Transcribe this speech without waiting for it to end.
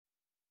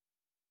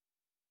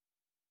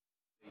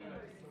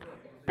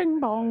Bing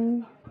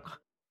bong.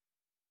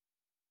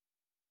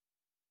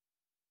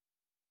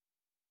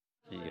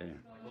 There you go.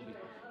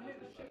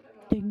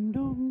 Ding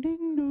dong,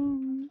 ding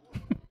dong.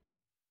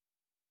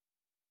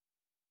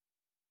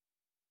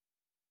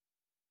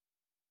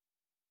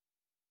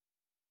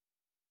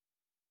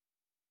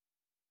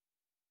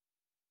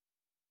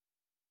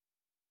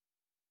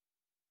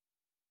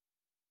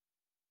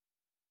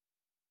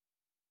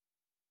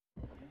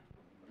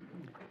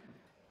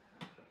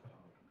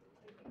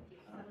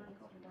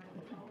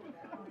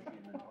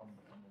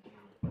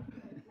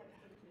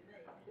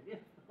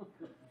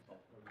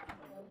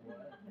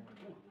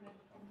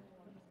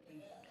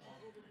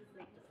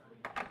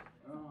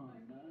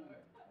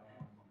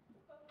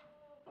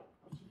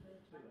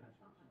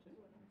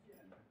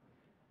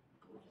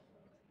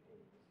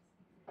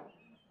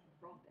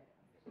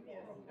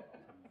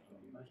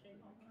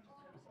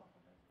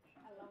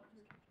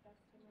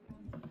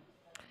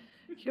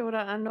 Kia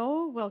ora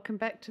anō, welcome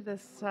back to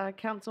this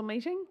council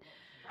meeting.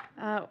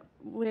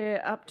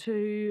 We're up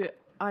to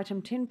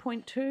item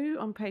 10.2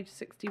 on page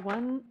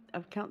 61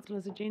 of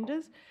councillors'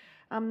 agendas.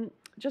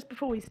 Just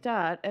before we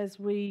start, as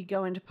we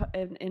go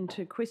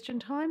into question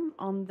time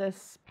on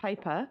this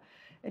paper,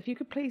 if you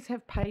could please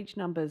have page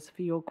numbers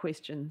for your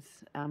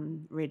questions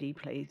ready,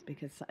 please,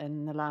 because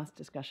in the last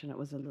discussion it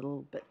was a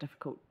little bit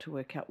difficult to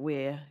work out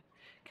where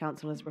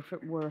councillors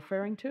were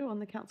referring to on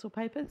the council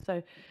papers.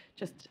 So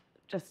just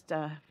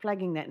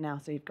flagging that now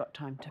so you've got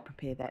time to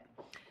prepare that.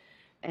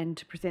 And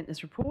to present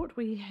this report,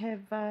 we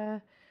have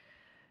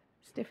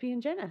Steffi and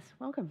Janice.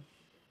 Welcome.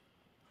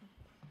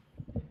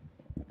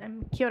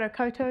 Kia ora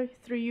koutou,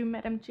 through you,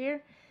 Madam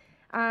Chair.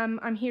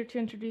 I'm here to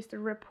introduce the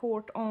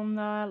report on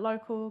the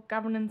local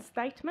governance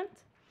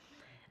statement.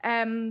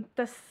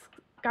 This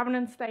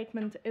governance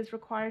statement is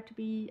required to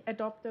be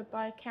adopted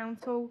by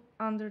Council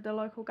under the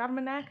Local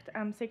Government Act,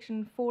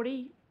 section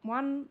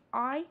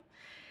 41I.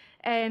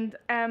 And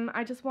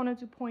I just wanted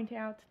to point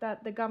out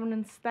that the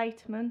governance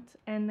statement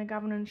and the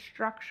governance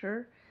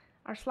structure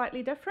are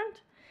slightly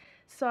different.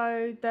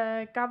 So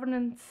the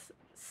governance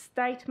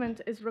statement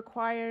is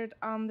required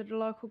under the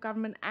Local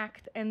Government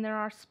Act, and there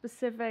are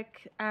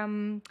specific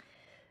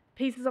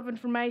pieces of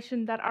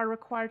information that are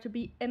required to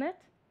be in it.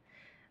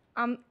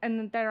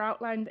 And they're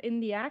outlined in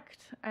the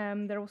Act.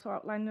 They're also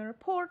outlined in the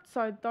report.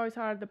 So those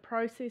are the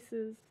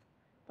processes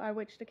by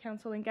which the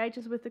Council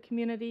engages with the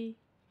community,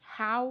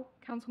 how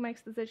Council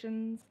makes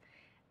decisions,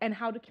 and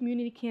how the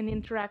community can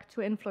interact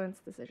to influence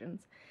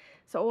decisions.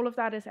 So all of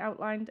that is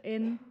outlined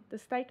in the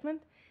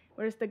statement,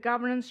 whereas the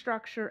governance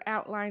structure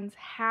outlines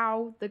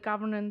how the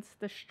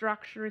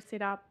structure is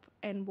set up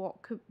and what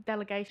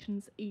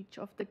delegations each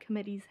of the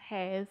committees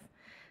has,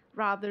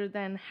 rather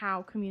than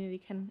how community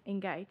can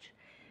engage.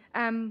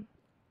 I'm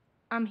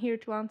here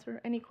to answer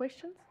any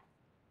questions.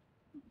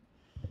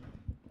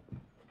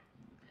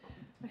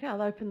 Okay,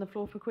 I'll open the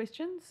floor for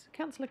questions.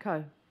 Councillor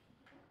Coe.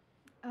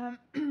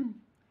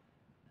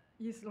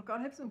 Yes, look, I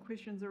have some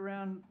questions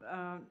around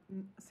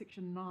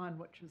section 9,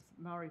 which is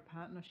Maori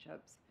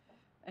partnerships.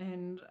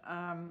 And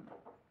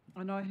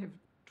I know I have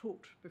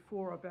talked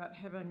before about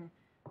having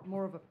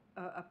more of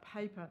a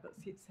paper that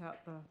sets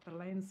out the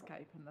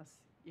landscape in this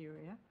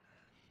area.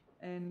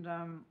 And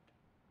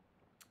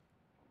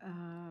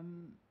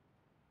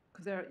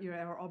because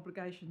our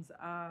obligations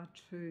are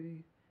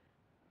to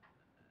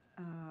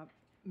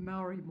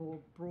Maori more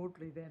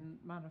broadly than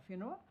Mana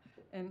Whenua.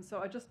 And so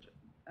I just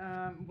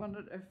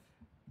wondered if,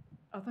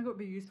 I think it would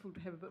be useful to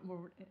have a bit more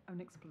of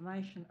an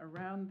explanation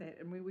around that.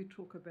 And when we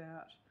talk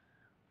about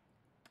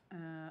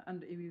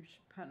under iwi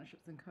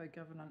partnerships and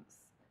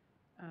co-governance,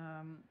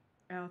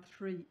 our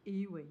 3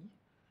 iwi,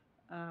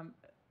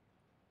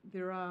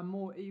 there are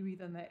more iwi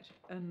than that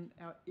in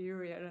our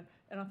area.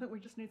 And I think we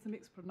just need some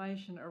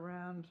explanation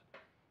around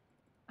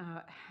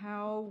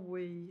how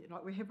we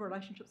have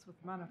relationships with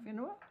Mana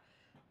Whenua,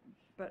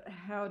 but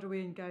how do we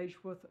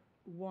engage with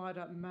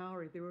wider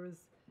Maori? There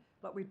is,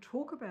 we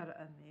talk about it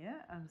in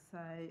there and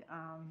say,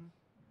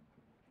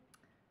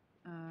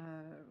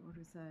 what do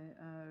we say?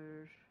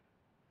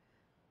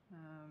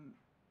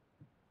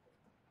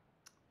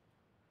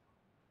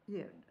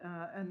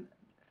 And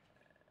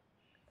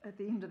at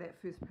the end of that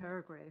first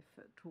paragraph,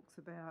 it talks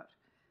about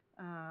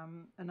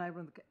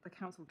enabling the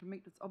Council to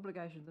meet its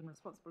obligations and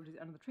responsibilities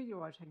under the Treaty of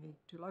Waitangi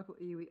to local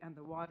iwi and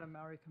the wider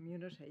Maori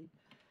community.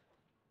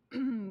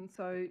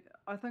 So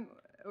I think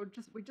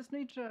we just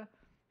need to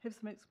have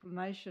some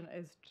explanation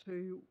as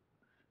to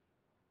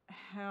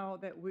how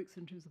that works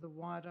in terms of the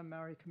wider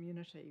Maori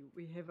community.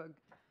 We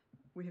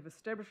have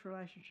established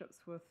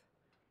relationships with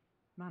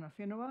Mana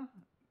Whenua,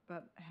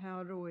 but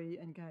how do we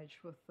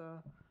engage with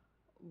the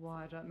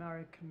wider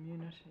Maori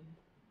community?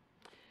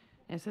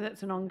 Yeah, so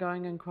that's an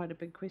ongoing and quite a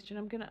big question.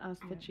 I'm going to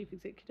ask the Chief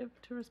Executive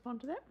to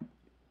respond to that.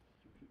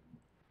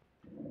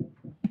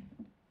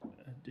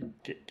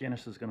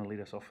 Janice is going to lead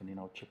us off and then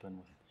I'll chip in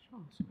with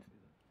some further.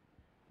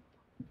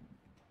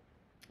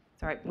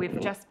 Sorry, we've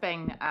just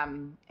been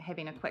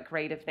having a quick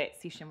read of that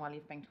session while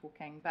you've been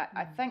talking, but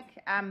I think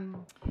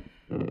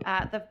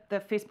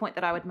The first point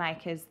that I would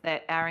make is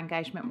that our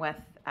engagement with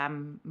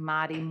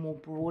Māori more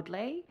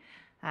broadly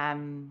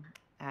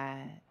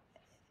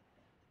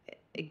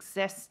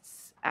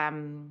exists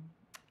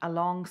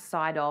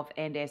alongside of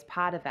and as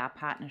part of our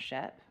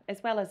partnership,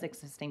 as well as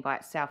existing by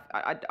itself.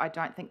 I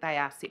don't think they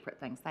are separate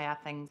things. They are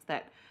things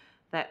that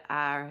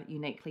are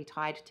uniquely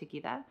tied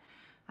together.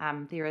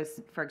 There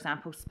is, for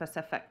example,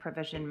 specific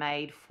provision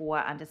made for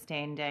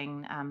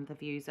understanding the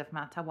views of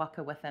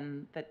Mātāwaka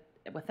within the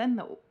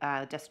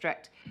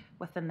district,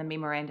 within the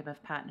Memorandum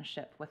of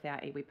Partnership with our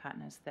iwi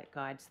partners that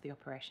guides the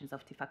operations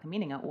of Te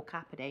Whakaminenga or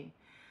Kāpiti.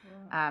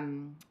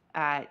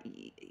 Right.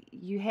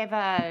 You have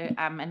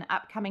an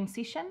upcoming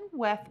session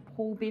with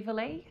Paul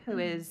Beverley, who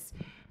is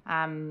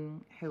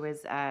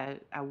a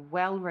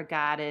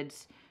well-regarded,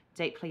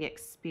 deeply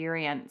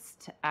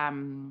experienced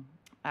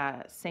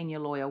senior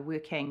lawyer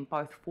working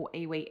both for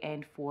iwi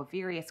and for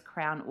various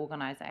Crown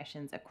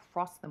organisations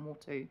across the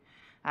motu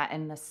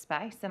in this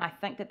space. And I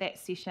think that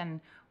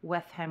session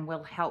with him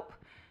will help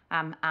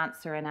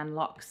answer and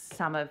unlock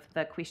some of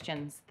the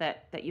questions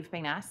that you've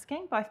been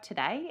asking, both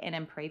today and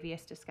in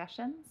previous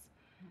discussions.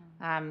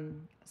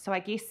 So I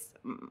guess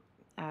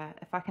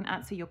if I can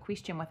answer your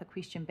question with a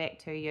question back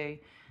to you,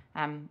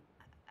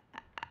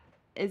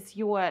 is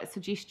your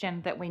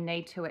suggestion that we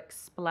need to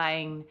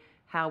explain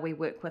how we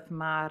work with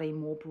Māori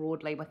more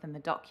broadly within the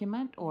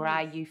document, or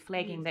are you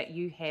flagging that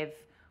you have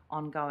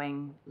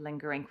ongoing,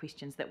 lingering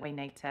questions that we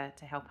need to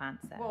help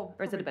answer? Well,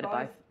 or is it a bit of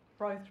both?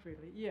 Both,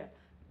 really, yeah.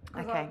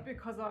 Okay.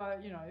 Because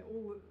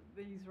all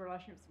these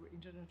relationships were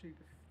entered into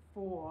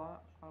before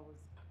I was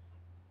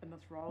in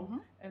this role,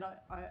 and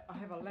I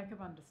have a lack of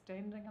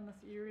understanding in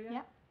this area.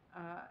 Yep.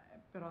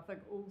 But I think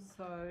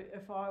also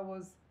if I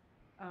was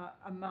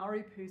a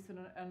Maori person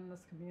in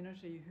this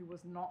community who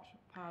was not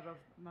part of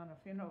Mana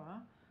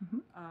Whenua,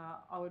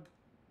 I would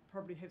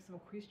probably have some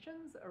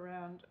questions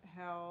around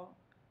how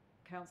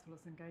council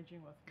is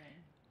engaging with me.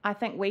 I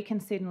think we can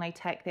certainly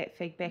take that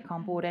feedback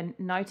on board, and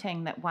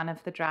noting that one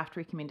of the draft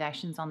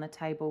recommendations on the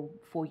table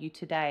for you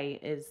today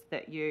is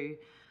that you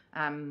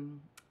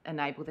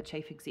enable the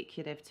Chief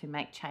Executive to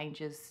make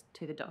changes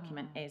to the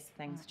document as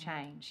things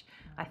change.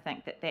 I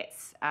think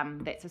that's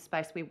a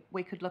space where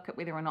we could look at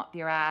whether or not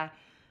there are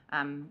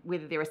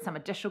whether there is some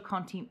additional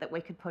content that we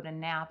could put in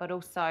now, but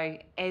also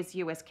as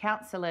you as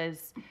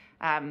councillors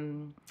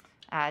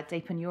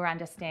deepen your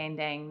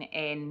understanding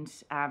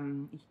and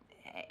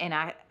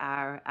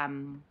are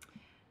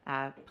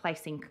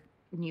placing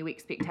new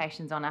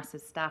expectations on us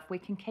as staff, we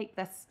can keep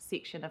this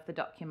section of the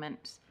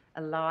document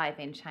alive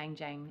and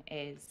changing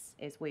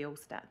as we all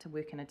start to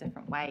work in a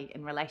different way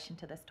in relation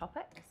to this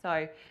topic.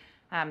 So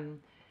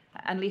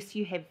unless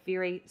you have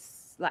very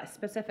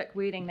specific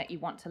wording that you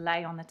want to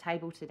lay on the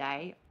table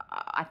today,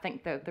 I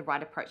think the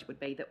right approach would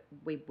be that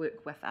we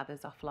work with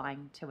others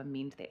offline to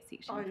amend that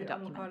section of the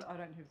document. Look, I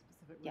don't have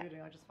specific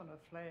wording. I just want to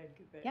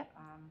flag that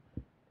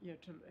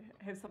to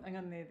have something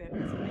in there that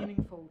is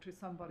meaningful to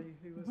somebody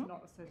who is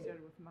not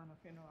associated with Mana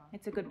Whenua.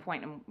 It's a good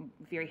point, and I'm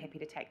very happy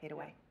to take that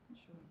away.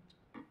 Sure.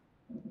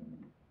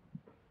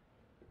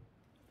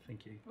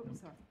 Thank you. Oops,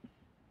 sorry.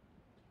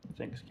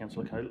 Thanks,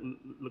 Councillor Coe.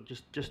 Look,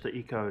 just to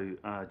echo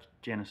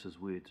Janice's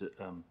words,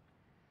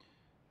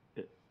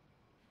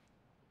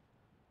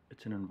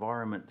 it's an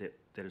environment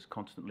that is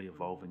constantly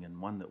evolving, and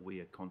one that we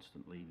are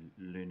constantly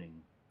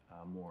learning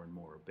more and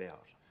more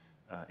about.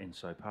 And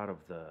so part of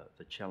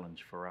the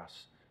challenge for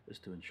us is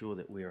to ensure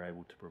that we're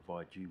able to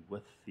provide you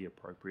with the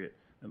appropriate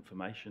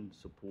information,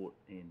 support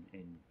and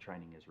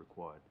training as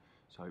required.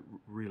 So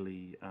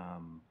really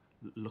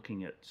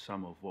looking at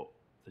some of what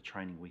the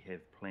training we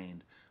have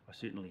planned, I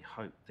certainly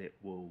hope that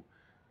will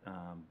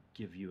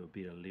give you a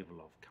better level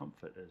of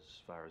comfort as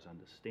far as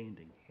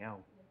understanding how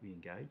we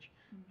engage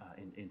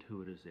and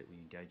who it is that we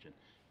engage in.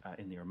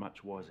 And there are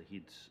much wiser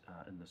heads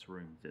in this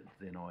room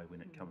than I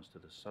when it comes to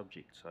this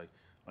subject, so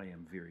I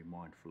am very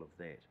mindful of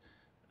that.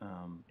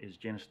 As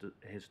Janice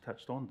has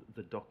touched on,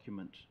 the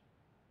document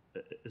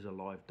is a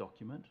live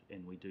document,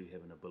 and we do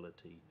have an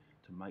ability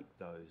to make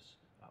those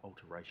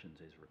alterations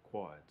as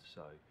required.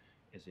 So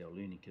as our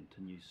learning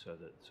continues, so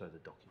the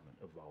document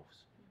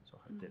evolves. So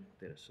I hope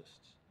that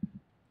assists.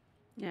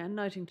 Yeah, and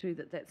noting too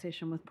that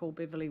session with Paul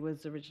Beverley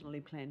was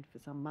originally planned for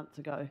some months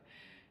ago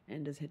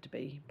and has had to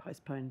be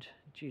postponed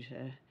due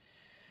to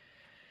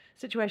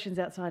situations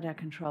outside our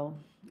control.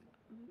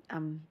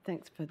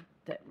 Thanks for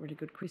that really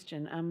good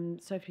question.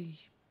 Sophie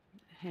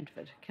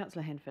Handford,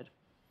 Councillor Handford.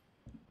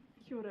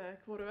 Kia ora,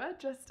 korua.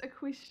 Just a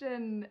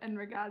question in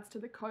regards to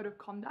the Code of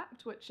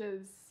Conduct, which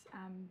is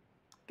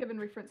given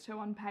reference to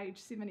on page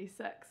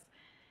 76.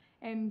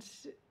 And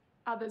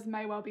others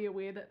may well be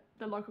aware that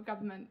the Local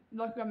Government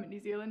New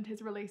Zealand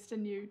has released a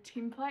new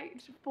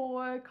template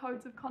for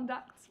codes of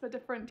conduct for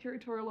different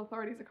territorial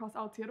authorities across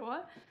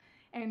Aotearoa.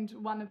 And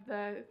one of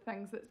the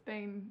things it's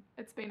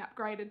been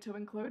upgraded to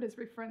include is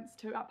reference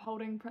to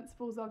upholding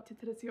principles of Te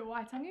Tiriti o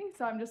Waitangi.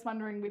 So I'm just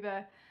wondering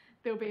whether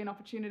there'll be an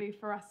opportunity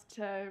for us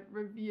to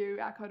review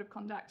our Code of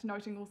Conduct,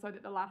 noting also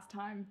that the last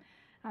time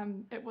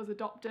it was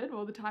adopted,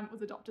 or the time it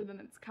was adopted in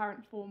its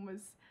current form,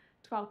 was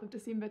 12th of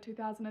December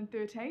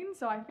 2013,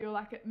 so I feel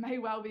like it may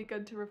well be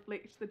good to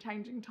reflect the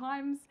changing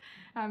times,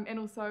 and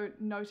also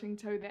noting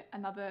too that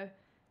another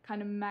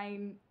kind of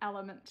main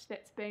element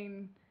that's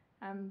been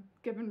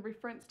given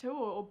reference to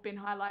or been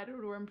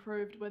highlighted or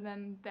improved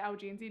within the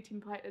LGNZ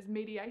template is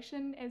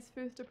mediation as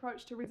first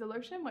approach to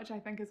resolution, which I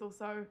think is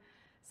also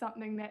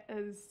something that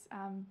is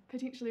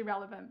potentially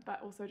relevant,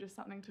 but also just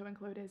something to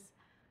include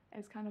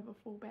as kind of a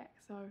fallback.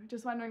 So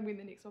just wondering when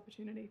the next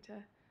opportunity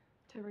to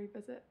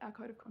revisit our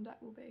code of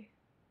conduct will be.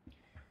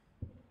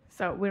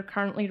 So we're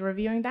currently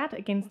reviewing that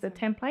against the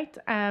template,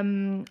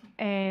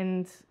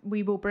 and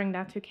we will bring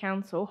that to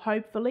council.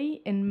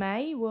 Hopefully in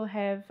May we'll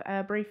have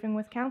a briefing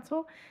with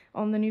council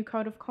on the new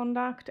code of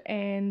conduct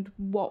and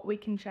what we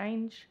can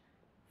change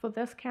for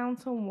this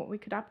council and what we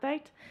could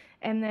update.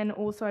 And then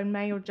also in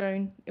May or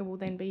June it will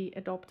then be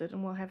adopted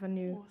and we'll have a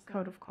new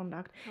code of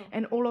conduct. Cool.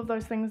 And all of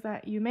those things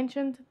that you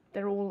mentioned,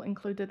 they're all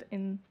included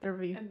in the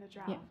review. In the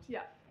draft.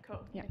 Yeah, cool.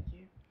 Yeah. Thank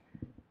you.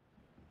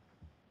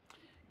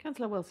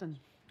 Councillor Wilson.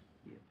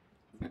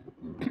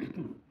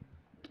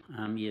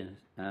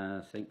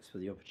 Thanks for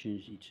the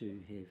opportunity to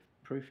have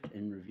proofed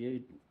and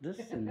reviewed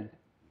this and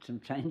some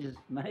changes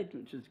made,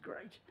 which is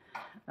great.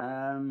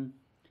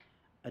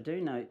 I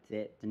do note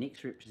that the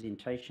next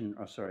representation,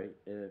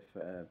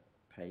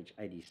 page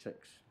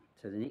 86,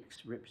 so the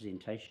next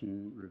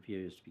representation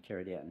review is to be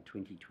carried out in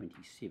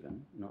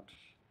 2027, not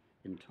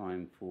in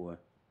time for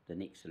the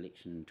next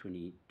election in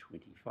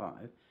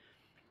 2025.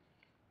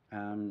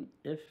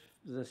 If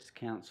this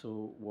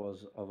council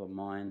was of a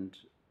mind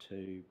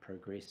to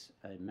progress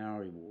a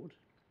Maori ward,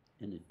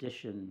 in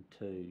addition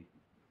to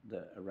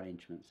the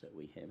arrangements that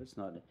we have, it's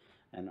not,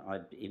 and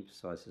I'd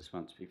emphasised this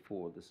once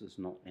before, this is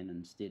not an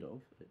instead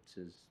of, it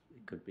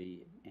could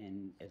be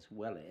an as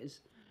well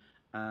as,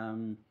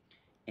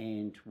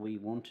 and we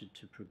wanted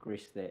to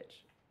progress that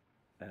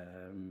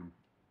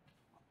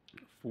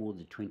for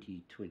the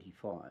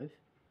 2025.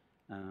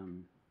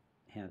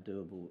 How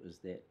doable is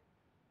that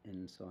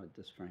inside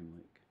this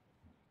framework?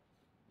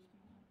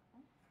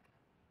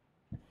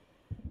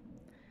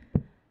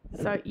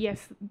 So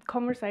yes,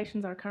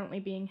 conversations are currently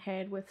being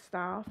had with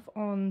staff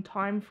on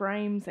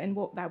timeframes and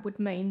what that would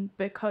mean,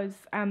 because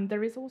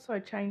there is also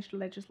changed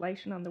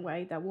legislation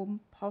underway that will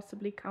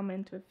possibly come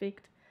into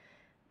effect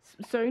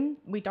soon.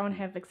 We don't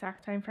have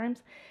exact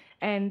timeframes,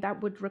 and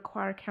that would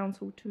require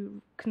council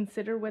to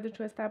consider whether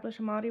to establish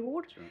a Māori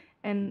ward. Right.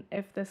 And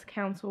if this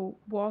council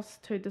was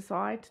to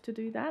decide to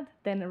do that,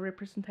 then a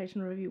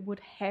representation review would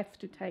have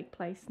to take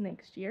place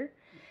next year,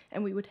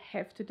 and we would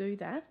have to do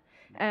that.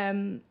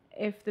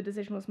 If the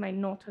decision was made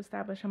not to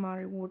establish a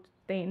Māori ward,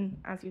 then,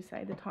 as you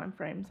say, the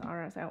timeframes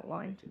are as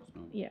outlined.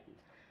 Yeah.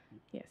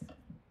 Yes.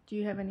 Do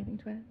you have anything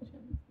to add?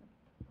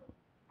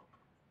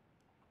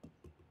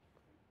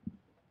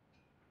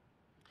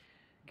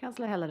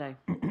 Councillor Halliday.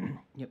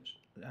 Yep,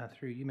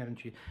 through you, Madam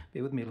Chair.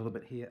 Bear with me a little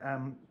bit here.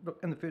 Look,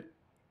 in the first...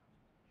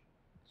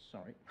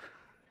 Sorry.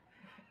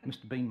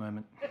 Mr Bean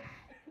moment.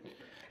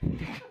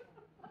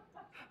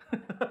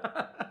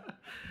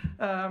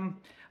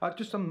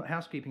 Just some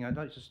housekeeping. I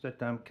noticed that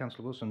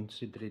Councillor Wilson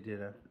said that he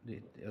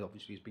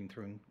obviously has been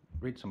through and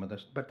read some of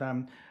this, but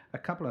a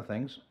couple of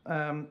things.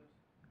 Sorry,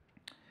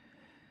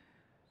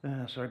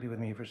 bear with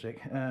me for a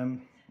sec.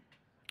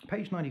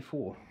 Page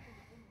 94.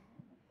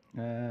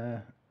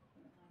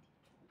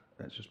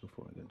 That's just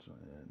before I go to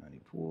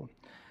 94.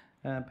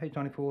 Page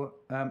 94.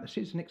 It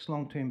says the next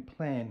long-term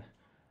plan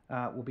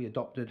will be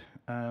adopted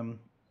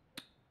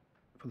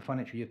for the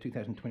financial year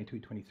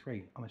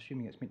 2022-23. I'm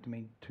assuming it's meant to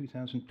mean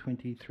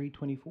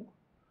 2023-24.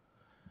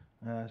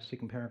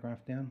 Second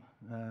paragraph down,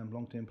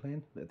 long-term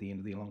plan, at the end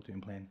of the long-term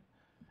plan,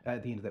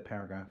 at the end of that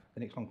paragraph. The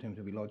next long-term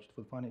will be lodged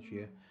for the financial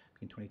year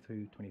in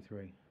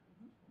 22-23.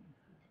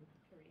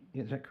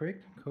 Yeah, is that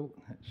correct? Cool.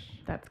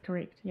 That's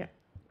correct, yeah.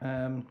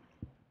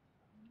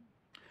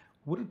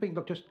 Would it have been,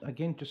 look, just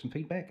again, just some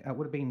feedback,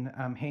 would have been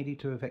handy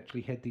to have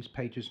actually had these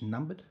pages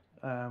numbered.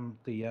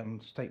 The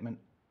statement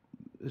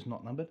is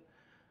not numbered.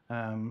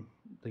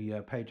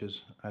 The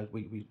pages,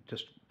 we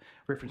just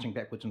referencing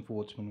backwards and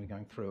forwards when we're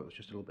going through it was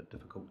just a little bit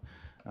difficult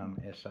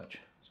as such.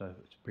 So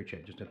it's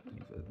appreciated. Just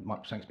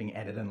might be something's being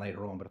added in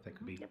later on, but if that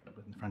could be in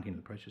the front end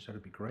of the process, that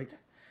would be great.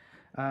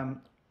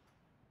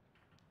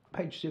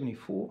 Page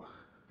 74.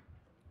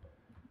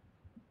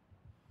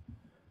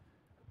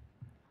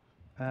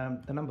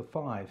 The number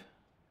 5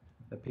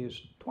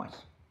 appears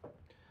twice.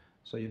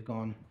 So you've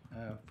gone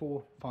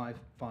 4, 5,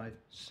 5,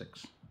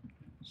 6,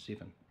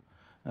 7.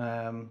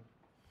 I'm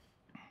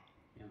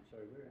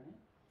sorry, where are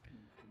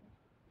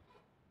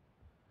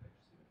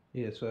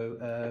you? Yeah,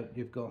 so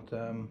you've got...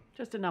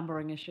 Just a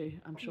numbering issue.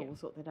 I'm sure we'll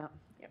sort that out.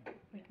 Yep,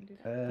 we can do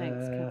that.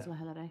 Thanks, Councillor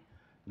Halliday.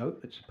 No,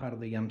 it's part of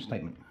the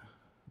statement.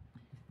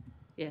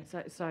 Yeah,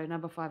 so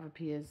number 5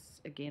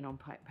 appears again on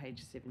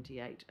page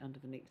 78 under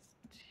the next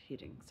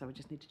heading. So we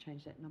just need to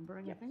change that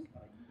numbering, I think.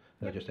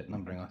 Just that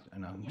numbering,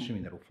 and I'm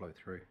assuming that'll flow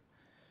through.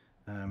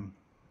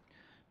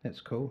 That's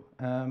cool.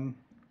 I'll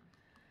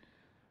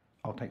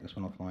take this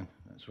one offline.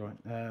 That's right.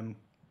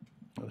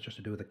 It was just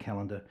to do with the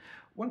calendar.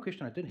 One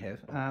question I did have,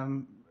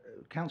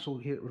 council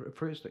here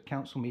refers that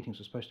council meetings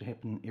are supposed to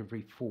happen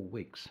every 4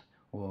 weeks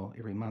or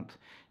every month.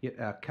 Yet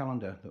our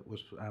calendar that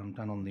was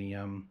done on the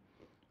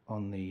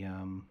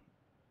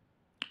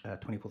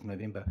 24th of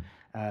November,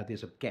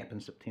 there's a gap in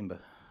September.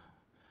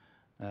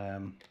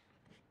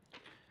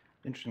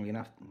 Interestingly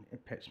enough,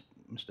 perhaps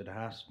Mr.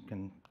 DeHaas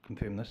can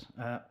confirm this,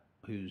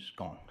 who's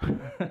gone.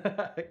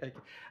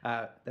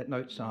 That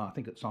note's, I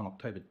think it's on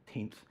October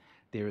 10th,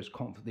 there's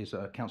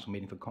a council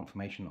meeting for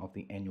confirmation of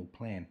the annual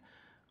plan.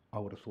 I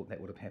would have thought that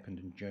would have happened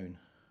in June.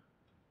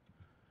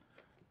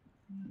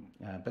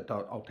 But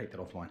I'll take that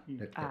offline.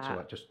 That's all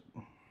right. Just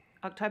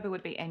October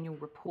would be annual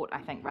report,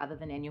 I think, rather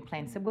than annual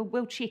plan. So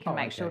we'll check and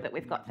make sure that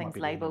we've got things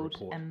labelled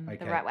in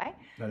the right way.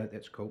 No,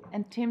 that's cool.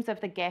 In terms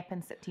of the gap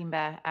in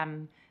September,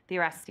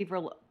 there are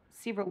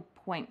several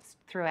points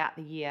throughout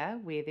the year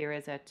where there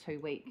is a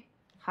 2-week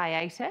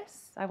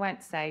hiatus. I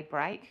won't say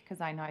break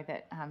because I know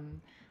that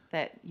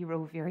that you're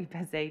all very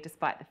busy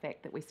despite the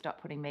fact that we stopped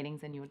putting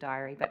meetings in your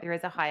diary, but there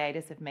is a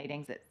hiatus of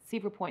meetings at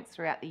several points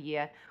throughout the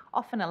year,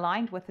 often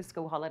aligned with the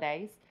school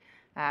holidays.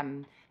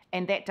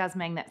 And that does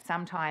mean that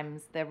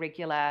sometimes the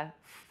regular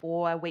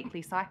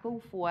 4-weekly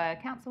cycle for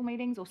council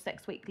meetings or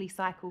 6-weekly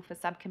cycle for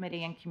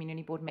subcommittee and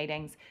community board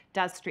meetings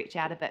does stretch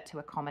out a bit to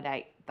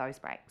accommodate those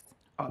breaks.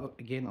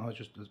 Look, again, I was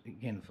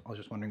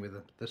just wondering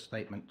whether this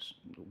statement,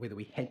 whether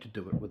we had to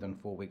do it within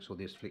 4 weeks or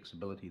there's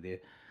flexibility there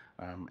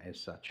as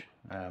such.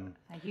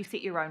 You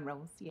set your own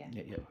rules, yeah.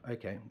 Yeah,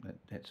 okay,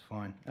 that's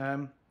fine.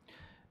 A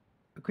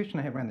question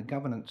I have around the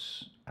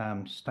governance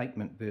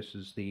statement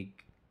versus the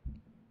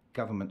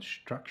government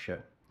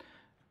structure.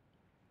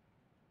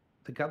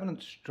 The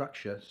governance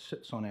structure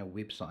sits on our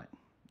website,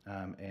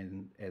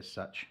 and as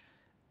such,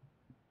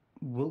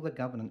 will the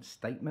governance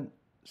statement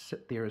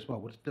sit there as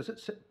well? Does it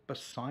sit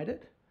beside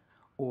it,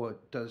 or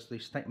does the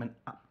statement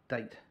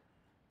update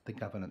the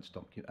governance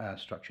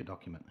structure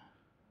document?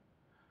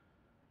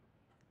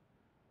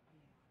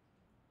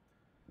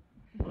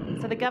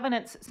 So the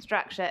governance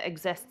structure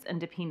exists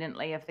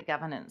independently of the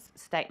governance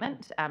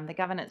statement. The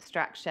governance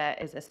structure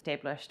is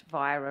established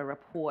via a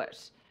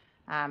report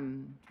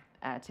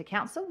to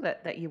council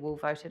that you all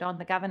voted on.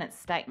 The governance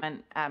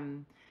statement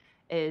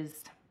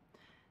is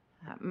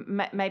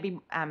maybe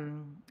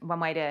one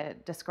way to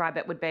describe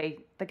it would be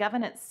the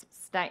governance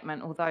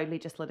statement, although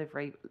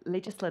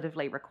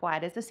legislatively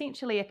required, is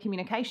essentially a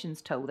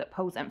communications tool that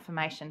pulls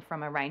information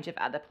from a range of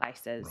other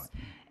places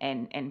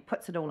and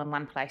puts it all in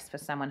one place for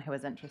someone who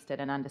is interested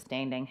in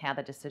understanding how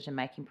the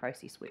decision-making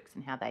process works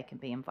and how they can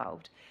be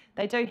involved.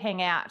 They do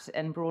hang out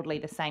in broadly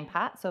the same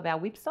parts of our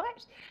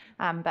website,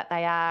 but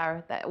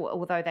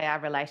although they are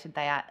related,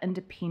 they are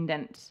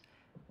independent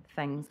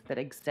things that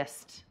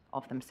exist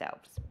of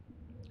themselves.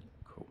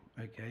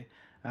 Okay,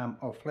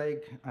 I'll flag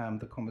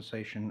the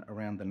conversation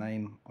around the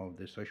name of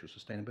the Social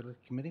Sustainability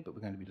Committee, but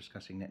we're going to be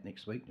discussing that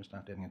next week, just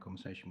after having a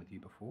conversation with you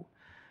before.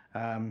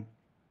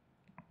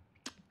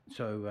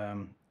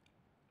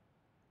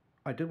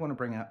 I did want to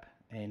bring up,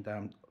 and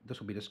this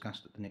will be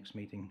discussed at the next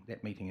meeting,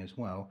 that meeting as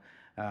well,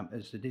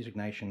 is the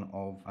designation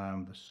of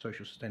the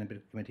Social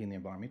Sustainability Committee and the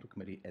Environmental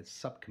Committee as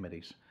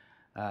subcommittees.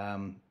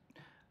 I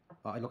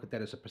look at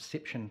that as a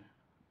perception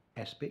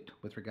aspect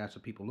with regards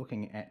to people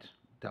looking at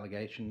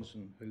delegations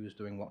and who's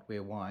doing what,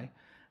 where, why.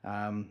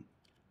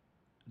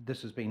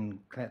 These two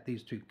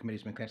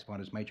committees have been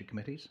classified as major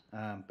committees,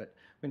 but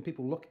when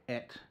people look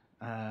at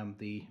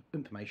the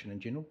information in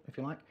general, if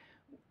you like,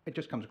 it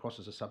just comes across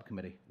as a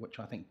subcommittee, which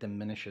I think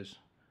diminishes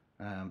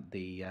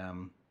the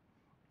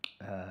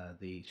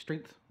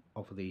strength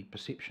of the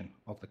perception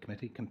of the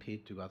committee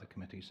compared to other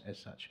committees as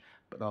such.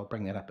 But I'll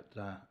bring that up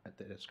at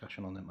the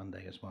discussion on that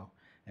Monday as well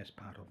as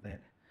part of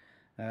that.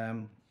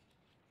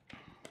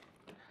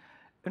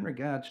 In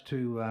regards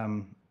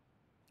to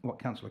what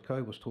Councillor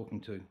Coe was talking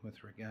to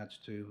with regards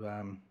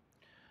to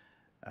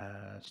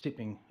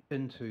stepping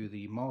into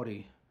the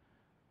Māori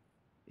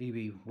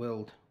iwi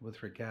world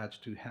with regards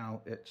to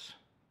how it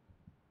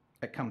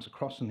comes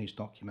across in these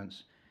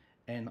documents,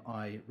 and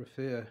I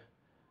refer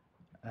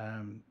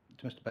to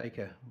Mr.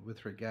 Baker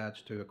with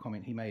regards to a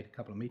comment he made a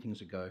couple of meetings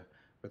ago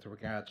with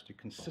regards to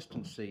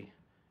consistency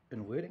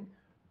in wording,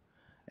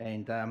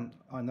 and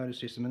I notice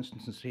there's some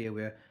instances here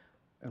where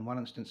in one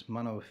instance,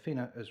 Mana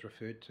Whenua is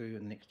referred to,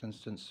 in the next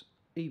instance,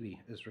 iwi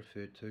is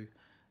referred to,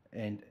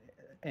 and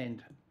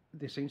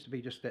there seems to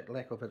be just that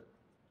lack of a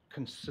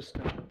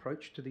consistent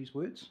approach to these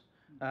words.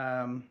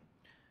 I'm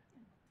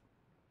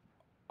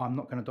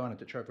not going to dine a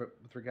ditch over it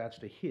with regards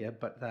to here,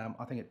 but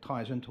I think it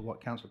ties into what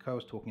Councillor Coe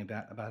was talking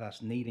about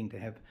us needing to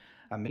have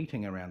a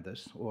meeting around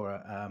this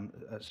or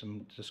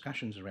some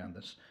discussions around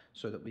this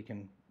so that we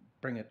can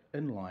bring it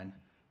in line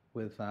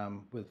with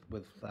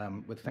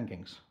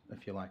thinkings,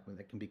 if you like,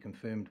 that can be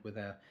confirmed with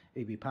our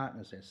EV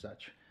partners as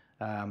such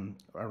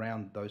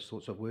around those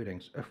sorts of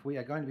wordings. If we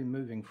are going to be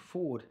moving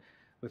forward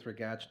with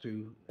regards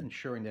to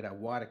ensuring that our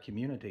wider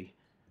community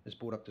is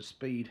brought up to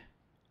speed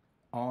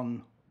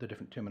on the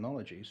different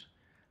terminologies,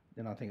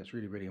 then I think it's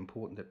really, really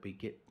important that we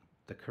get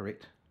the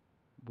correct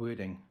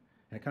wording.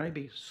 And it can only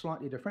be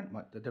slightly different,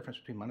 like the difference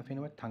between Mana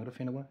Whenua, Tangata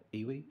Whenua,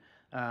 iwi,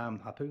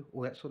 hapu,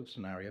 all that sort of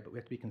scenario, but we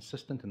have to be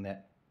consistent in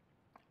that.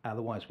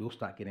 Otherwise, we'll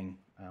start getting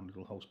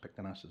little holes picked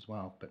on us as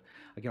well. But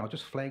again, I'll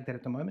just flag that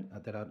at the moment,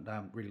 that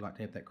I'd really like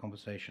to have that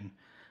conversation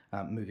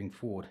moving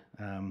forward,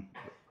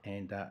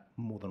 and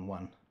more than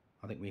one.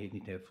 I think we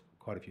need to have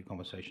quite a few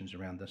conversations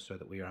around this so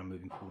that we are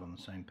moving forward on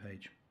the same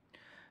page.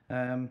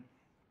 Other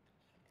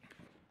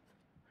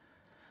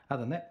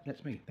than that,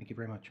 that's me. Thank you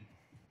very much.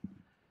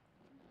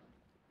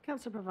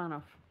 Councillor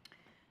Pravanov.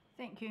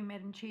 Thank you,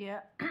 Madam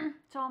Chair.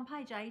 So on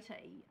page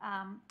 80,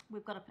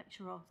 we've got a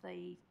picture of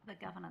the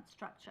governance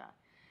structure.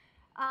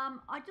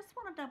 I just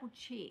want to double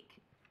check.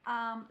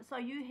 So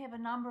you have a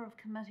number of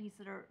committees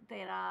that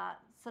are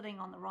sitting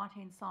on the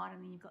right-hand side,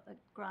 and then you've got the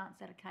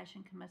Grants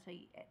Allocation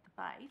Committee at the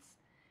base.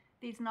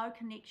 There's no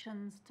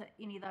connections to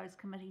any of those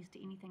committees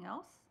to anything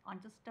else.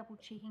 I'm just double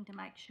checking to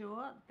make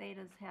sure that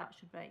is how it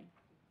should be.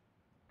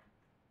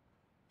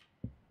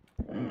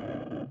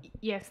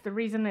 Yes, the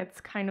reason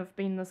it's kind of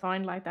been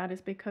designed like that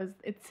is because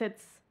it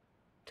sits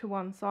to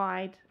one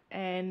side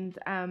and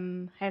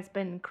has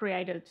been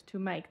created to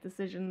make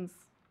decisions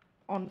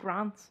on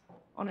grants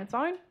on its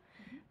own,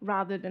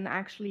 rather than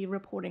actually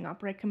reporting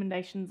up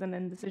recommendations and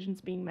then decisions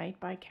being made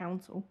by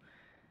council.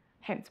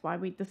 Hence why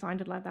we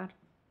designed it like that.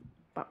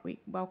 But we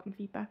welcome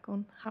feedback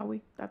on how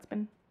that's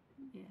been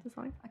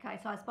designed. Okay,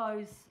 so I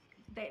suppose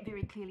that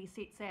very clearly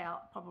sets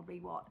out probably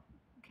what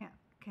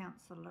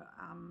Councillor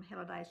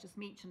Halliday's just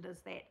mentioned, is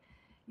that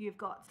you've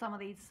got some of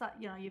these,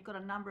 you've got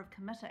a number of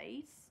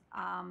committees,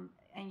 and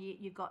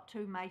you've got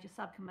two major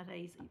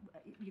subcommittees.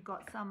 You've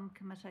got some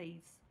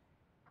committees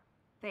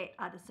that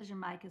are decision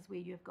makers where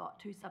you've got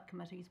two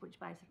subcommittees which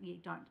basically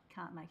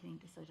can't make any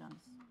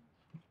decisions.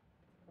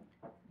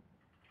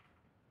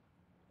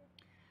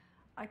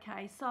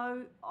 Okay,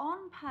 so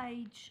on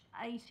page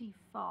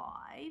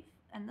 85,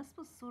 and this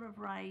was sort of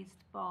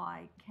raised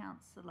by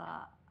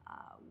Councillor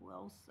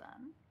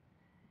Wilson,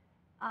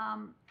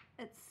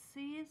 it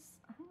says,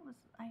 I think it was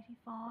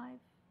 85,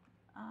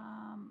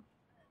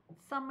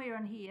 somewhere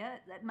in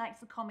here, that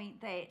makes a comment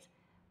that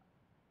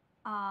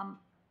on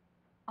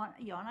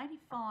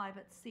 85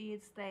 it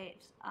says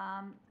that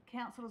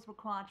council is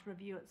required to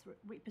review its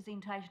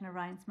representation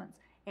arrangements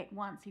at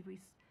once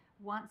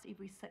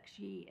every 6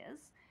 years,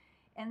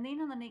 and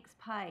then on the next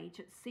page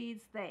it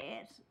says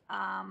that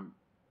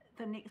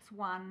the next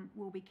one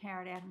will be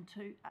carried out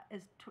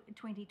is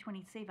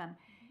 2027.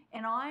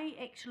 And I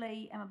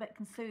actually am a bit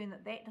concerned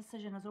that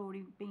decision has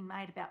already been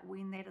made about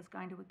when that is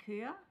going to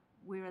occur,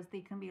 whereas there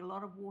can be a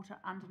lot of water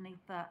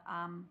underneath the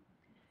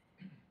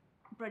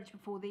bridge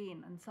before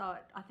then. And so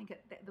I think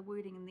that the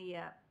wording in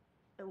there,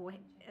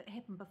 it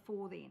happened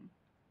before then,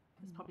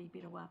 is probably a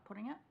better way of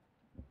putting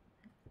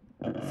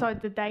it. So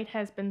the date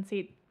has been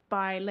set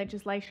by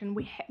legislation.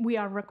 We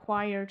are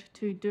required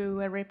to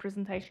do a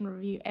representation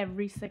review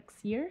every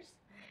 6 years.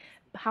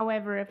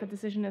 However, if a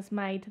decision is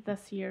made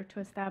this year to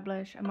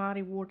establish a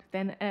Māori ward,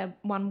 then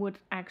one would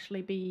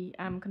actually be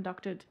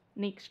conducted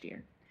next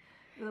year.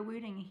 The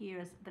wording here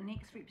is the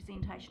next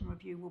representation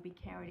review will be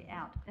carried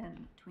out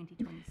in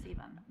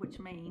 2027, which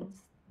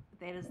means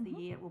that is the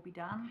year it will be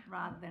done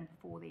rather than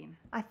before then.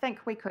 I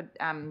think we could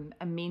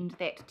amend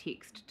that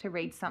text to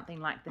read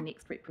something like the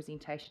next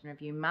representation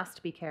review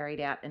must be carried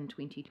out in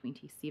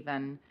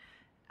 2027,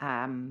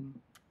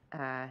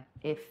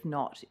 if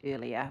not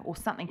earlier, or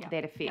something to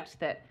that effect,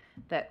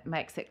 that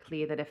makes it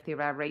clear that if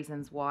there are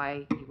reasons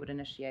why you would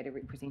initiate a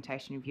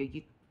representation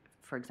review,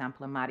 for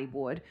example, a Māori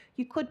ward,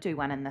 you could do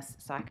one in this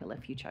cycle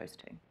if you chose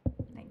to.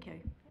 Thank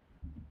you.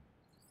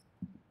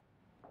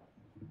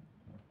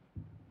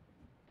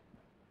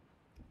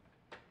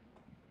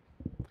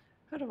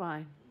 Who do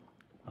I?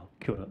 Oh,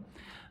 kia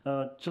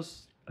ora.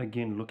 Just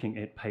again looking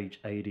at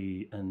page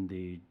 80 in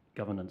the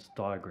governance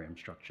diagram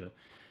structure,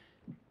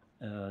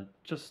 and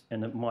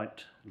it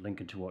might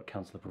link into what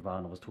Councillor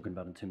Pravanov was talking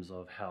about in terms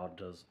of how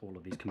does all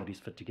of these committees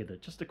fit together.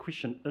 Just a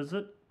question, is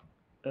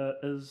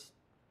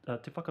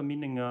Te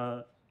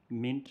Whakamininga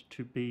meant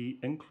to be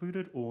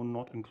included or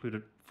not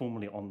included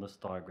formally on this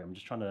diagram? I'm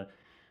just trying to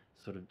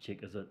sort of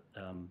check, is it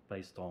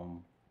based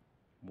on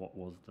what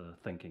was the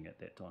thinking at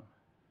that time?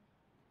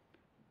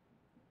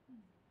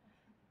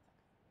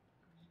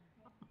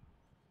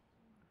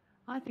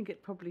 I think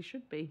it probably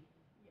should be.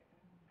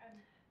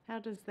 How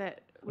does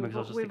that? Because I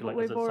was just thinking, like,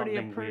 We've is it already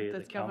something where approved the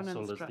this governance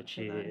council is the structure.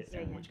 chair, though,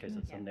 in so- which case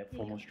it's in that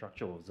formal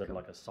structure, or is it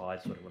like a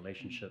side sort of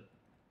relationship?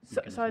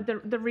 So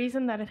the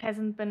reason that it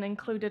hasn't been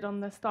included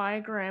on this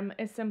diagram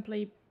is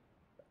simply,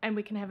 and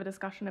we can have a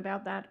discussion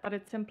about that, but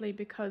it's simply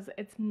because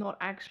it's not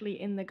actually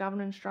in the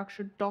governance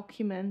structure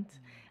document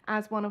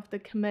as one of the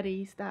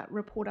committees that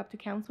report up to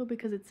council,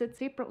 because it sits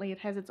separately. It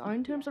has its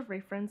own terms of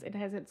reference. It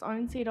has its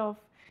own set of,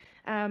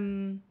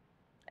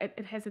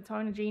 it has its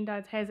own agenda.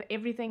 It has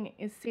everything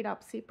is set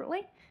up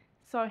separately.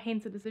 So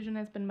hence a decision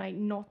has been made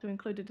not to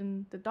include it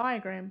in the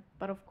diagram.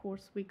 But of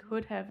course we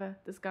could have a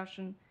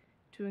discussion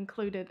to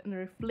include it and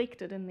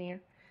reflect it in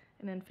there,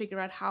 and then figure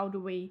out how do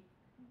we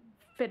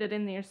fit it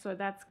in there so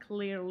that's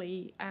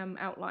clearly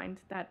outlined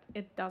that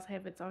it does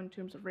have its own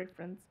terms of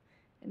reference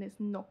and is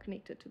not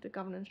connected to the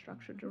governance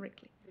structure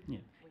directly.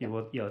 Yeah, Yeah,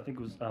 well, yeah, I think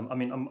it was. I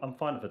mean, I'm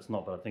fine if it's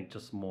not, but I think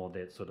just more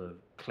that sort of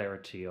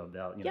clarity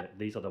about, you know,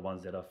 these are the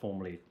ones that are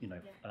formally, you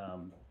know,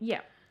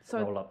 So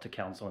roll up to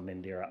council, and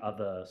then there are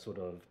other sort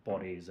of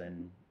bodies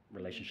and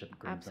relationship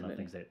agreements and other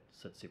things that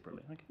sit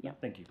separately. Okay. Yeah.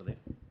 Thank you for that.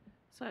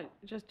 So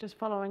just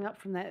following up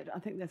from that, I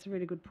think that's a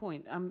really good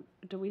point.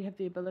 Do we have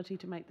the ability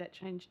to make that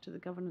change to the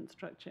governance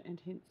structure and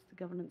hence the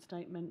governance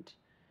statement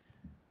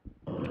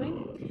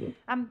between?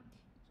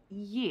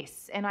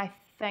 Yes, and I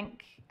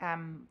think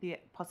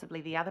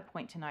possibly the other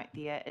point to note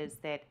there is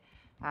that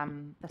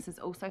this is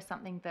also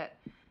something that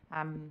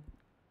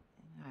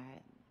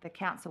the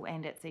council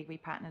and its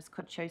iwi partners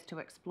could choose to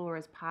explore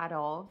as part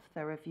of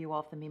the review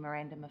of the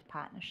memorandum of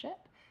partnership.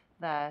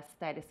 The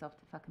status of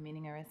the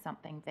whakamininga is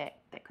something that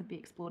could be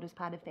explored as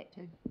part of that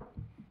too.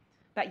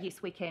 But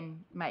yes, we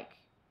can make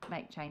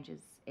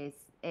changes as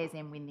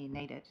and when they're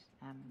needed,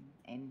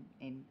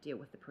 and deal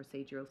with the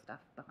procedural stuff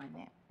behind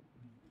that.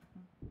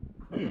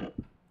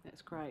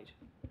 That's great.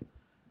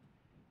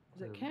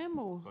 Is it Cam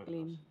or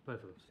Glenn?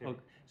 Both of us.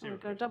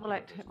 I've got a double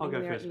act I'll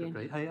go happening there first at the end.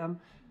 quickly. Hey,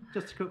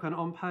 just a quick one.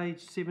 On page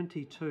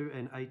 72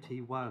 and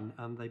 81,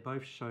 they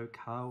both show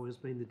Carl as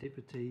being the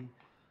deputy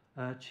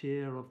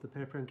chair of the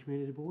Paraparaumu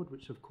Community Board,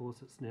 which of course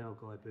it's now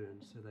Guy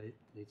Burns, so they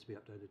needs to be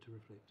updated to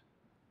reflect.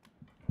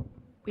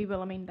 we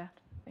will amend that.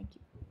 Thank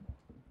you.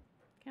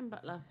 Cam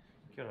Butler.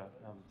 Kia ora.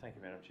 Thank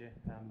you, Madam Chair.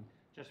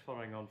 Just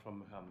following on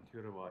from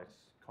Kiurawai's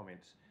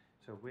comments,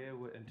 so where,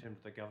 in terms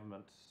of the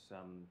government's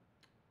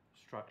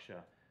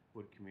structure,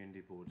 would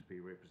community boards be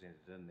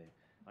represented in there?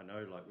 I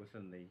know, like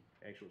within the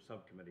actual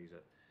subcommittees,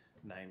 it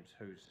names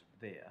who's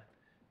there,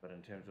 but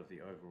in terms of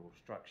the overall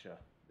structure,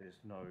 there's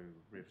no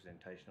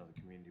representation of the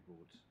community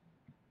boards.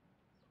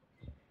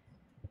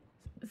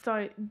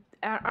 So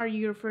are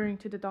you referring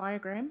to the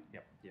diagram?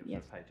 Yep,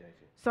 Yes. so page 80.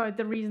 So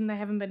the reason they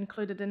haven't been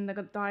included in the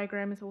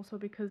diagram is also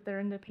because they're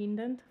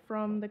independent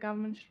from the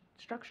government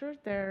structure.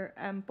 They're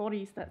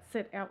bodies that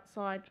sit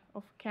outside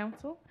of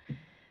council.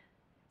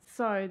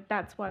 So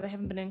that's why they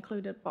haven't been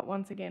included. But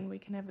once again, we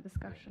can have a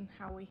discussion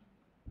how we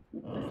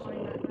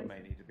define that. There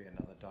may need to be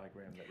another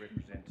diagram that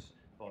represents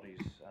bodies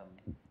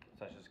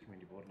such as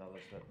community board and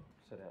others that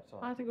sit outside.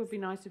 I think it would be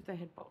nice if they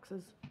had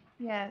boxes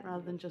Yeah.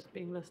 rather than just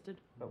being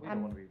listed. But we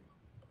don't want to be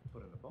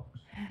put in a box.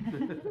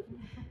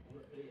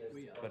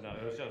 But no,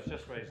 I was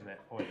just raising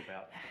that point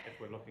about if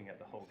we're looking at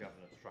the whole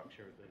governance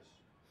structure, there's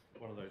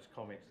one of those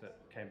comments that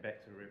came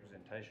back through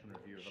representation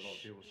review of a lot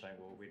of people saying,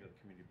 well, where do the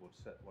community boards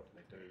sit? What do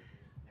they do?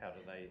 How do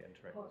they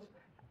interact with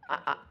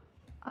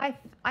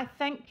I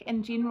think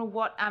in general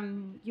what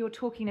you're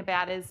talking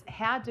about is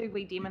how do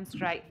we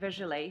demonstrate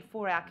visually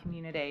for our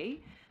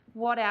community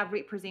what our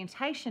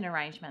representation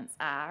arrangements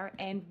are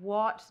and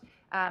what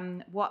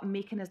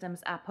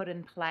mechanisms are put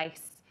in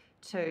place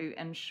to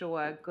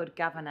ensure good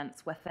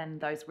governance within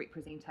those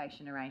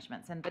representation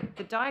arrangements. And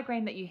the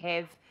diagram that you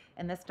have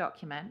in this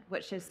document,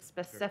 which is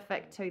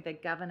specific to the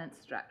governance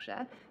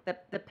structure,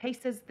 the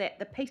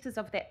pieces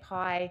of that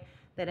pie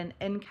that an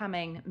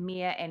incoming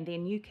mayor and their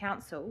new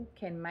council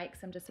can make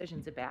some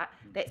decisions about,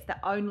 that's the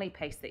only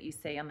piece that you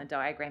see on the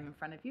diagram in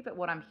front of you. But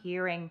what I'm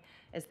hearing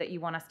is that you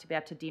want us to be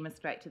able to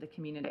demonstrate to the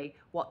community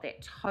what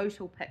that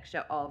total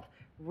picture of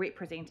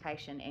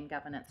representation and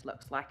governance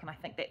looks like. And I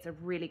think that's a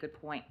really good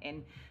point.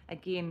 And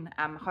again,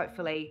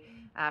 hopefully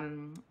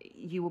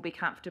you will be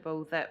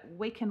comfortable that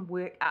we can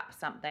work up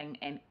something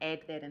and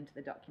add that into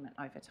the document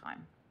over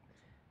time.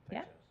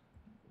 Yeah?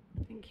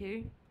 Thank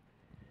you.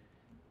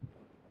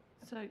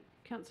 So,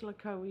 Councillor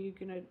Coe, were you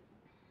going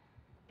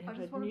to have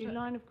a new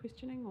line of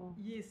questioning? Or?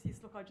 Yes,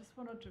 look, I just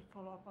wanted to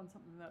follow up on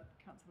something that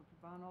Councillor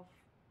Pavanov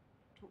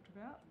talked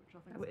about, which I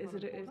think is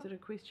quite important. Is it a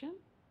question?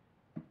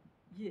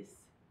 Yes.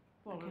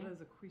 Well, Okay. it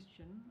is a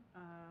question.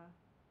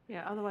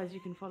 Yeah, otherwise you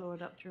can follow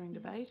it up during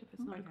debate if it's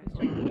not a Okay,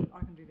 question. I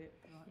can do that.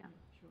 Right, Yeah.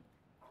 sure.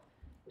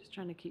 Just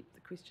trying to keep the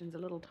questions a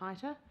little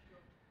tighter.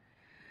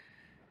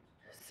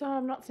 So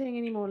I'm not seeing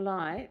any more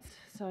lights,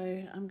 so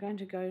I'm going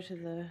to go to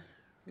the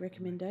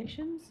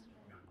recommendations.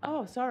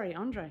 Oh, sorry,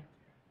 Andre.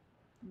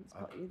 Let's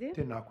got you there.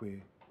 Tēnā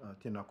koe,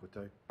 tēnā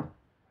koutou.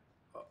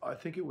 I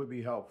think it would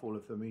be helpful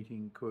if the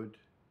meeting could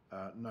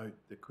note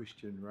the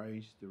question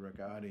raised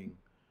regarding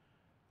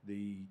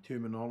the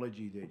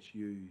terminology that's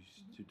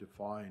used to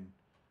define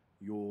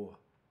your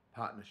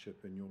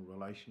partnership and your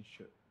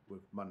relationship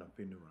with Mana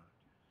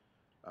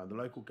Whenua. The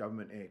Local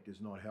Government Act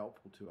is not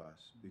helpful to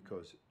us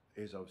because,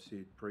 as I've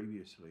said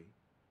previously,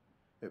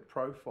 it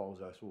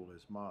profiles us all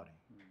as Māori,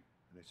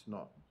 and it's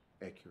not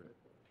accurate.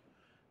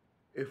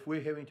 If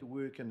we're having to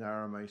work in the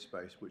RMA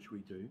space, which we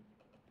do,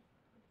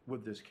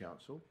 with this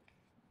council,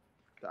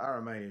 the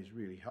RMA is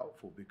really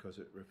helpful because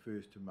it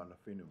refers to Mana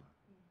Whenua.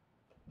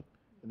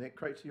 And that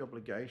creates the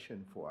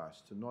obligation for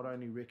us to not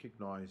only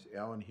recognise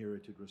our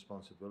inherited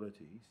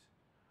responsibilities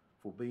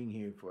for being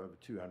here for over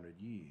 200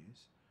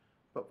 years,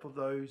 but for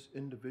those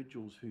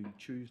individuals who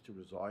choose to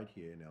reside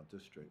here in our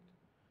district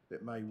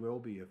that may well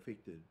be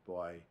affected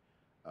by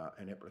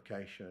an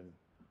application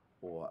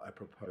or a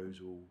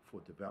proposal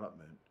for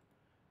development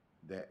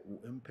that will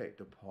impact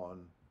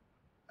upon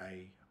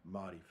a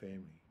Māori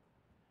family.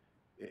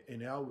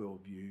 in our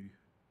worldview,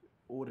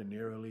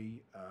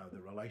 ordinarily, the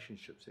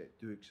relationships that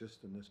do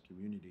exist in this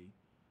community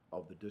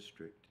of the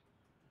district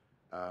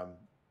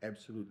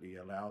absolutely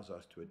allows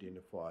us to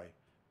identify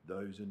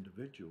those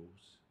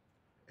individuals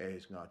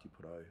as Ngāti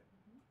Porou,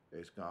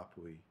 as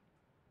Ngāpui,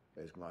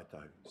 as Ngāi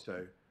Tahu.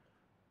 So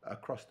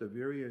across the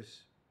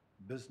various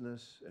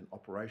business and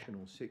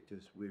operational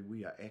sectors where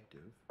we are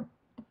active,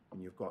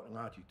 and you've got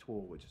Ngāti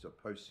Tō, which is a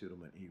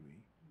post-settlement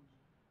iwi,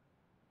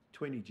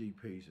 20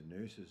 GPs and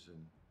nurses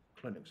and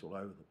clinics all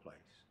over the place.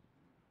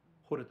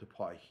 Hora te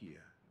pai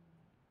here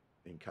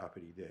in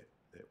Kāpiti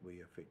that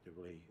we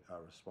effectively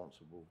are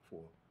responsible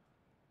for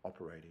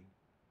operating.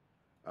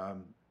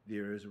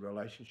 There is a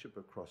relationship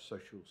across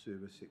social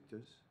service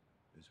sectors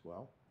as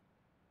well,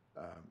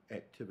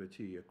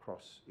 activity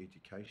across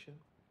education,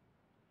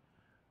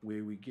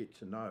 where we get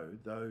to know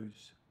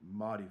those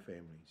Māori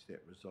families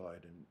that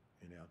reside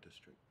in our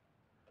district.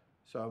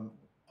 So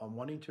I'm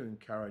wanting to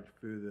encourage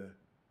further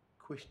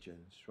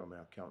questions from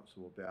our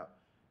council about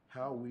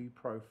how we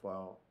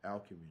profile our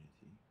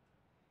community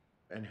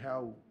and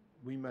how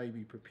we may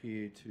be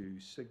prepared to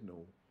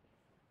signal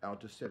our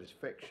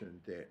dissatisfaction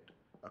that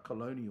a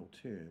colonial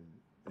term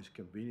is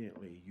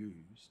conveniently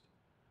used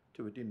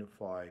to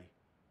identify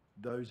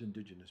those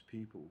Indigenous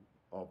people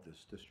of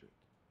this district.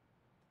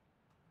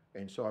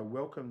 And so I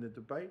welcome the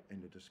debate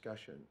and the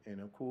discussion. And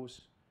of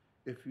course,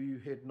 if you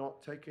had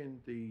not taken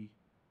the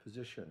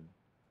position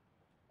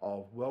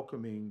of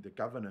welcoming the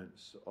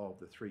governance of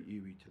the three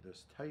iwi to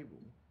this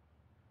table,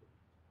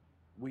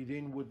 we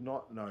then would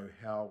not know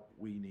how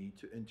we need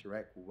to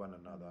interact with one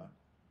another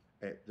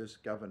at this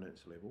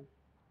governance level,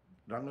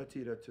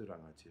 rangatira to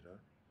rangatira,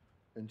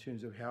 in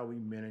terms of how we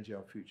manage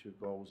our future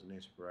goals and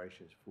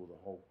aspirations for the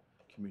whole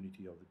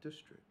community of the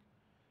district.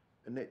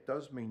 And that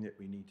does mean that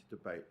we need to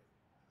debate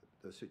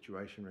the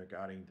situation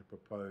regarding the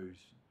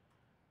proposed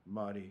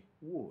Māori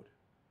ward.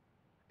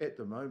 At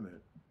the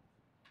moment,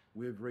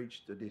 we've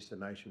reached a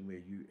destination where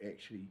you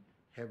actually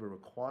have a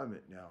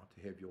requirement now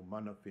to have your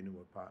Mana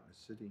Whenua partners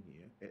sitting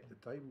here at the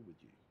table with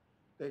you.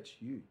 That's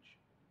huge.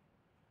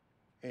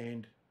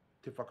 And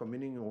Te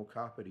Whakamininga o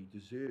Kāpiti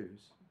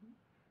deserves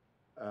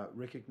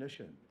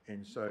recognition.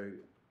 And so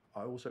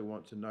I also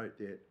want to note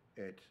that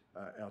at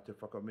our Te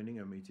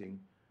Whakamininga meeting,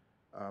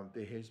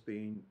 there has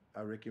been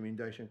a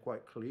recommendation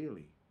quite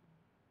clearly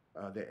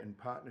that in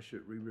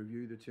partnership we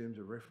review the terms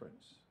of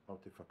reference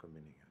of Te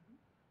Whakamininga.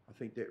 I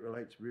think that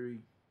relates very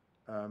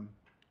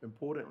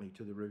importantly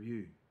to the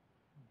review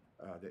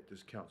that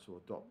this council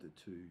adopted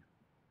to,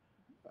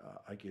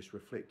 I guess,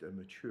 reflect a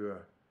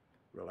mature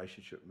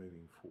relationship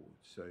moving forward.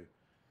 So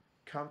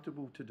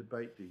comfortable to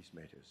debate these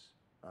matters.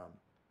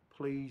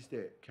 Pleased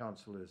that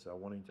councillors are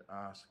wanting to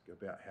ask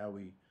about how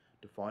we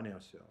define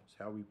ourselves,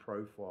 how we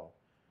profile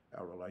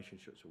our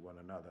relationships with one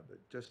another. But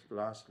just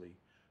lastly,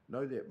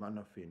 know that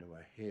Mana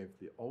Whenua have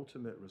the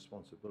ultimate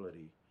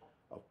responsibility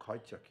of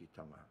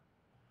kaitiakitanga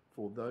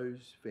for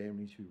those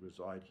families who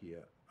reside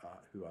here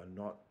who are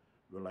not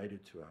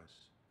related to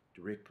us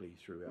directly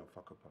through our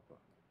whakapapa.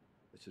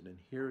 It's an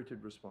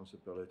inherited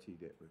responsibility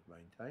that we've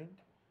maintained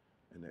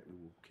and that we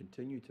will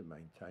continue to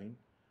maintain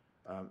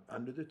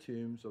under the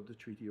terms of the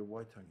Treaty of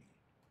Waitangi.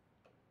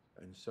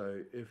 And so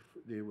if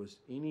there was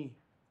any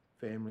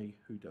family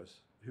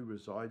who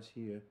resides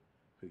here,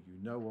 who you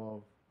know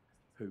of,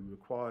 who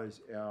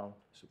requires our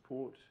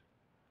support,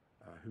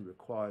 who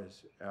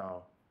requires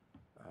our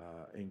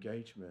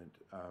engagement,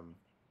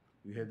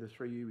 you have the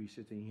three iwi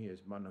sitting here as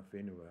Mana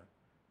Whenua,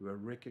 who are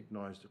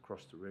recognised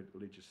across the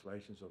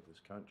legislations of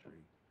this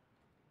country,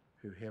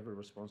 who have a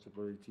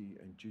responsibility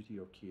and duty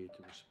of care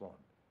to respond.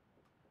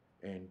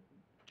 And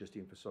just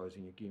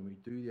emphasising again, we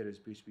do that as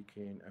best we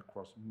can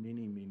across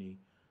many, many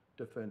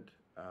different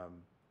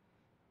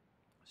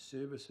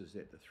services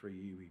that the three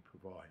iwi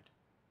provide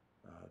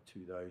to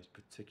those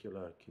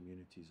particular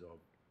communities of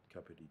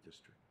Kāpiti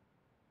district.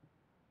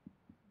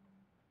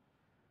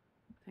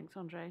 Thanks,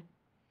 Andre.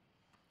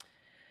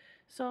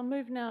 So I'll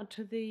move now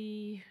to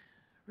the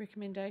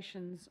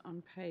recommendations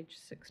on page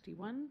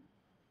 61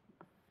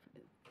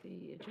 of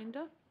the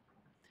agenda.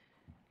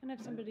 Can I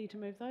have somebody to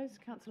move those?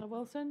 Councillor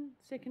Wilson,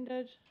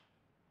 seconded.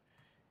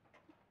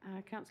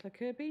 Councillor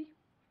Kirby.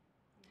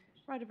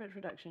 Right of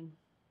introduction.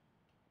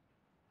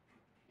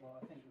 Well,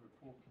 I think the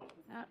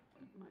report...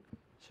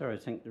 Sorry, I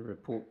think the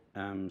report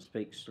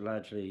speaks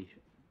largely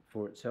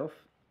for itself.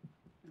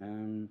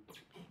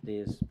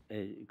 There's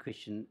a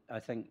question, I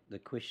think the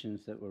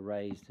questions that were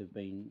raised have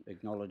been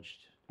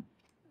acknowledged.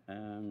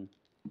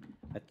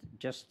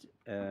 Just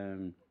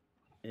in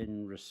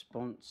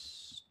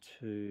response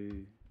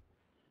to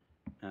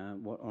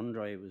what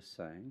Andre was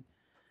saying,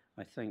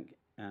 I think,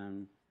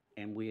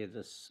 and where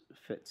this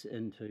fits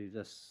into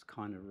this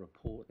kind of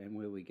report and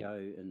where we go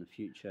in the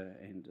future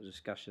and the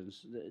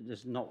discussions,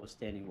 this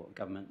notwithstanding what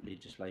government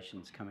legislation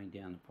is coming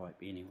down the pipe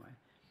anyway.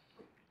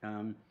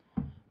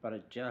 But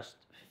it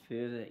just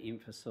further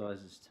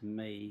emphasises to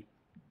me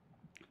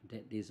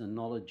that there's a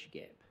knowledge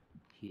gap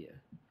here.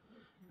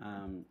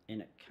 And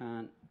it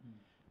can't,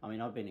 I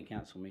mean, I've been in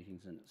council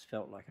meetings and it's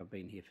felt like I've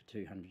been here for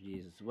 200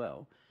 years as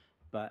well,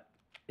 but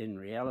in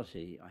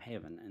reality, I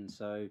haven't. And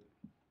so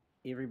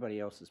everybody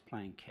else is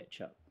playing catch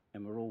up,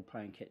 and we're all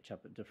playing catch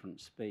up at different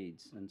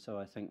speeds. And so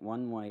I think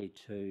one way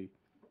to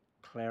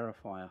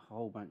clarify a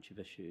whole bunch of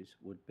issues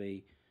would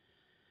be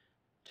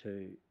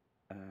to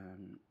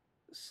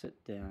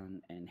sit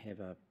down and have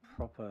a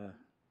proper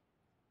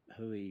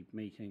hui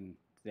meeting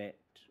that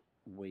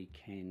we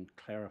can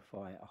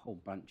clarify a whole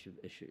bunch of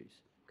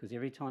issues. Because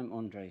every time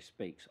Andre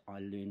speaks, I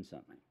learn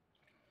something.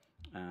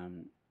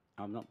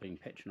 I'm not being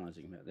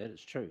patronising about that,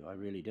 it's true, I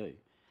really do.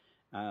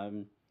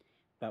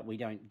 But we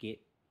don't get,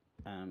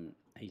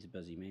 he's a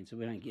busy man, so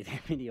we don't get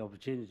that many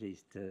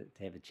opportunities to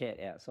have a chat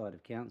outside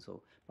of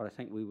council. But I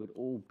think we would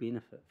all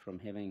benefit from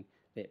having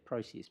that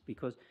process,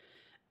 because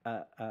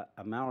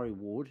a Maori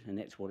ward, and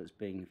that's what it's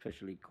being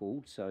officially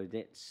called, so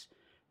that's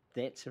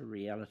a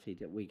reality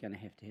that we're going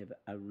to have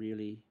a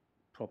really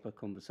proper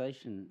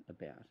conversation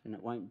about, and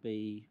it won't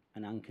be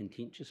an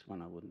uncontentious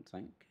one, I wouldn't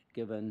think,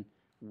 given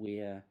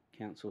where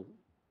council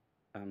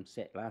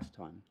sat last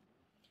time.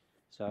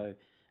 So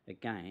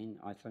again,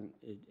 I think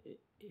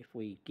if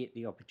we get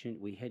the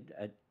opportunity, we had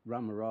at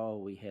Ramaroa,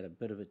 we had a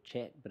bit of a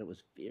chat, but it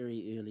was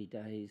very early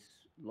days.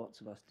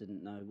 Lots of us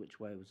didn't know which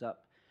way was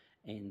up,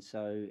 and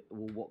so,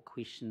 well, what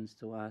questions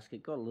to ask.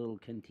 It got a little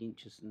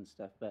contentious and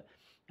stuff,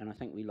 and I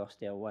think we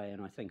lost our way,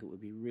 and I think it would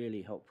be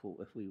really helpful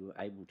if we were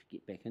able to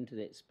get back into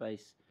that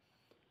space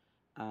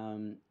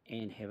and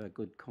have a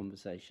good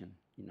conversation,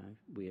 you know,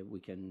 where we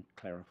can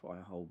clarify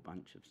a whole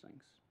bunch of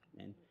things.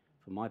 And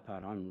for my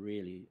part, I'm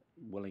really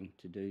willing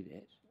to do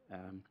that.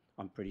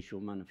 I'm pretty sure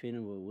Mana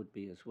Whenua would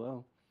be as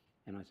well,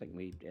 and I think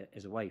we,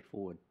 as a way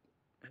forward,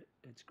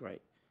 it's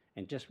great.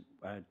 And just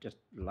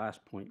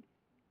last point,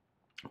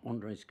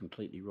 Andre's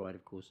completely right,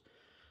 of course.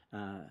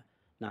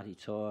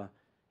 Ngāti Toa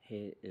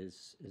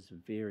is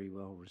very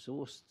well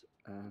resourced.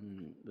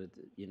 With,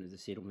 you know, the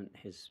settlement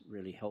has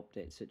really helped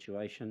that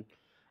situation.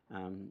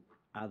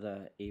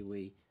 Other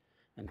iwi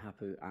and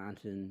hapu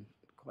aren't in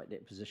quite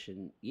that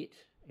position yet,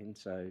 and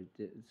so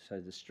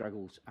the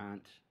struggles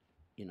aren't,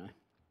 you know,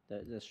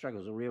 the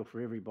struggles are real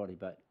for everybody,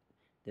 but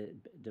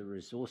the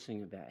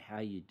resourcing about how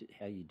you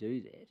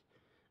do that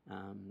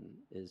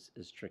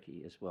is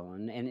tricky as well,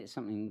 and it's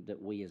something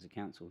that we as a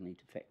council need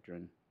to factor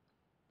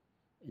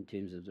in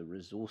terms of the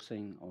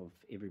resourcing of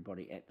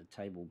everybody at the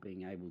table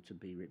being able to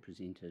be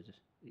represented,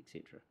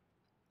 etc.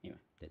 Anyway,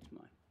 that's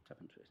my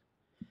tuppence worth.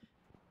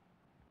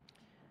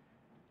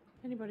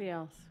 Anybody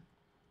else?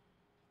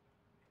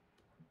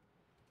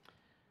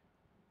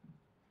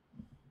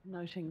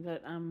 Noting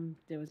that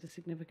there was a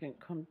significant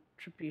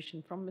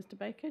contribution from Mr.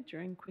 Baker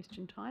during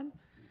question time.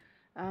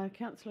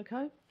 Councillor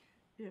Coe?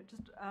 Yeah,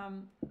 just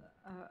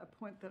a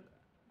point that,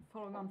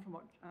 following on from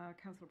what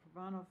Councillor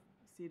Pravanov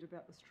said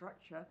about the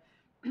structure,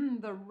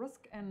 the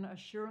Risk and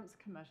Assurance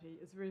Committee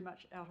is very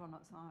much out on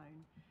its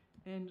own,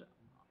 and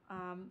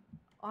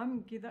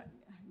I'm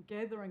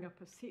gathering a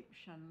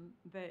perception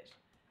that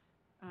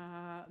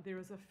there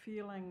is a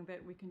feeling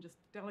that we can just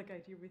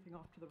delegate everything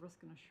off to the Risk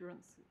and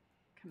Assurance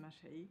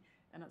Committee,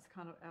 and it's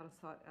kind of out of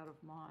sight, out of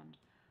mind.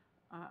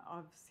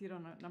 I've said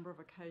on a number of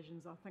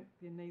occasions, I think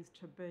there needs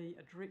to be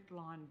a direct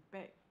line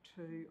back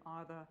to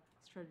either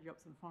Strategy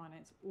Ops and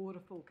Finance or to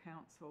full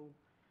council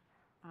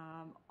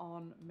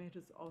on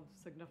matters of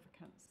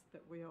significance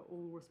that we are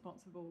all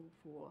responsible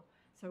for.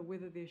 So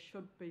whether there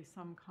should be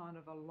some kind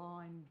of a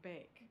line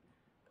back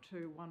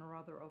to one or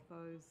other of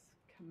those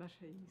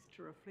committees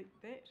to reflect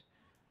that,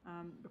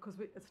 because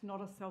it's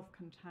not a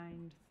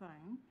self-contained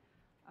thing,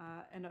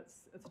 and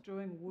it's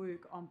doing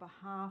work on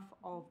behalf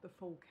of the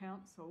full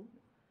council,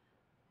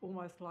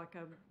 almost like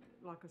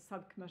a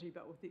subcommittee,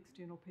 but with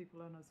external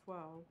people in as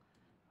well.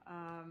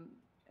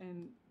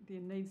 And there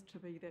needs to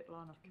be that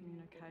line of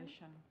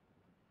communication.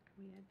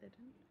 Can we add that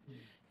in?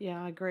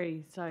 Yeah, I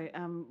agree. So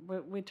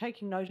we're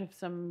taking note of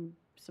some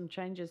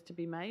changes to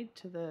be made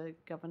to the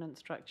governance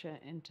structure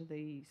and to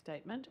the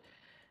statement,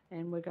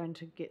 and we're going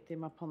to get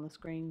them up on the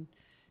screen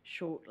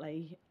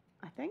shortly,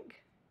 I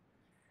think.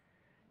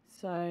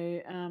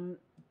 So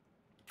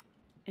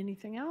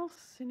anything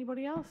else?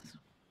 Anybody else?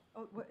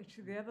 Oh, well,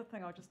 actually, the other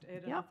thing I'll just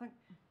add, and I think,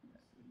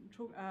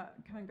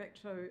 coming back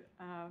to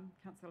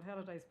Councillor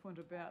Halliday's point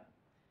about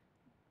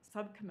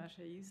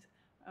subcommittees,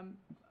 I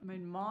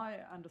mean, my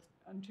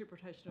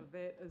interpretation of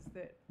that is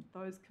that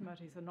those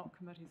committees are not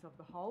committees of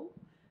the whole,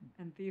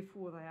 and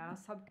therefore they are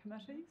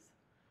subcommittees,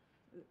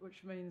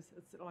 which means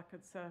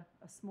it's a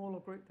smaller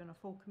group than a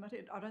full committee.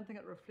 I don't think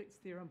it reflects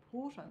their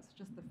importance,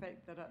 just the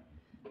fact that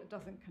it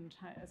doesn't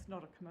contain, it's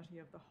not a committee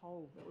of the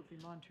whole. That would be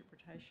my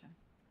interpretation.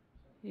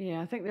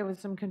 Yeah, I think there was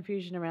some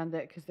confusion around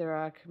that because there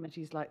are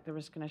committees like the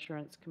Risk and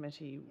Assurance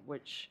Committee,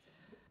 which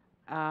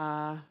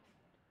are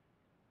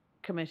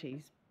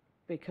committees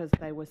because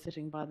they were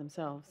sitting by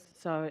themselves.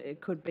 So it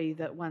could be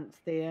that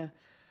once they're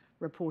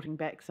reporting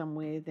back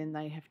somewhere, then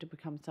they have to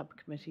become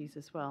subcommittees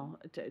as well,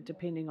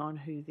 depending on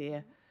who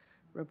they're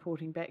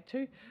reporting back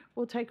to.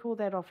 We'll take all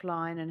that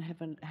offline and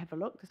have a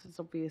look. This is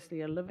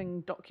obviously a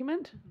living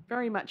document,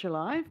 very much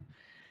alive.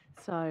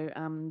 So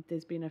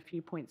there's been a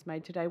few points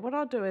made today. What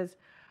I'll do is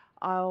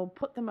I'll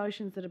put the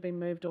motions that have been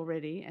moved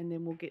already, and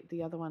then we'll get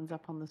the other ones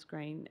up on the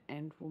screen,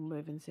 and we'll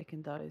move and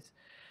second those.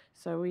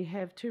 So we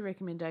have two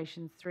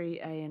recommendations,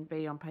 3A and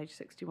B, on page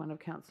 61 of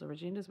councillor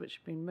agendas, which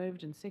have been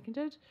moved and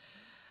seconded.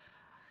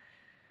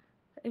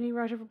 Any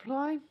right of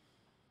reply?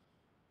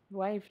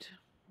 Waived.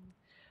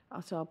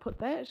 So I'll put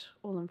that.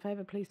 All in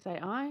favour, please say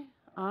aye.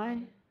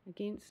 Aye.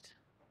 Against?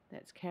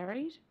 That's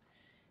carried.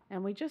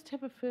 And we just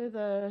have a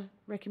further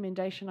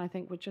recommendation, I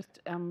think, which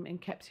just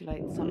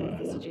encapsulates some of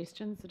the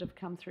suggestions that have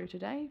come through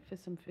today for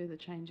some further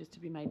changes to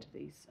be made to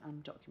these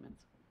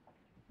documents.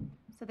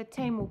 So the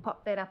team will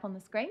pop that up on the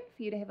screen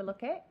for you to have a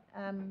look at.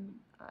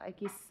 I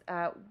guess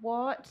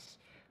what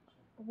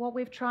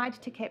we've tried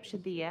to capture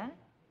there.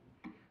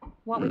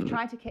 What we've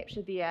tried to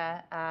capture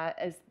there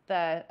is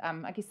the,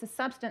 I guess, the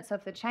substance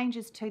of the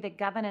changes to the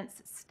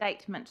governance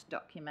statement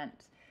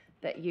document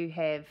that you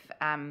have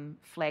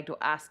flagged or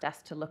asked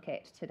us to look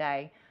at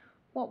today.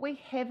 What we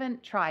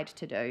haven't tried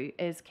to do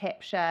is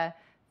capture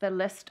the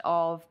list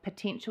of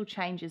potential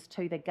changes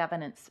to the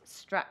governance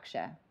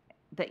structure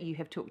that you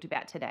have talked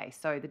about today.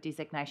 So the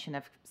designation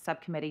of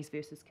subcommittees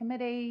versus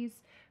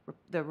committees,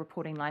 the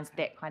reporting lines,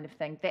 that kind of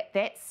thing.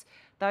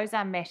 Those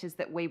are matters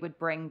that we would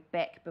bring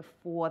back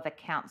before the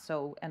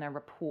council in a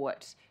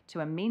report to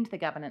amend the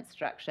governance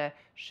structure,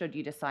 should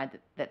you decide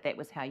that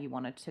was how you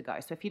wanted to go.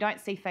 So if you don't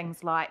see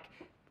things like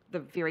the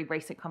very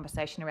recent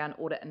conversation around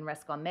audit and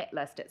risk on that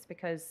list, it's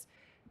because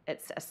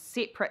it's a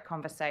separate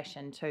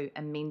conversation to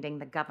amending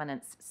the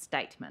governance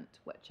statement,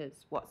 which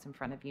is what's in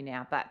front of you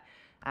now. But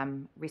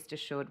rest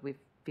assured, we're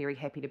very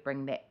happy to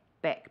bring that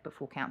back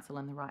before council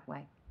in the right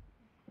way.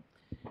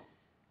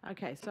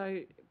 Okay,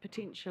 so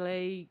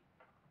potentially,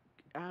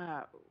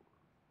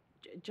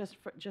 just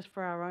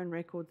for our own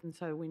records, and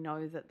so we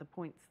know that the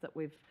points that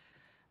we've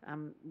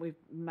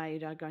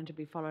made are going to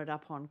be followed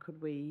up on,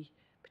 could we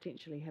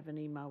potentially have an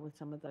email with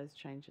some of those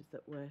changes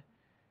that were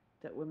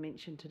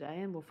mentioned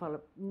today, and we'll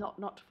follow,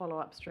 not to follow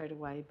up straight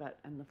away, but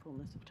in the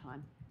fullness of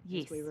time,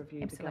 yes, as we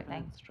review absolutely. the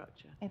governance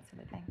structure.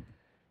 Absolutely.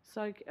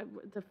 So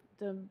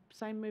the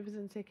same movers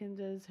and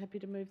seconders happy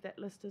to move that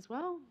list as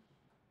well?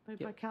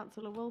 Moved by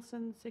Councillor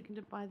Wilson,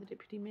 seconded by the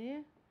Deputy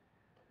Mayor.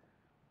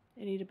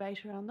 Any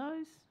debate around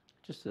those?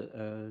 Just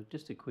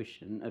a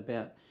question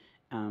about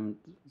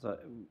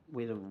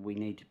whether we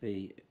need to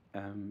be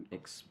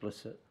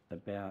explicit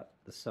about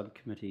the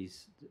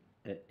subcommittees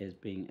as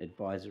being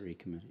advisory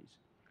committees,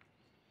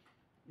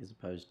 as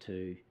opposed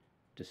to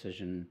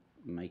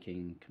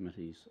decision-making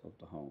committees of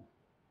the whole.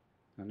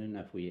 I don't know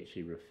if we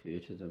actually refer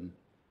to them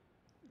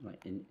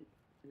like in.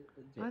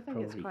 I think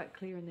it's quite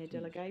clear in their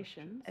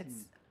delegations.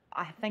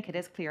 I think it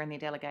is clear in their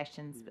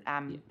delegations,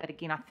 but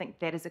again, I think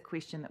that is a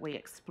question that we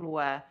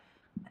explore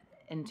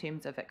in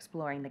terms of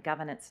exploring the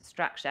governance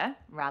structure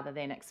rather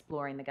than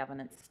exploring the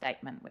governance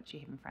statement, which you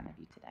have in front of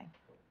you today.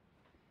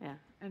 Yeah,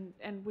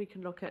 and we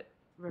can look at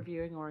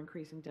reviewing or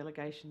increasing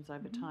delegations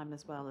over time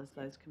as well as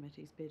those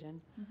committees bed in.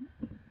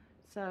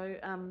 So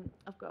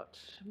I've got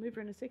a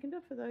mover and a seconder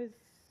for those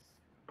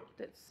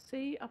that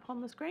see up on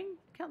the screen.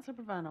 Councillor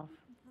Pravanov.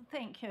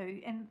 Thank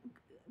you, and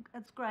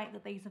it's great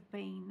that these have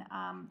been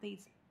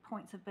these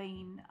points have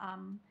been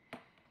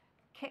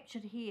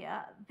captured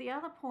here. The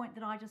other point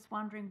that I'm just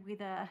wondering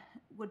whether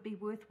would be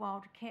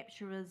worthwhile to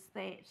capture is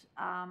that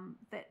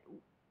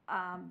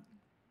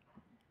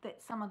that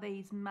some of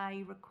these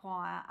may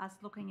require us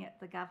looking at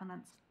the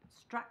governance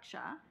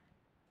structure,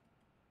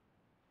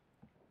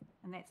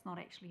 and that's not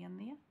actually in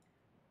there.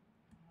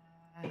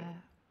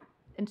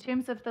 In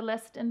terms of the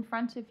list in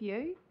front of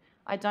you,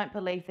 I don't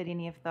believe that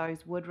any of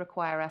those would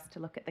require us to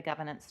look at the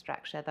governance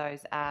structure.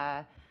 Those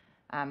are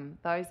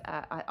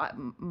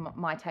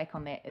my take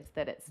on that is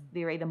that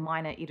they're either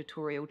minor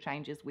editorial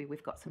changes where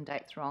we've got some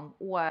dates wrong,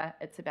 or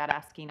it's about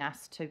asking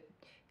us to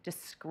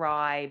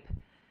describe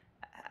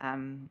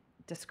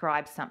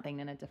something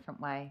in a different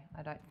way.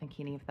 I don't think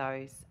any of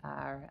those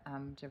are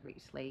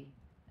directly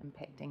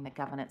impacting the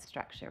governance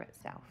structure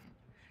itself.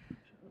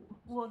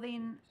 Well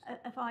then,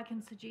 if I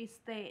can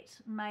suggest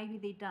that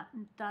maybe there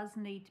does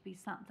need to be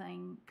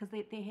something, because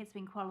there has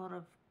been quite a lot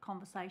of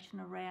conversation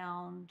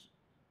around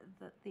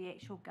the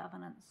actual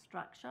governance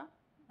structure,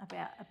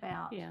 about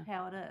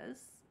how it is,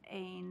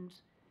 and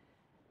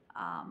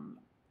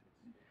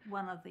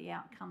one of the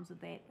outcomes of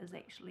that is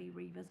actually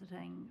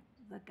revisiting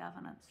the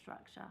governance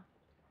structure.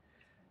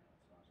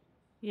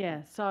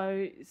 Yeah,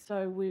 so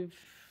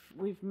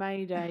we've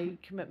made a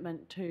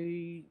commitment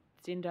to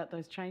send out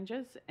those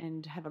changes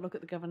and have a look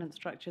at the governance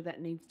structure.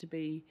 That needs to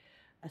be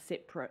a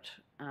separate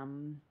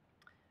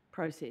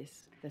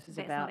process. This is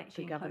about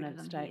the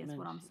governance statement. Is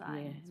what I'm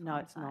saying. Yeah, no,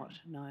 it's not.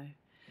 No.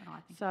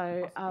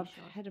 So I've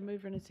had a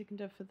mover and a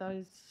seconder for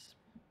those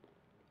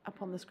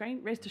up on the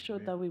screen. Rest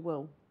assured, though, we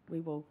will. I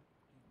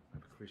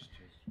have a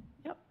question.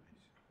 Yep.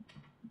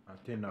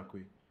 Tēnā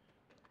koe.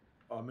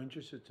 I'm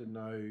interested to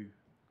know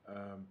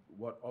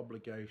what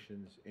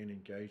obligations and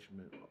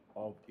engagement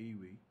of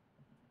iwi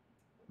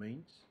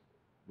means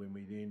when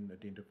we then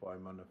identify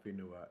Mana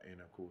Whenua,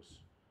 and of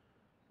course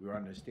we're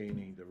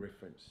understanding the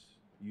reference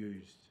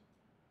used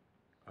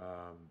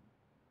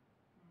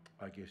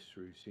I guess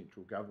through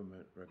central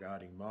government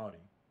regarding Māori.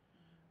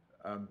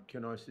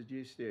 Can I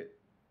suggest that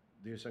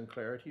there's some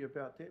clarity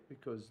about that?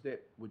 Because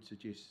that would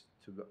suggest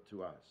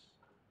to us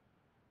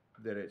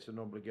that it's an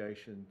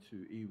obligation to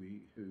iwi,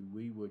 who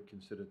we would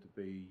consider to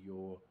be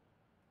your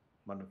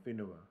Mana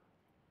Whenua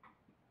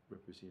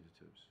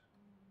representatives,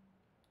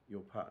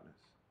 your partners.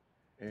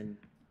 And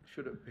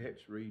should it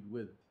perhaps read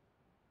with,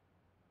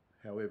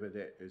 however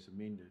that is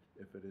amended,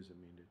 if it is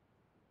amended?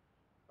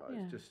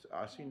 I was just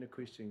asking the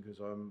question because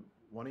I'm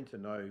wanting to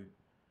know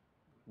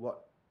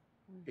what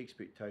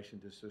expectation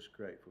does this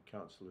create for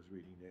councillors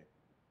reading that?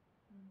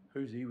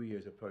 Who's iwi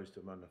as opposed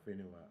to Mana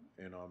Whenua?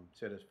 And I'm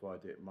satisfied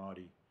that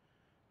Māori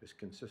is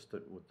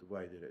consistent with the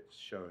way that it's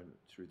shown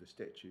through the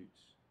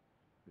statutes.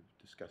 We've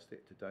discussed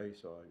that today,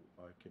 so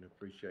I can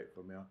appreciate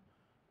from our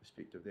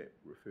perspective that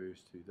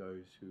refers to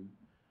those who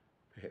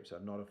perhaps are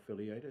not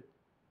affiliated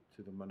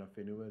to the Mana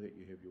Whenua that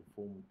you have your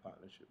formal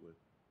partnership with.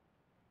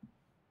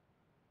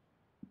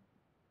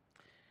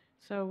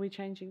 So are we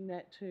changing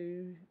that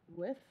to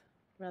with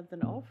rather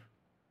than of?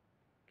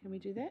 Can we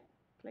do that,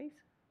 please?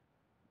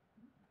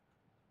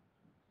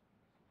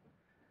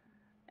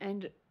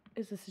 And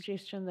is the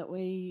suggestion that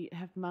we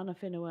have Mana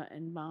Whenua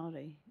and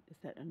Māori? Is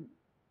that in,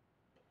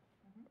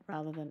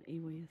 rather than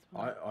iwi as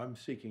well? I'm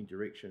seeking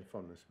direction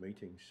from this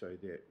meeting so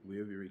that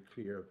we're very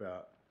clear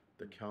about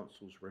the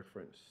council's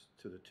reference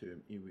to the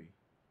term iwi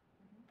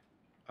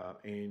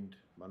and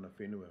Mana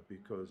Whenua,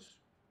 because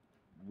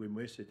when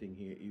we're sitting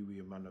here, iwi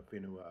and Mana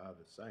Whenua are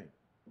the same.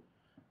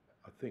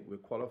 I think we're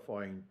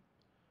qualifying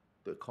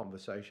the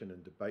conversation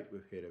and debate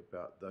we've had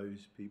about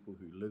those people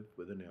who live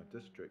within our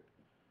district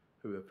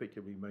who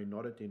effectively may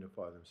not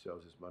identify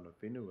themselves as Mana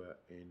Whenua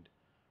and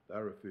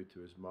they're referred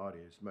to as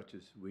Māori. As much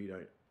as we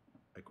don't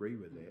agree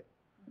with that,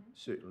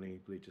 certainly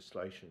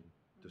legislation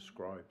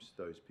describes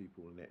those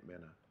people in that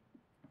manner.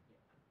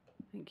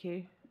 Thank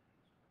you.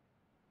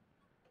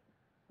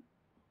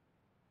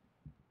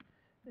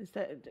 Is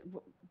that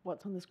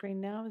what's on the screen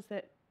now? Is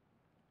that,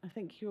 I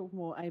think you're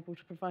more able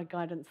to provide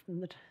guidance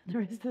than the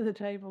rest of the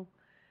table,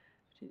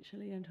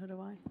 potentially, and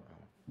Torawai.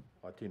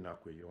 I tēnā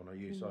koe, Your Honour.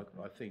 Yes,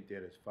 I think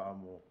that is far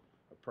more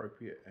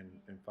appropriate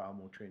and far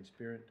more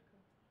transparent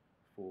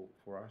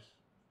for us.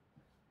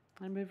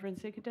 And Mover and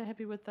Seconder,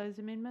 happy with those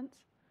amendments?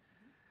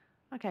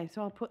 Okay,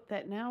 so I'll put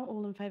that now.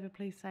 All in favour,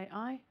 please say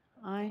aye.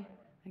 Aye.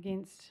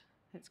 Against?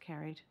 That's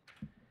carried.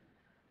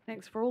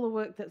 Thanks for all the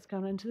work that's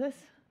gone into this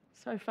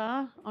so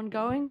far,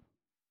 ongoing.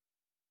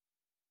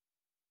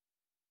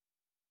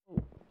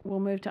 We'll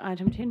move to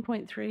item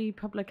 10.3,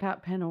 Public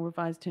Art Panel,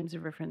 Revised Terms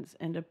of Reference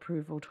and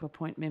Approval to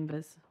Appoint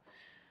Members.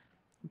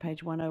 On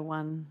page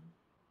 101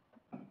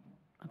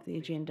 of the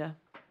agenda.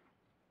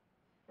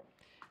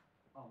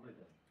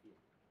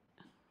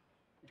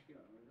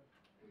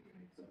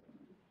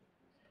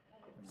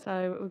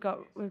 So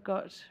we've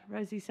got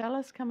Rosie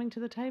Salas coming to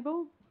the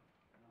table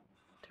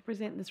to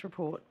present this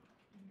report,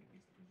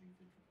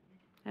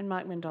 and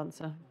Mike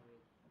Mendonça.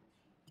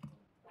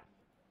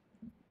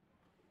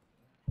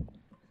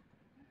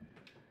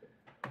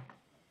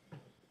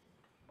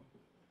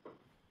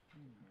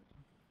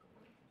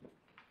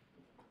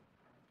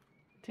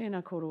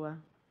 Tēnā korua.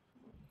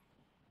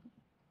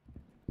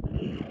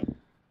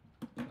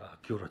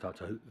 Kia ora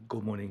tātou.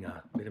 Good morning,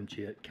 Madam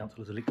Chair,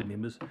 councillors, elected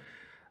members.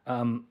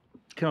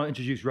 Can I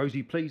introduce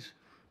Rosie, please?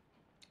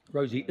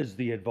 Rosie is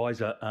the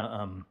advisor,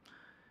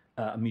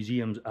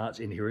 Museums, Arts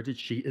and Heritage.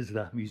 She is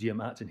the Museum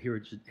Arts and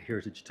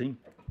Heritage team,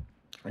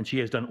 and she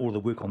has done all the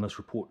work on this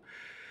report.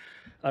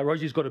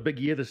 Rosie's got a big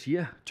year this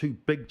year, 2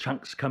 big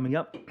chunks coming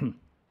up.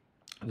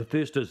 The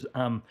first is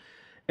our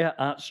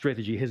arts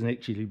strategy hasn't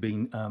actually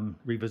been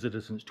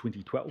revisited since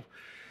 2012.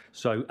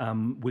 So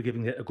we're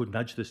giving that a good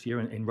nudge this year,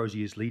 and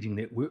Rosie is leading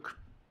that work.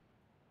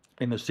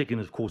 And the second,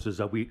 of course, is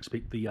we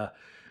expect the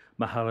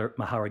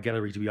Mahara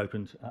Gallery to be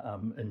opened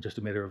in just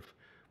a matter of,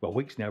 well,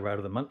 weeks now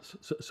rather than months.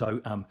 So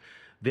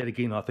that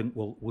again, I think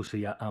we'll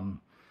see a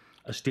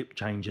step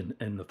change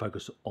in the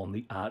focus on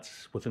the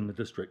arts within the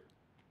district.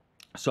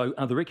 So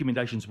the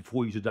recommendations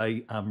before you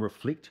today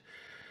reflect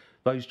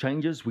those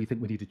changes. We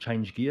think we need to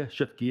change gear,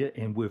 shift gear,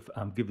 and we've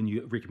given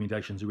you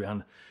recommendations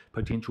around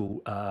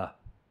potential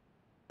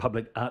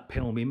public art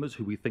panel members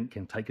who we think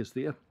can take us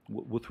there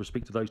with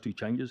respect to those 2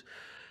 changes.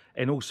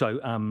 And also,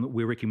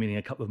 we're recommending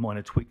a couple of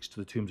minor tweaks to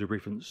the terms of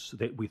reference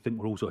that we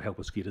think will also help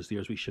us get us there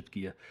as we shift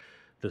gear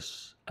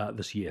this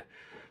year.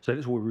 So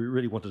that's what we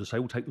really wanted to say.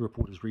 We'll take the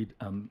report as read,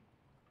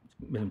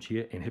 Madam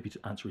Chair, and happy to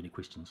answer any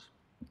questions.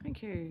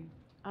 Thank you.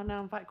 I'll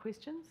now invite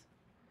questions.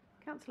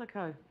 Councillor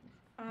Coe.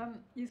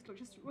 Yes, look,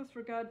 just with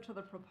regard to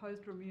the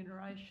proposed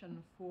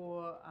remuneration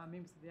for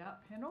members of the art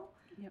panel,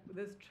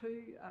 there's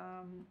 2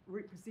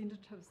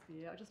 representatives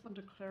there. I just want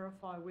to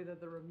clarify whether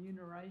the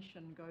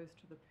remuneration goes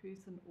to the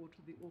person or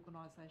to the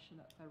organisation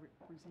that they're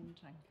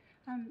representing.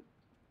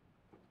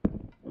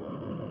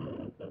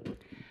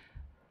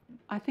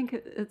 I think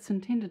it's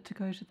intended to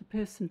go to the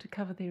person to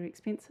cover their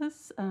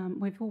expenses.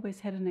 We've always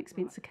had an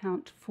expense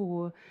account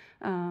for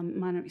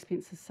minor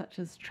expenses such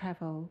as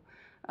travel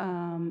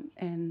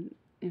and,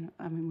 you know,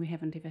 I mean, we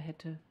haven't ever had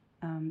to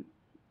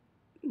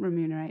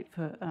remunerate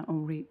for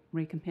or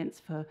recompense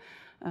for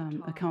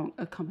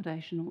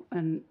accommodation,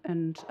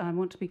 and I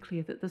want to be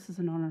clear that this is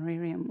an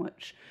honorarium,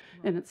 which,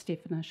 in its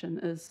definition,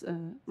 is a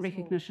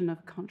recognition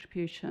of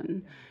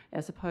contribution,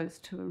 as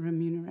opposed to a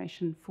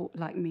remuneration for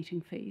like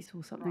meeting fees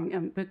or something.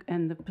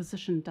 And the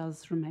position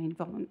does remain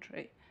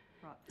voluntary.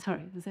 Right.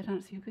 Sorry, does that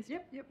answer your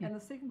question? Yep. And the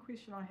second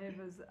question I have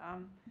is,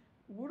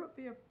 would it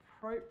be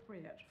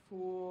appropriate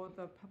for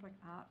the public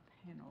art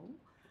panel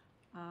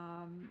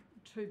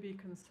to be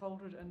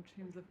consulted in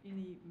terms of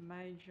any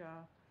major,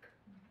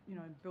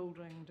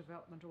 building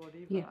development or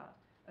whatever,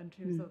 in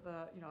terms of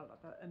the,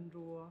 like the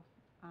indoor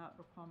art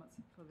requirements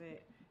for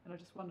that? And I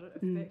just wondered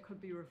if that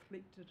could be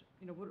reflected,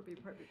 would it be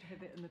appropriate to have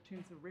that in the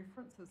terms of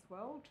reference as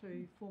well,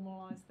 to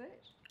formalise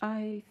that?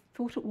 I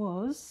thought it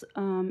was.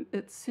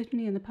 It's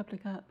certainly in the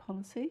public art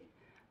policy.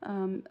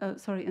 In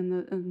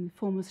the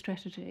former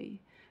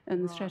strategy,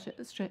 and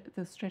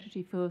the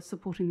strategy for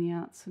supporting the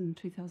arts in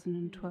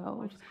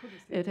 2012.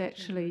 It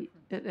actually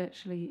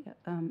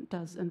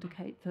does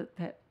indicate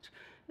that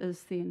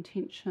is the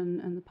intention,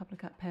 and the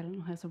public art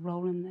panel has a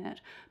role in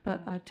that.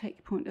 But I take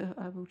your point.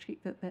 I will check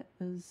that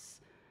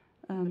is.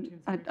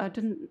 I thought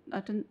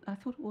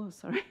it was.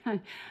 Sorry.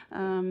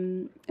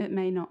 It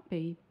may not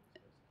be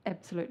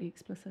absolutely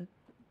explicit.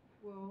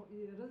 Well,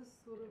 yeah, it is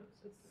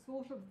it's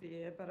sort of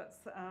there, but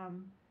it's.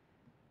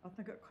 I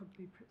think it could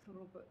be perhaps a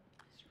little bit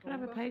stronger. Can I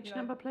have a page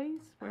number,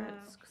 please, where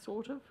it's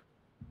sort of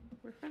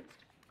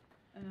referenced?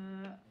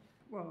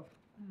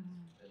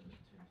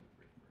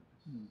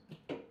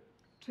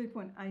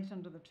 2.8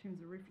 under the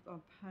terms of reference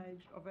on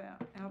page of our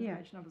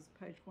page numbers,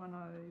 page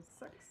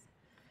 106.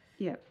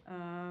 Yeah.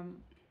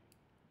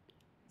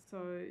 So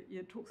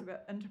it talks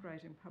about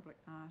integrating public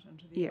art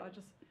into the. I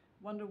just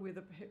wonder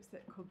whether perhaps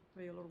that could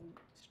be a little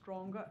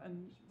stronger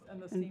in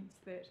the sense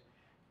that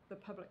the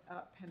public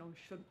art panel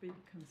should be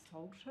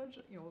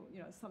consulted,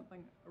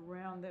 something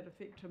around that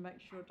effect, to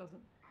make sure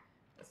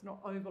it's not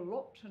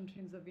overlooked in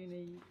terms of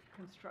any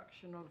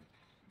construction of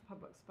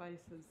public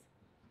spaces.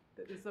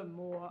 That there's a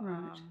more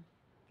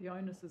the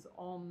onus is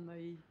on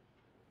the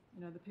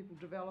the people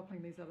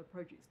developing these other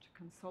projects to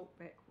consult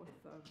back with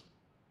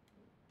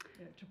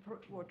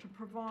to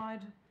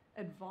provide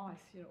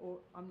advice, or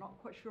I'm not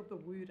quite sure of the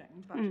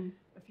wording, but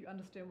if you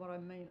understand what I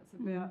mean, it's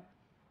about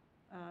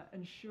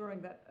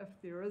ensuring that if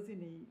there is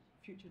any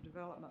future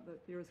development,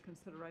 that there is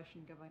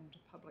consideration given to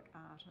public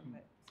art in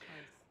that space.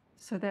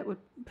 So that would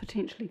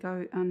potentially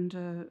go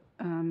under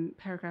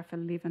paragraph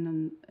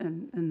 11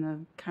 in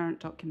the current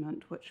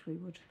document, which we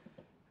would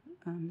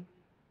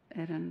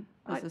add in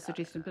as a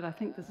suggestion. But I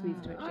think this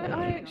needs to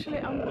actually.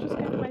 I'm just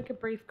going to make a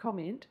brief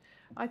comment.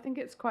 I think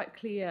it's quite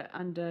clear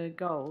under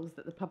goals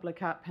that the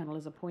public art panel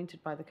is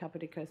appointed by the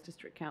Kāpiti Coast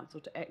District Council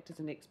to act as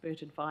an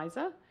expert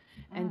advisor,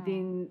 and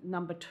then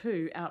number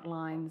 2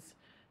 outlines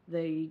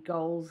the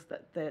goals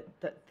that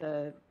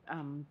the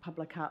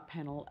public art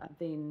panel are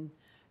then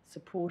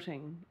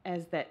supporting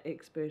as that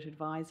expert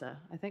advisor.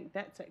 I think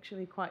that's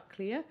actually quite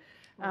clear.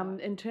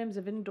 In terms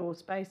of indoor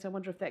space, I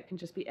wonder if that can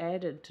just be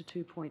added to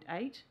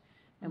 2.8,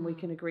 and we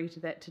can agree to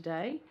that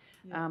today.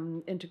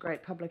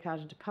 Integrate public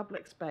art into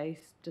public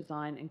space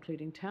design,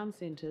 including town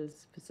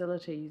centres,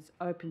 facilities,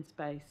 open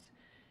space,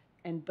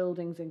 and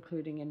buildings,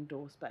 including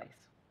indoor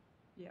space.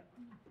 Yep.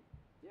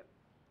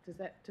 Does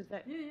that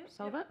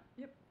solve it?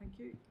 Yep, thank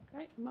you.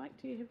 Great. Mike,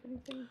 do you have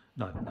anything?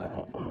 No.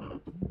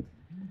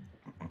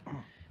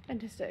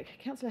 Fantastic.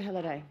 Councillor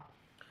Halliday.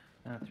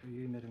 Through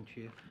you, Madam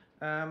Chair.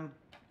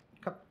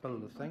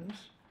 Couple of things.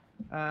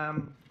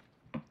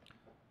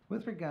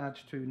 With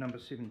regards to number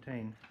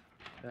 17,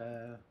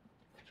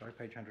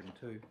 page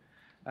 102,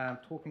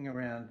 talking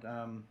around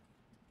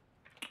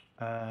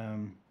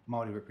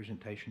Māori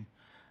representation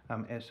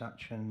as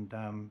such, and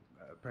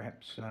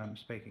perhaps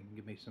speaking,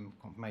 give me some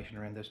confirmation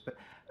around this. But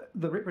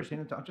the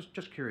representative, I'm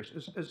just curious,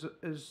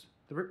 is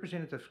the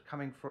representative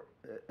coming from?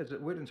 Is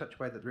it worded in such a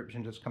way that the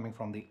representative is coming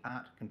from the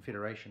Art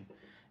Confederation,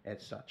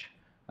 as such,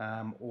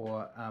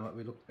 or are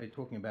we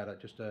talking about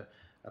just a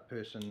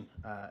person,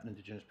 an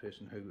Indigenous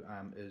person who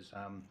is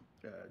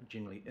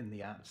generally in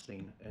the art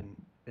scene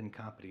in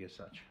Kāpiti as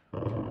such?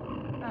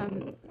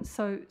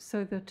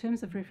 So the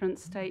terms of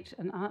reference state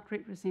an art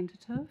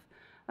representative,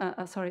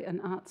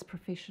 an arts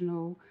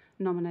professional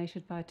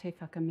nominated by Te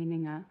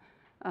Whakamininga,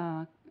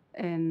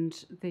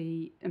 and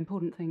the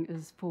important thing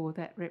is for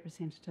that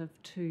representative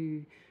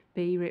to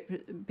be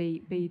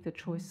the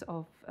choice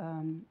of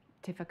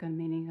Te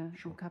Whakamininga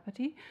or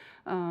Kāpiti.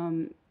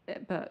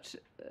 But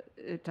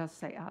it does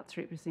say arts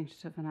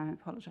representative, and I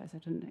apologise, I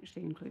didn't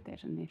actually include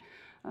that in there.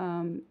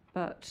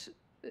 But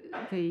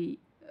the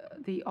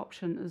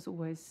option is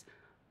always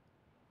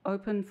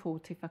open for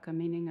Te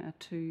Whakamininga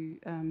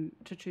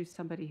to choose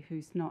somebody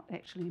who's not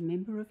actually a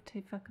member of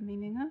Te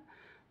Whakamininga,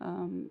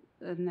 and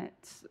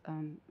that's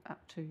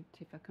up to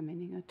Te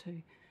Whakamininga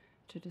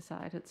to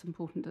decide. It's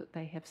important that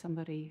they have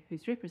somebody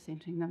who's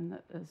representing them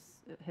that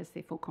has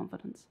their full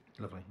confidence.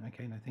 Lovely.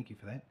 Okay, no, thank you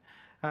for that.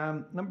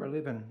 Number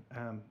 11,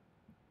 and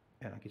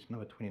I guess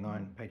number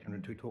 29, page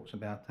 102, talks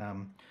about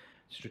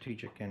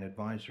strategic and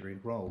advisory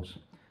roles.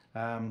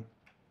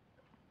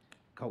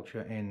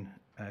 culture and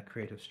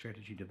creative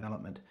strategy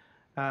development.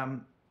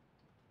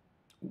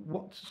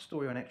 What's the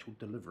story on actual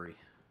delivery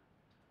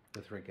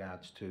with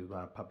regards to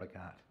public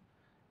art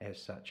as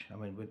such? I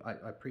mean, I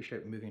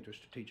appreciate moving to a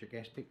strategic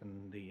aspect,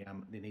 and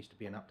there needs to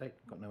be an update.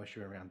 Got no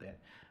issue around that.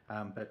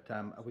 But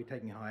are we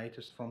taking a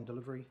hiatus from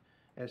delivery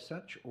as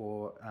such,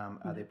 or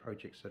are there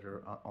projects that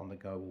are on the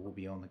go or will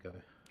be on the go?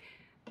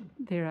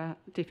 There are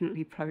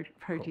definitely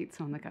projects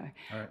on the go.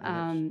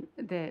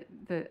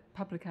 The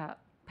public art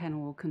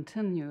panel will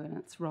continue in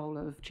its role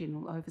of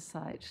general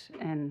oversight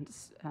and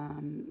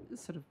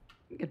sort of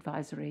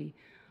advisory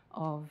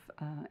of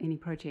any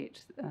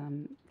project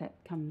that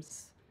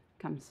comes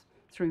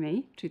through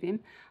me to them.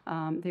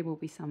 There will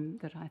be some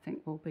that I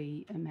think will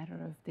be a matter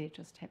of they're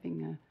just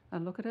having a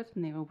look at it,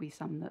 and there will be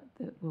some that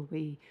will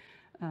be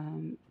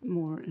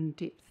more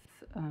in-depth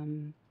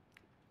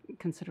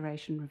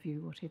consideration,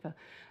 review, whatever.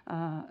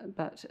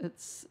 But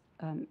it's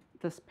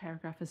this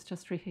paragraph is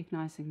just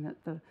recognising that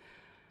the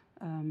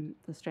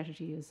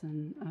strategy is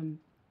in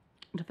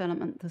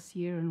development this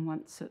year, and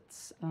once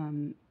it's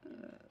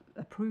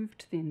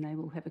approved, then they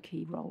will have a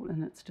key role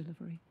in its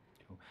delivery.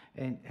 Cool.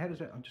 And how does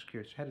that, I'm just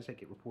curious, how does that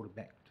get reported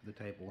back to the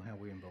table? How are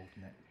we involved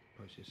in that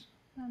process?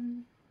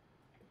 On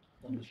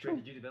the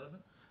strategy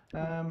development?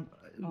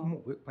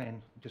 More work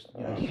plan, just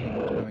seeing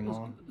what's going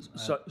on.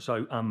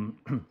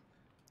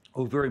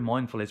 We're very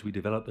mindful as we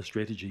develop the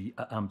strategy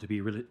to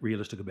be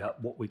realistic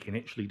about what we can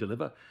actually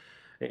deliver.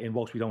 And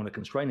whilst we don't want to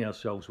constrain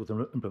ourselves with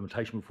an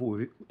implementation before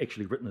we've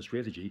actually written a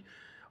strategy,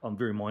 I'm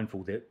very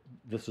mindful that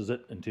this is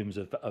it in terms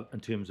of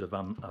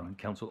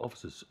council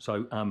officers.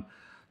 So a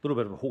little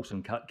bit of a horse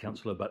and cart,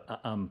 councillor, but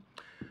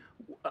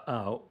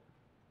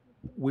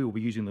we will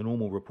be using the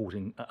normal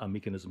reporting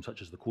mechanism,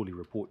 such as the quarterly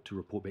report, to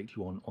report back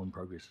to you on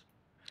progress.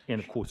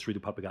 And of course, through the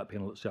public art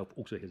panel itself,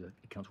 also has a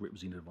council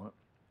representative on it.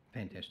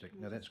 Fantastic.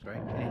 No, that's great.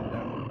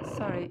 And,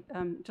 sorry,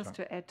 just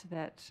to add to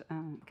that,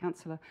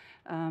 councillor,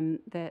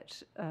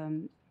 that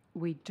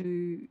we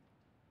do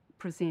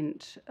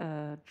present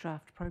a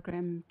draft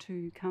program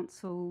to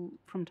council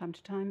from time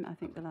to time. I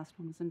think the last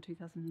one was in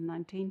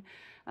 2019.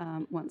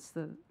 Once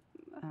the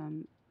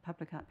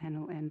public art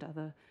panel and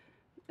other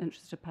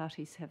interested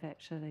parties have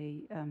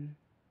actually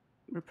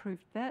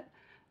approved that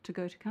to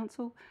go to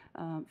council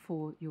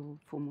for your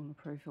formal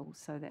approval,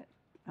 so that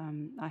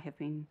I have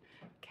been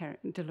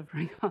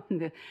delivering on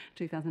the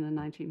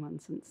 2019 one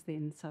since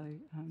then, so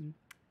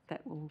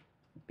that will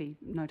be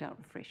no doubt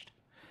refreshed.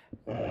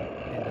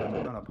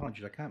 And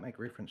apologies, I can't make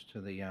reference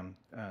to the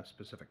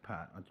specific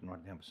part. I didn't write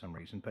it down for some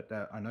reason, but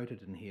I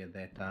noted in here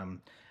that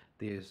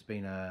there's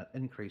been an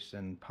increase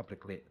in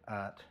public-led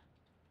art,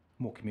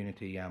 more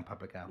community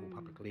public art or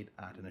public-led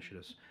art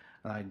initiatives.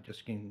 And I'm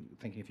just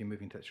thinking, if you're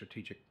moving to that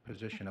strategic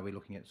position, are we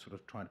looking at sort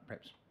of trying to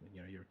perhaps,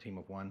 you're a team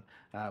of one,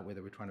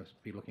 whether we're trying to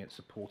be looking at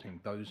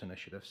supporting those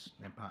initiatives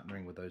and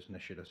partnering with those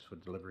initiatives for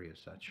delivery as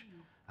such,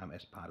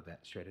 as part of that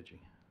strategy?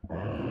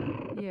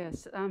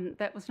 Yes,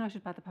 that was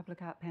noted by the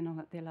Public Art Panel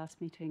at their last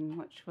meeting,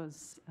 which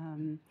was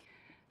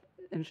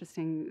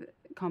interesting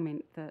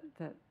comment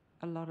that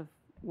a lot of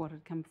what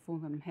had come before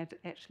them had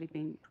actually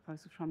been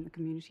proposals from the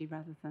community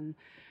rather than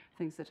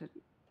things that had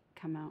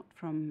come out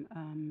from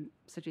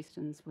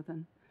suggestions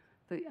within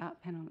the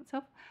art panel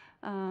itself.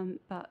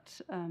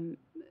 But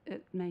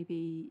it may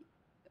be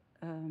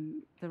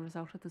the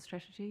result of the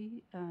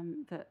strategy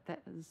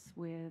that is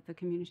where the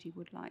community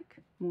would like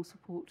more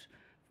support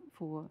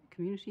for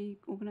community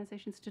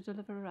organisations to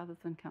deliver rather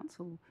than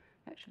council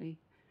actually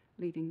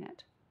leading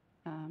that.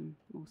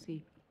 We'll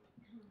see.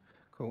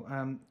 Cool.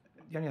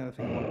 The only other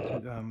thing I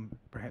wanted to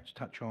perhaps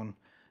touch on,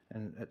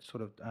 and it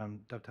sort of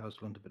dovetails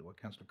a little bit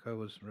what Councillor Coe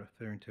was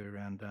referring to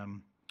around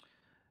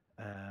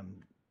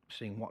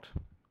seeing what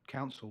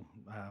council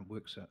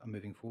works are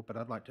moving forward, but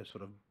I'd like to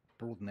sort of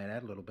broaden that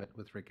out a little bit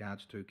with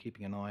regards to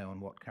keeping an eye on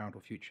what current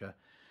or future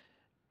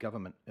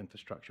government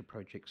infrastructure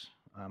projects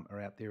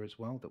are out there as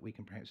well that we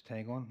can perhaps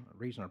tag on. The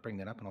reason I bring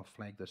that up, and I'll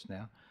flag this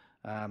now,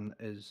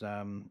 is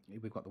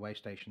we've got the way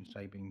station,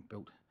 say, being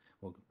built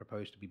or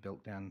proposed to be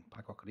built down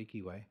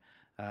Paikokariki Way.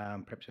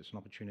 Perhaps it's an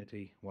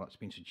opportunity, well, it's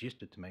been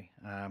suggested to me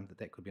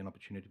that could be an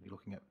opportunity to be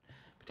looking at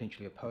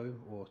potentially a PO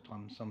or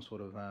some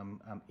sort of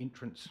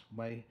entrance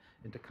way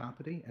into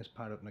Kāpiti as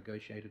part of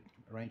negotiated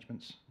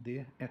arrangements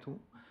there at all.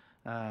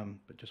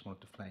 But just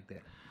wanted to flag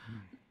that.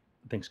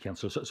 Thanks,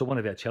 Councillor. So one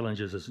of our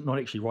challenges is not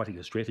actually writing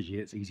a strategy.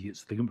 It's easy.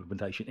 It's the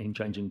implementation and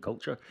changing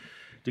culture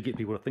to get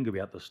people to think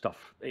about this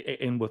stuff.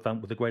 And with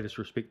the greatest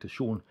respect to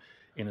Sean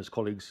and his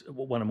colleagues,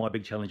 one of my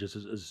big challenges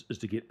is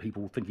to get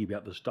people thinking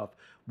about this stuff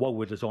while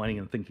we're designing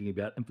and thinking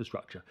about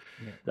infrastructure.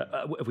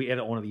 Yeah. If we add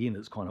it on at the end,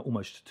 it's kind of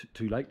almost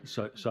too late.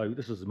 So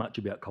this is as much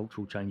about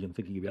cultural change and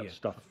thinking about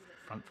stuff.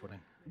 Front footing.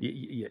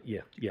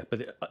 Yeah.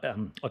 But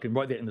I can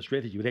write that in the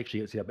strategy, but actually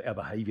it's our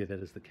behaviour that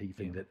is the key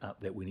thing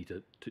that we need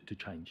to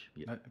change.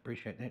 Yeah. I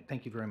appreciate that.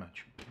 Thank you very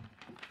much.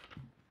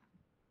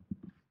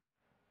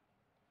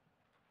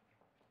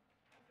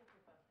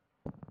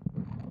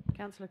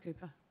 Councillor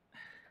Cooper.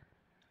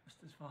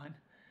 Mr. Fine.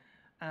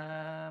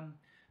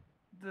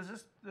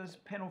 Does this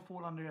panel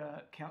fall under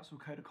a council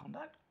code of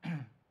conduct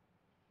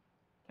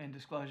and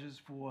disclosures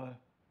for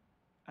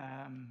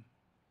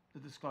the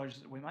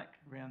disclosures that we make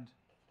around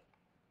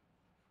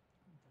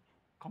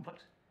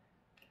conflicts?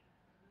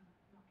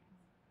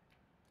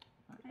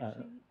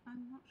 Actually,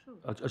 I'm not sure.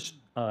 I'll just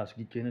ask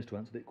Janice to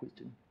answer that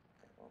question.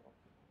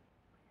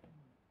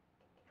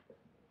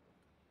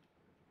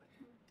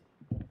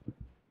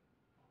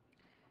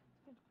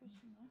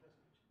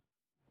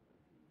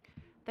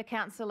 The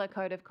councillor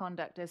code of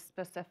conduct is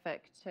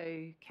specific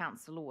to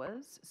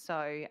councillors,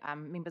 so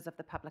members of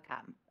the public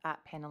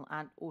art panel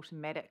aren't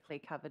automatically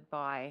covered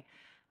by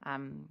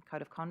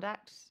code of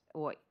conduct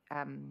or,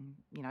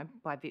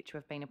 by virtue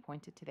of being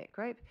appointed to that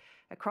group.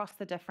 Across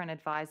the different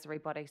advisory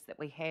bodies that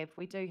we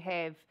do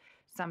have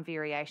some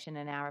variation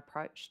in our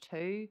approach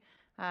to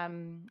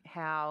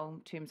how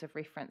terms of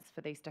reference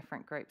for these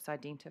different groups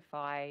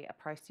identify a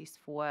process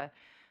for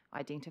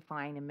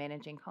identifying and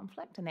managing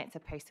conflict, and that's a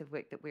piece of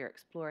work that we're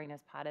exploring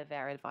as part of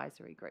our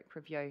advisory group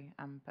review.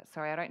 But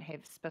sorry, I don't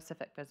have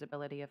specific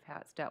visibility of how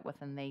it's dealt with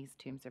in these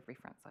terms of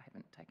reference. I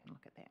haven't taken a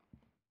look at that.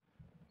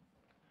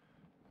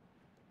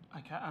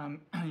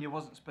 Okay, you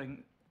wasn't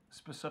speaking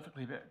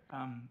specifically about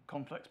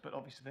conflicts, but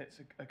obviously that's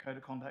a code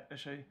of conduct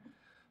issue.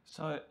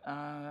 So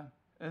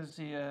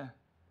it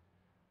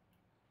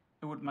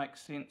would make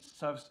sense,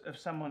 so if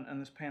someone in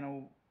this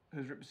panel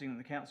who's representing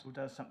the council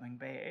does something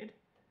bad,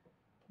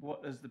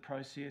 what is the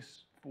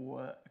process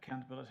for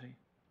accountability?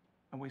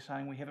 Are we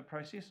saying we have a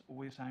process, or are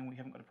we saying we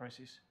haven't got a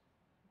process?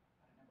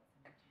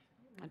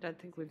 I don't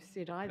think we've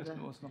said either.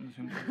 It's not in the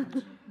terms of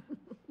reference.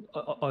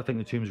 I think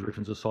the terms of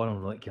reference are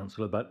silent on that,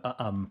 councillor, but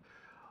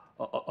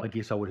I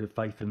guess I would have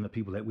faith in the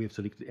people that we have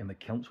selected and the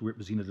council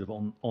representative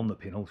on the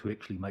panel to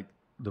actually make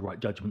the right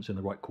judgments and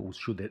the right calls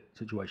should that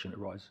situation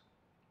arise.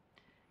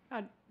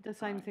 The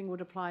same thing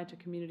would apply to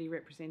community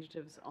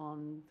representatives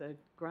on the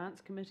grants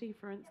committee,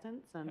 for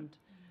instance, and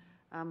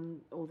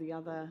all the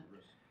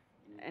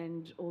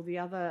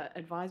other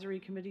advisory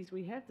committees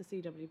we have, the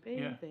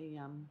CWB,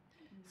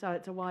 so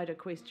it's a wider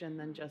question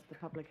than just the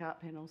public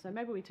art panel. So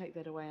maybe we take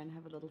that away and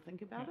have a little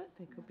think about it.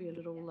 There could be a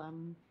little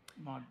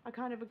a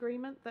kind of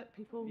agreement that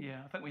people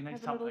I think we need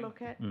have something. a little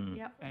look at.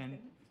 Yep. And it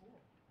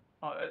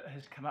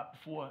has come up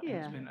before, and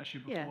it's been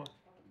issued before.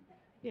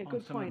 Yeah,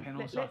 good point.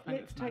 Panels,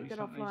 Let's take that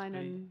offline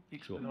and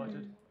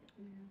expedited.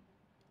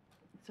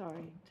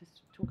 Sorry,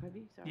 just talk over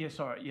you. Sorry. Yeah,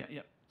 sorry.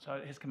 Yeah. So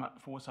it has come up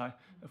before. So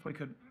if we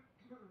could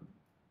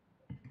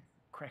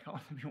crack on,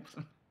 that'd be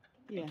awesome.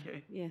 Thank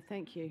you. Yeah,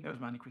 thank you. That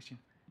was my only question.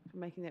 For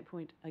making that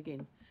point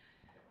again.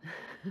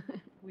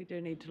 We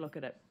do need to look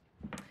at it.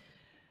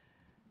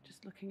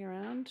 Just looking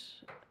around.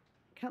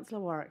 Councillor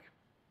Warwick.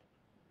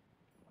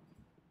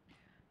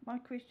 My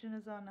question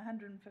is on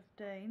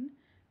 115,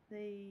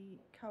 the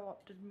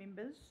co-opted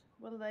members.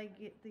 Will they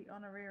get the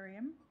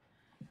honorarium?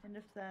 And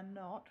if they're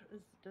not,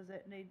 if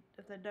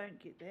they don't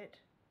get that,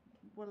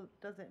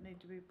 does that need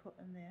to be put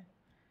in there,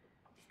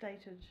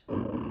 stated?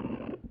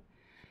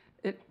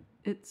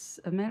 It's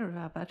a matter of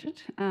our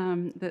budget.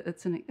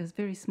 It's a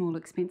very small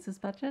expenses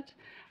budget.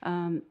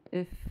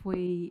 If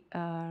we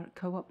are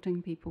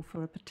co-opting people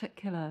for a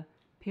particular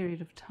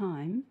period of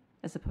time,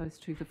 as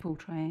opposed to the full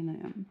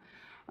triennium,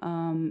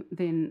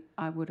 then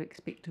I would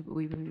expect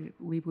we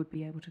would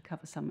be able to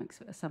cover some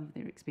of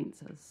their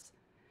expenses.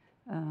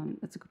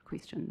 It's a good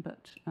question,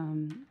 but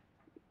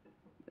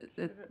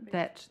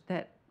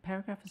that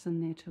paragraph is in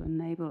there to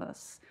enable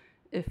us,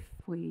 if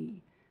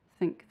we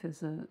think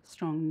there's a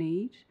strong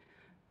need,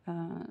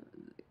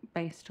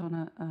 based on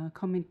a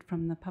comment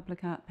from the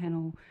public art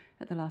panel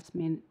at the last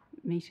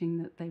meeting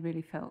that they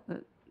really felt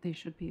that there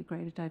should be a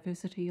greater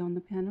diversity on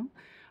the panel,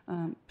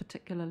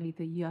 particularly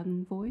the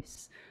young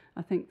voice.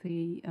 I think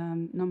the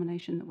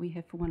nomination that we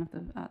have for one of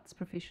the arts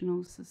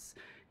professionals is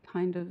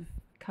kind of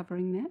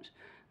covering that.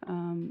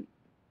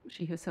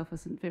 She herself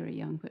isn't very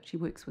young, but she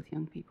works with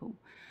young people.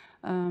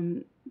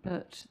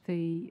 But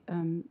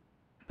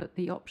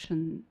the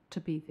option to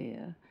be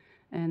there,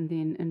 and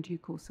then in due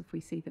course, if we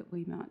see that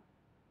we might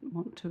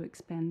want to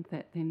expand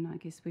that, then I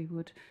guess we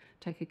would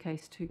take a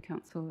case to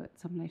council at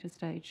some later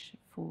stage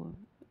for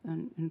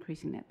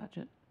increasing that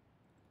budget.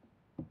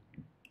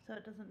 So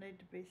it doesn't need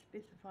to be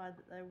specified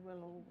that they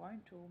will or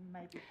won't, or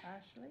maybe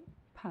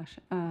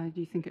partially? Do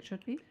you think it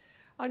should be?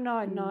 Oh no,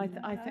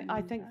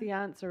 I think the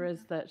answer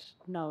is that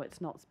no,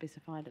 it's not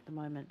specified at the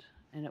moment,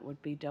 and it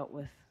would be dealt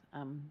with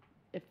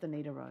if the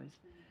need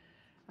arose.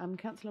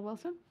 Councillor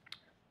Wilson?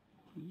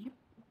 Yep.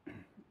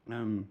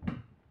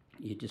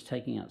 You're just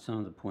taking out some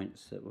of the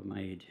points that were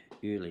made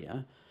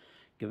earlier.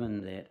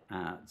 Given that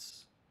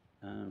arts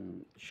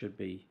should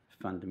be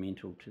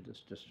fundamental to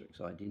this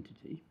district's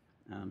identity,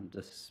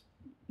 this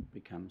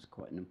becomes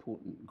quite an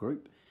important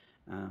group,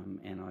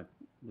 and I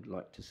would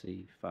like to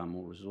see far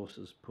more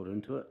resources put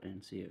into it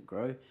and see it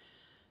grow.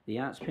 The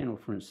arts panel,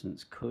 for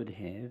instance, could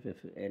have,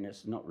 and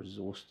it's not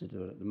resourced to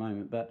do it at the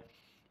moment, but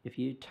if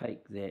you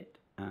take that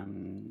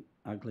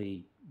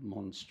ugly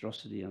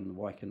monstrosity on the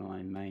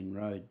Waikanai main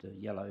road, the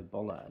yellow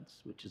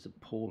bollards, which is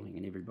appalling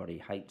and everybody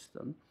hates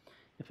them,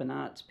 if an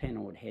arts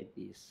panel had had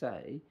their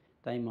say,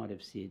 they might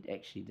have said,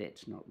 actually,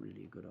 that's not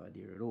really a good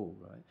idea at all,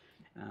 right?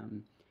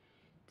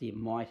 There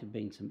might have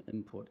been some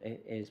input,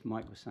 as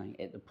Mike was saying,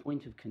 at the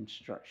point of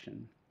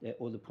construction,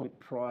 or the point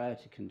prior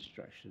to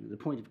construction, the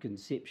point of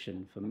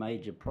conception for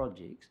major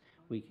projects,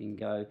 we can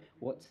go,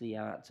 what's the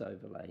arts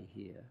overlay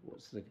here?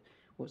 What's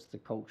the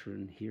culture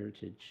and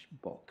heritage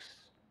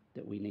box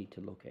that we need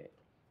to look at?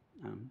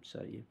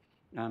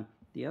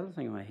 The other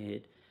thing I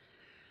had,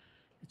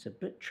 it's a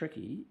bit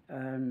tricky.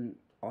 I'm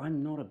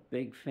not a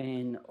big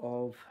fan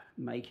of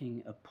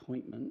making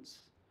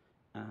appointments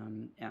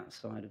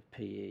outside of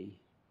PE.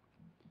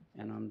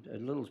 And I'm a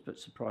little bit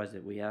surprised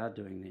that we are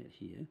doing that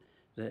here.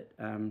 That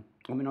I'm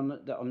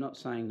not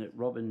saying that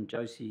Robin,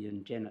 Josie,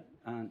 and Janet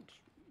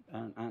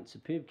aren't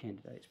superb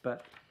candidates,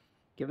 but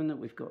given that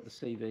we've got the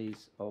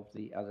CVs of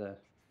the other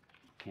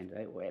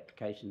candidate or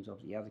applications of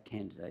the other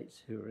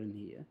candidates who are in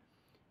here,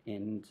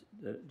 and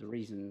the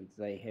reason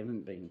they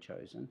haven't been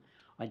chosen,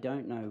 I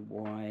don't know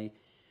why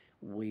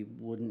we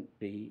wouldn't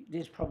be.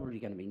 There's probably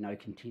going to be no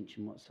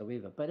contention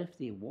whatsoever, but if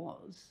there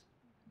was,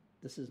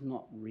 this is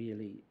not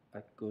really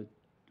a good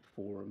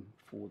forum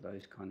for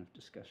those kind of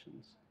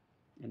discussions,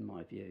 in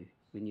my view.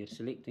 When you're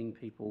selecting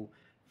people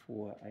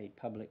for a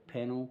public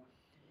panel,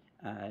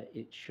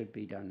 it should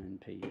be done in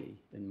PE,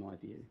 in my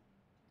view.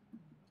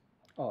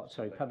 Oh,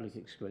 sorry, public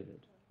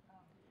excluded.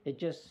 It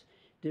just,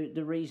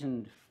 the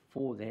reason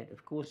for that,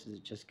 of course, is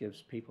it just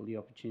gives people the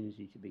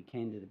opportunity to be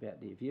candid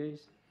about their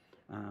views.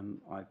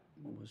 I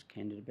was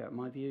candid about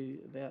my view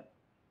about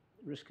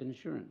risk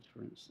insurance,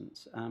 for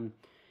instance.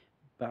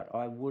 But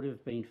I would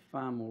have been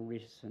far more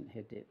reticent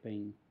had that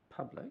been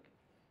public,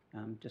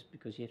 just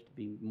because you have to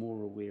be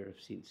more aware of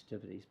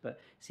sensitivities. But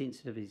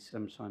sensitivities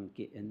sometimes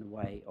get in the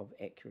way of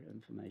accurate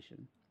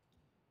information.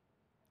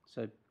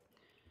 So,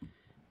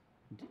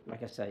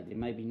 like I say, there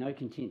may be no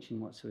contention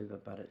whatsoever,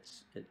 but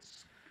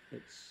it's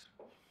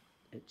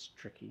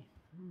tricky.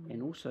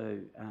 And also,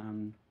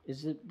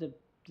 is it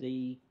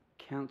the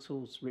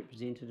council's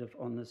representative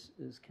on this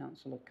is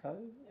Councillor Coe,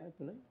 I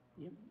believe?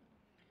 Yep.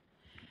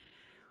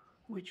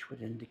 Which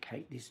would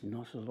indicate there's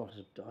not a lot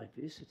of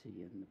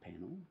diversity in the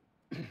panel.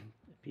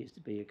 Appears to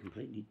be a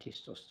completely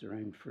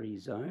testosterone-free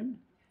zone,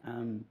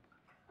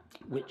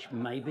 which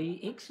may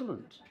be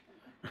excellent.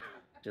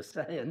 Just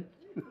saying.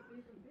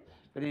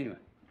 But anyway,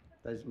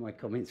 those are my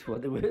comments for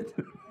the word.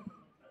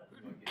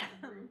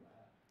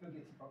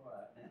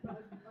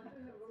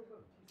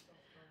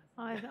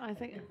 I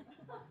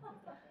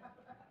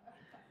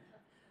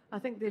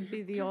think there'd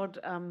be the odd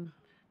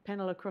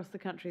panel across the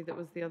country that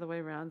was the other way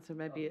around. So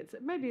maybe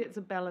it's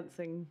a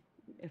balancing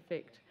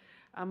effect.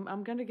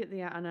 I'm going to get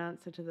an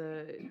answer to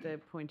the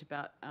point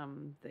about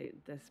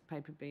this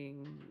paper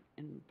being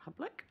in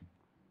public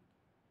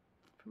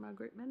from our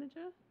group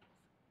manager.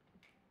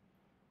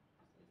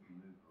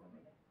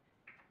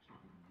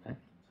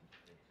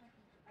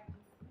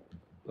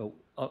 Well,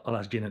 I'll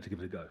ask Janet to give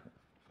it a go.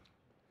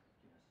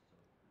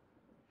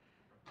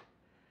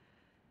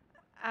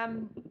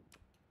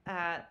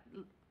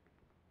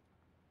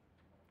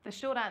 The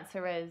short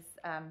answer is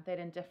that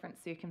in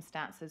different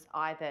circumstances,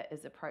 either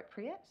is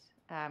appropriate.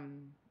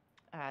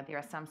 There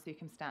are some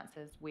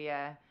circumstances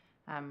where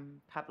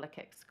public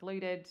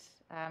excluded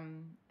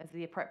is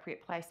the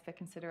appropriate place for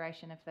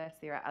consideration of this.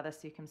 There are other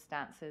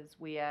circumstances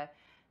where,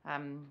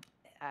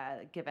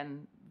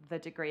 given the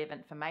degree of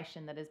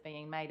information that is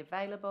being made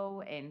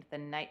available and the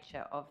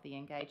nature of the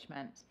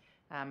engagement,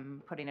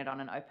 putting it on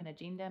an open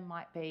agenda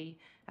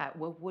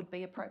would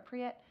be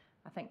appropriate.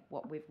 I think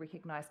what we've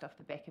recognised off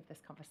the back of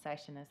this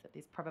conversation is that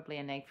there's probably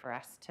a need for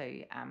us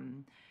to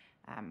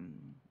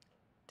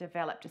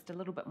develop just a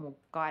little bit more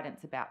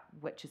guidance about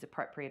which is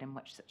appropriate in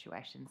which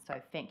situations. So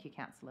thank you,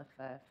 Councillor,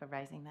 for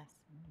raising this.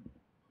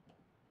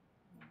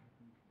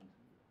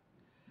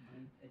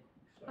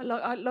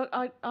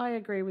 I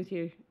agree with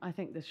you. I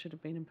think this should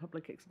have been in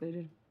public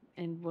excluded,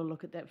 and we'll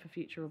look at that for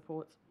future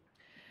reports.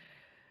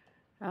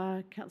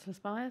 Councillor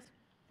Spires?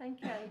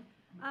 Thank you.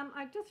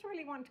 I just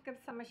really want to give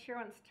some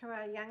assurance to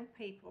our young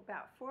people.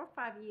 About 4 or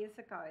 5 years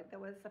ago, there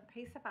was a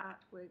piece of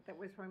artwork that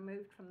was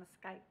removed from the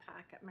skate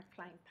park at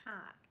McLean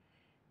Park.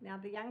 Now,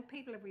 the young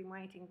people have been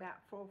waiting about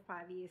 4 or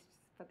 5 years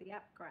for the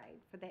upgrade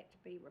for that to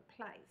be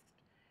replaced.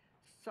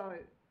 So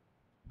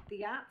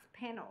the arts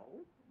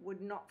panel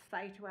would not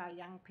say to our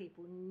young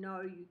people,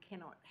 no, you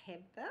cannot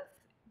have this.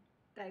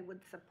 They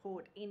would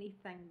support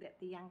anything that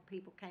the young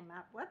people came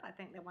up with. I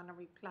think they want to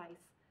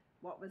replace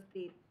what was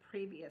there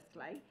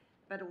previously.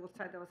 But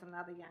also there was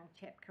another young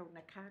chap killed in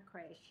a car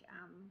crash,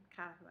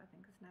 Kahu, I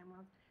think his name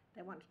was.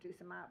 They want to do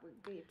some artwork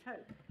there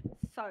too.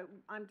 So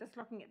I'm just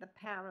looking at the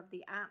power of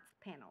the arts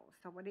panel.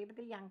 So whatever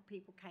the young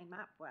people came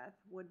up with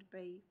would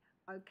be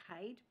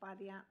okayed by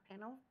the art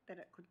panel, that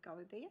it could go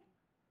there.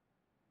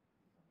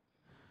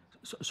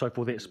 So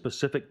for that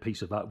specific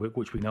piece of artwork,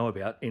 which we know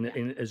about,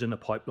 is in the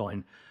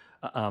pipeline,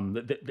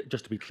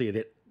 just to be clear,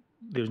 that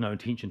there's no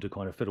intention to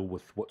kind of fiddle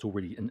with what's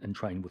already in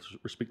train with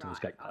respect to the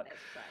skate park.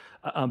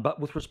 But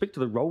with respect to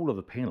the role of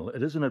the panel,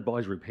 it is an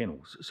advisory panel.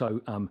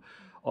 So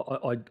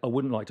I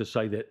wouldn't like to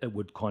say that it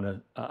would kind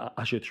of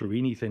usher through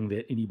anything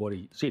that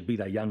anybody said, be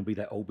they young, be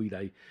they old, be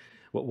they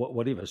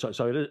whatever.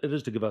 So it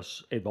is to give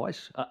us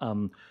advice.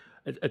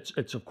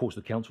 It's of course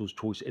the council's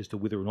choice as to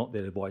whether or not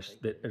that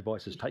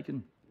advice is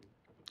taken.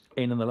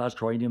 And in the last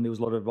triennium, there was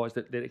a lot of advice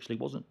that actually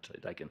wasn't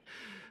taken.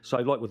 So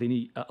like with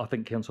any, I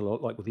think council,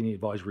 like with any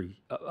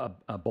advisory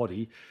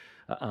body,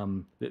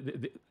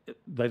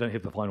 they don't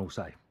have the final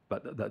say,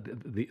 but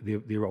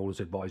their role is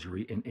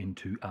advisory and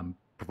to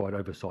provide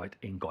oversight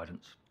and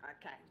guidance.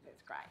 Okay,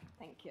 that's great.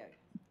 Thank you.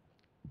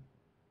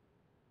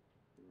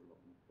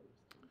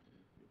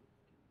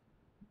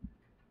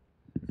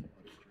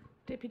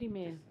 Deputy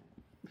Mayor.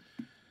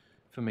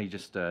 For me,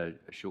 just a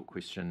short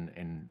question,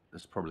 and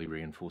this probably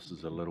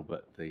reinforces a little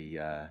bit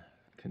the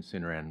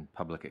concern around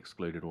public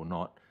excluded or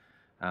not.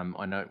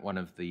 I know one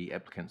of the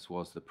applicants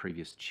was the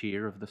previous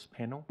chair of this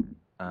panel,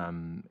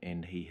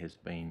 and he has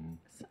been...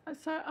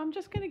 So I'm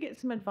just going to get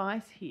some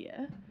advice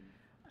here.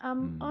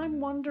 I'm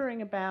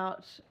wondering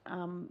about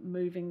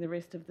moving the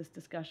rest of this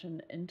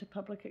discussion into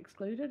public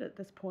excluded at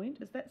this point.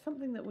 Is that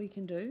something that we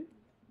can do?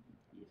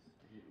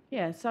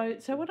 Yes. Yeah,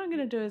 so what I'm going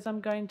to do is I'm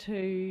going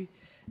to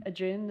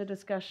adjourn the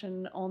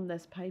discussion on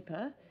this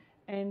paper,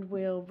 and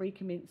we'll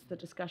recommence the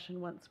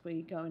discussion once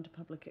we go into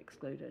public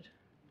excluded.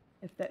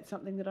 If that's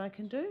something that I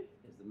can do.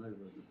 As the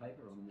mover of the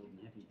paper, I'm more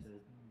than happy to.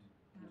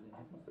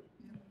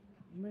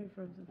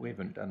 Mover of the We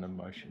haven't done a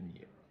motion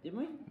yet. Did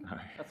we? No.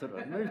 I thought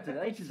I moved it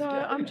ages So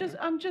ago.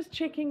 I'm just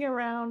checking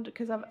around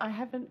because I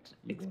haven't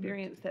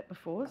experienced that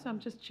before. So I'm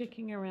just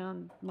checking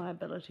around my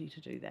ability to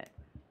do that.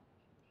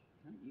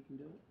 No, you can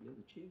do it. You're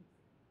the chair.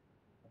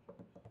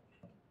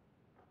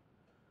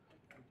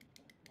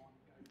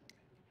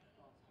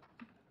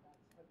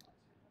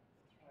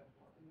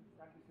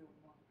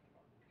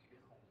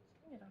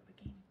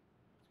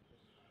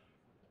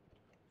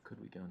 Could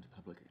we go into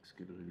public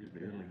excluded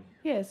early?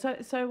 Yeah,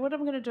 so what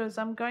I'm going to do is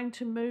I'm going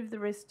to move the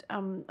rest,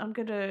 I'm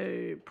going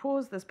to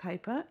pause this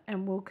paper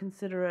and we'll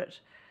consider it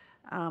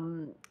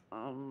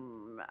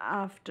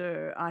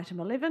after item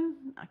 11,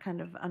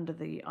 kind of under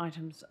the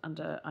items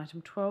under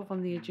item 12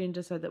 on the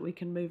agenda, so that we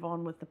can move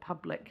on with the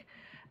public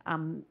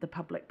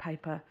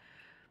paper.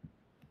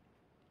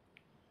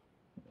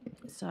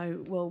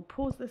 So we'll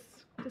pause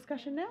this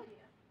discussion now.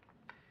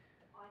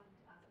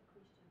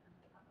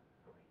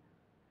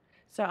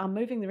 So I'm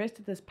moving the rest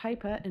of this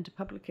paper into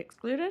public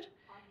excluded.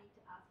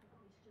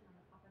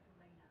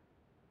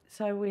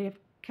 So we have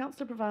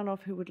Councillor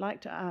Pravanov who would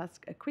like to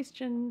ask a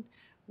question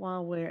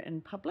while we're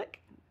in public.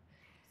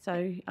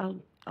 So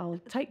I'll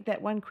take that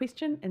one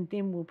question and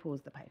then we'll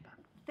pause the paper.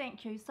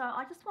 Thank you. So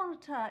I just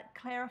wanted to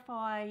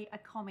clarify a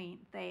comment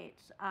that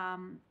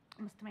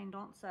Mr.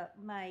 Mendonça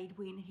made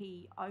when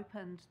he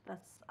opened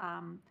this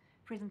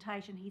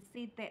presentation. He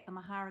said that the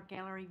Mahara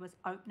Gallery was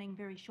opening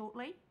very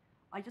shortly.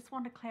 I just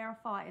want to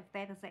clarify if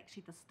that is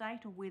actually the state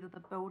or whether the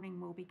building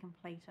will be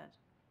completed.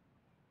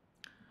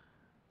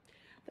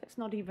 That's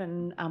not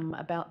even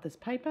about this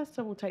paper,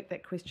 so we'll take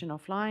that question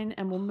offline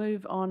and we'll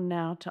move on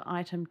now to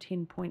item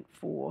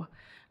 10.4,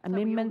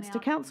 amendments to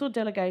council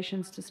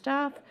delegations to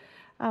staff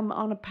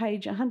on a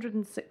page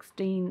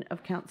 116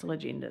 of council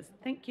agendas.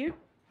 Thank you.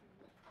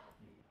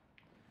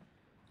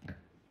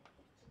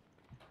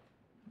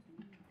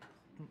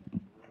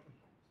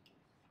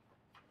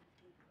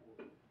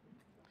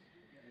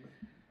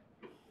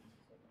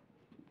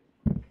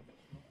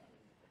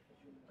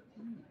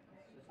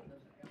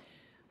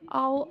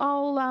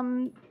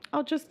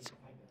 I'll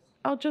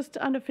just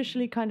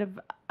unofficially kind of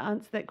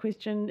answer that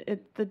question.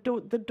 The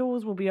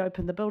doors will be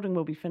open, the building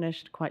will be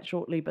finished quite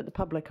shortly, but the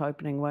public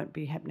opening won't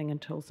be happening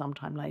until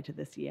sometime later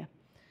this year.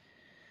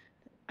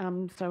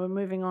 So we're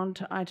moving on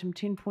to item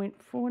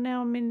 10.4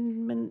 now,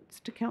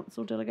 amendments to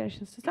council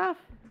delegations to staff.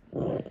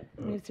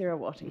 Ms.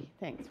 Sirawati,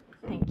 thanks.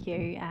 Thank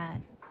you.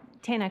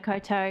 Tēnā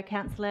koutou,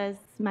 councillors,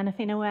 Mana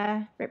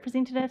Whenua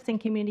representatives and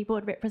community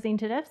board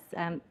representatives.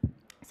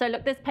 So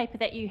look, this paper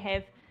that you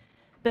have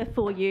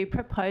before you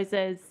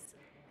proposes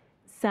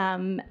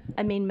some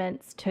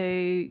amendments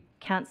to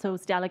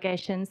council's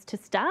delegations to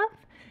staff.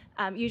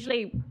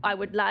 Usually I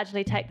would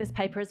largely take this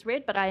paper as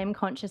read, but I am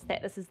conscious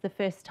that this is the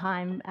first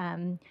time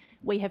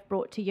we have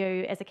brought to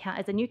you as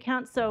a new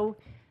council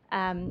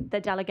the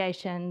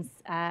delegations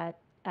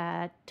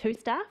to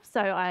staff. So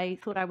I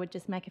thought I would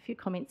just make a few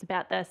comments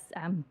about this,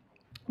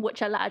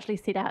 which are largely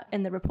set out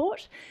in the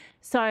report.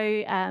 So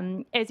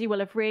as you will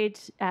have read,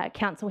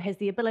 council has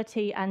the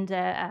ability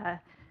under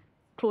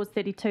Clause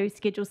 32,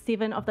 Schedule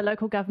 7 of the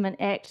Local Government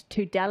Act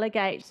to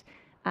delegate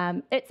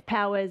its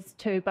powers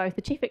to both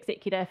the Chief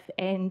Executive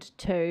and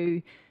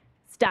to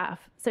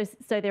staff. So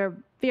there are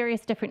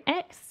various different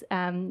acts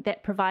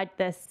that provide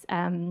this,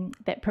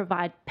 that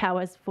provide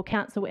powers for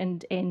council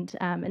and in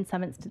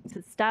some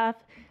instances staff.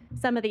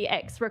 Some of the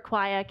acts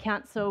require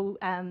council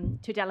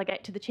to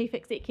delegate to the Chief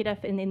Executive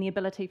and then the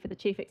ability for the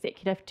Chief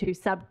Executive to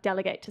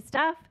sub-delegate to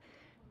staff.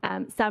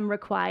 Some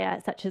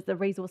require, such as the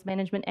Resource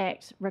Management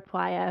Act,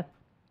 require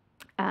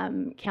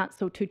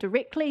council to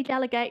directly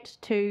delegate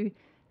to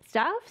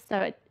staff.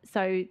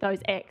 So those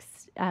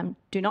acts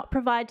do not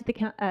provide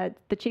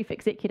the chief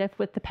executive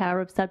with the power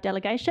of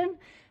subdelegation.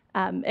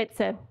 It's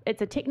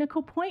a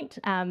technical point,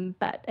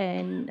 but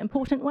an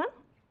important one.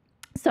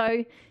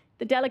 So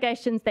the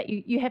delegations that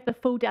you have the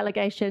full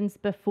delegations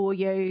before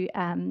you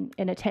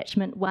in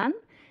attachment 1,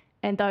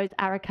 and those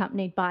are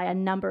accompanied by a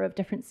number of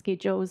different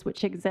schedules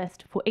which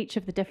exist for each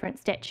of the different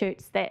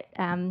statutes that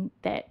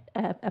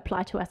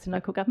apply to us in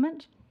local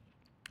government.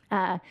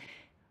 The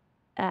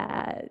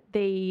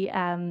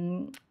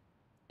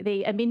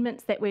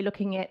amendments that we're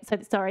looking at,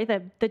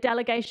 the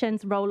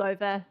delegations roll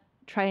over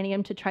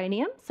triennium to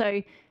triennium.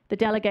 So the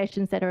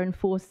delegations that are in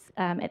force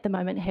at the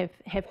moment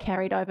have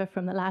carried over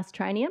from the last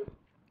triennium.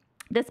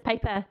 This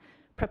paper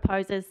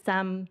proposes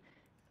some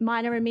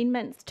minor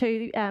amendments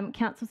to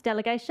council's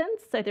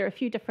delegations. So there are a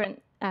few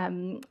different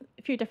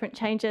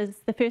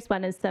changes. The first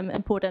one is some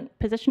important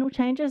positional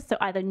changes. So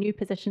either new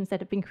positions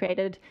that have been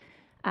created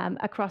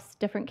across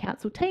different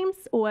council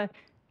teams or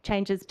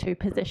changes to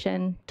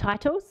position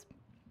titles.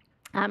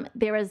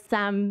 There is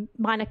some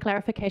minor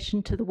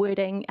clarification to the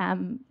wording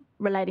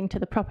relating to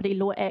the Property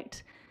Law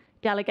Act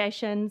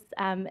delegations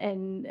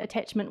in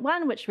attachment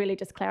 1, which really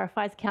just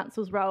clarifies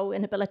council's role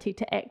and ability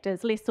to act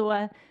as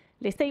lessor,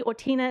 lessee or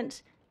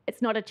tenant.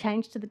 It's not a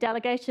change to the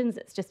delegations,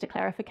 it's just a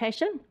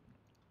clarification.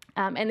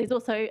 And there's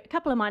also a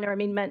couple of minor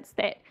amendments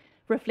that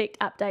reflect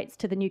updates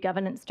to the new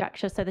governance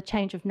structure, so the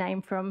change of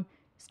name from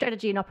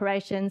Strategy and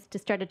Operations to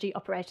Strategy,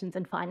 Operations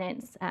and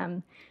Finance.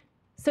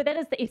 So that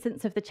is the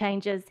essence of the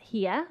changes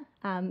here,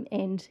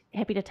 and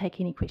happy to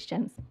take any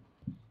questions.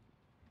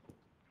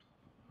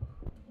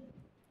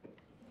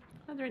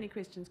 Are there any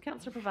questions?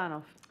 Councillor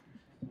Pavanov.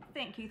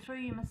 Thank you. Through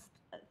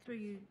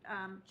you,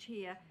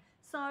 Chair.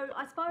 So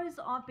I suppose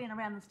I've been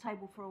around this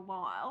table for a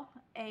while,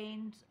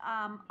 and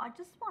I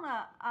just want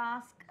to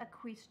ask a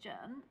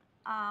question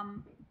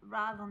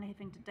rather than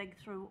having to dig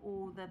through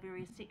all the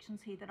various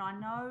sections here. That I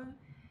know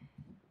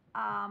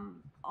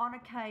on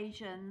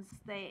occasions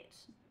that,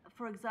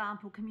 for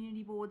example,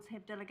 community boards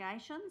have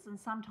delegations, and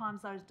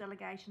sometimes those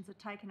delegations are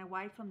taken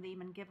away from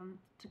them and given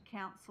to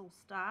council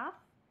staff,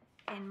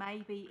 and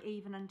maybe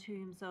even in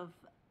terms of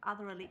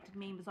other elected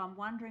members. I'm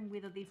wondering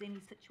whether there's any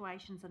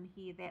situations in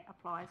here that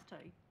applies to.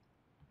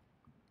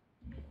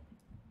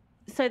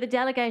 So the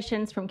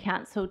delegations from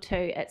council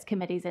to its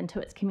committees and to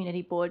its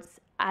community boards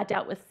are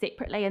dealt with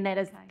separately, and that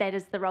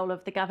is the role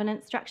of the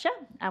governance structure,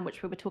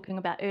 which we were talking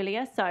about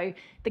earlier. So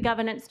the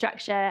governance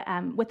structure,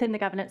 within the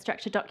governance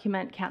structure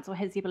document, council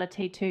has the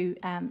ability to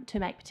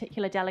make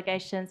particular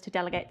delegations, to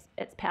delegate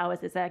its powers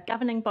as a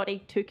governing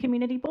body to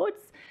community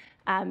boards,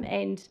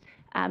 and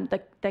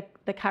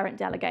the current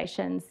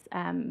delegations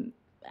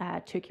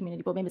to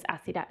community board members are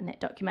set out in that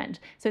document.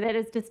 So that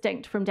is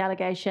distinct from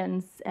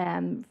delegations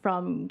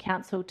from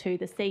council to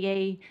the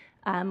CE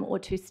or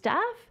to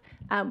staff,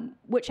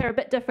 which are a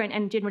bit different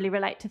and generally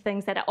relate to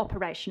things that are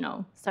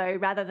operational. So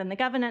rather than the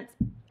governance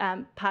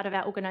part of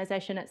our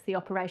organisation, it's the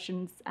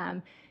operations,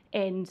 and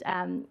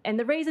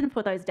the reason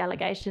for those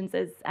delegations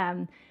is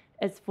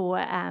for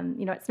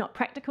it's not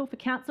practical for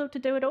council to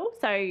do it all.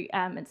 So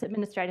it's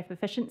administrative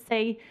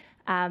efficiency.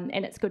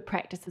 And it's good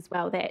practice as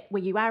well that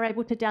where you are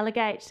able to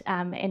delegate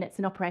and it's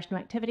an operational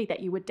activity that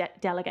you would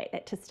delegate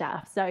that to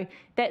staff. So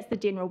that's the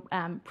general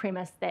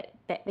premise that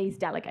these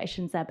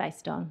delegations are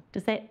based on.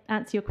 Does that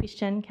answer your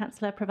question,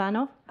 Councillor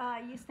Pravanov?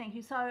 Yes, thank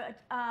you. So,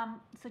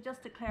 so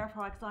just to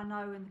clarify, because I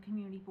know in the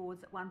community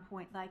boards at one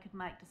point they could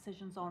make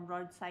decisions on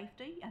road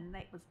safety, and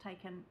that was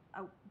taken,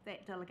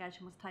 that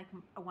delegation was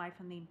taken away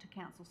from them to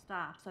council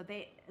staff. So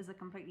that is a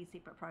completely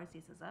separate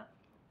process, is it?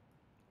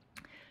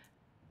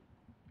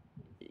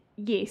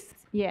 Yes,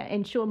 yeah,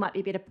 and Sean might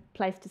be a better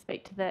place to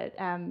speak to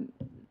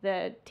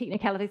the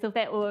technicalities of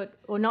that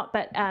or not,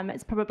 but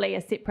it's probably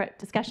a separate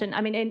discussion.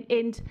 I mean,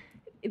 and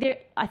there,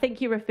 I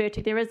think you refer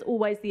to, there is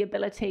always the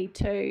ability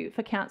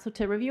for council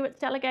to review its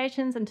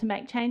delegations and to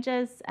make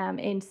changes,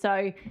 and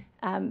so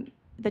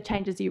the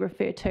changes you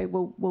refer to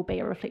will be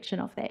a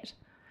reflection of that.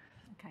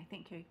 Okay,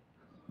 thank you.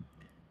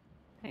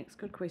 Thanks,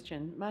 good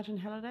question. Martin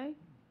Halliday.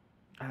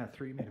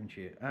 Through you, Madam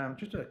Chair.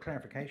 Just a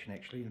clarification,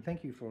 actually, and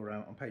thank you for,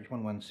 on page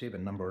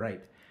 117, number 8,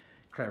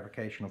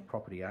 clarification of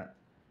Property Act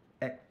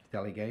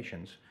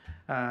delegations,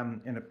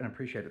 and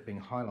appreciate it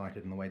being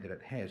highlighted in the way that it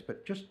has.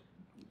 But just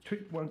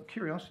one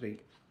curiosity,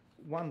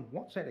 one,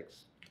 what's that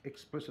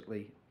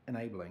explicitly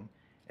enabling?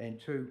 And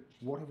two,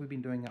 what have we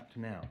been doing up to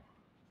now?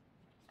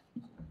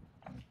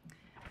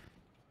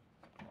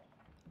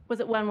 Was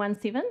it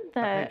 117?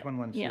 Page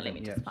 117. Yeah, let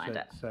me just find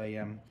it. It's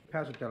a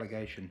powers of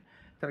delegation.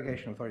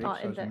 Delegation authority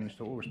exercised the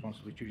Minister all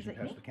responsibilities, duties and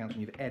powers of the Council,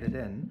 and you've added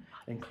in,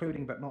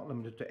 including but not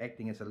limited to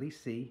acting as a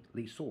lessee,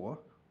 lessor,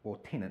 or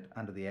tenant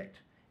under the Act,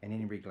 and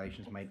any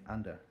regulations made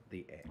under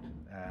the Act.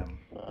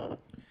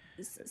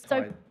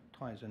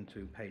 Ties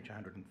into page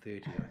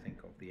 130, I think,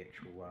 of the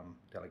actual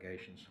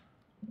delegations.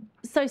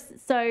 So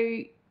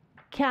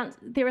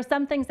there are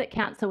some things that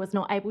council was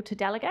not able to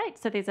delegate.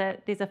 So there's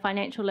a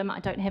financial limit. I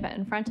don't have it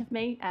in front of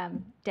me.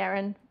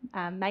 Darren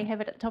may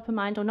have it at the top of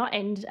mind or not.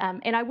 And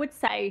I would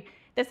say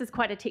this is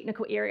quite a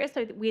technical area,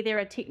 so where there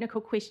are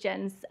technical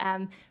questions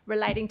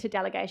relating to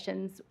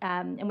delegations,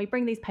 and we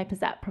bring these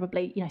papers up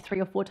probably 3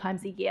 or 4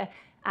 times a year.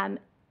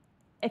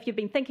 If you've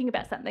been thinking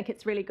about something,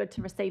 it's really good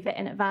to receive that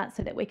in advance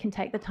so that we can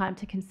take the time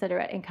to consider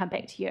it and come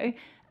back to you.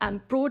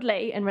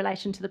 Broadly, in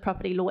relation to the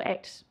Property Law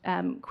Act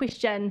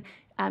question,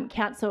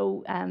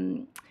 Council,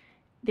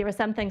 there are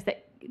some things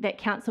that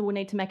Council will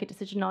need to make a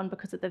decision on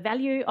because of the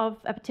value of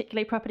a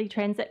particular property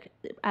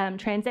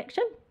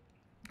transaction.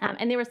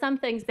 And there are some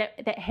things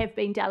that have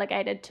been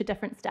delegated to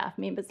different staff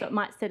members, so it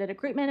might sit at a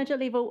group manager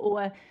level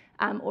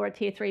or a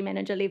tier 3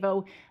 manager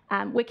level,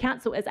 where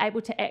Council is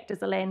able to act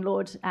as a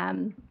landlord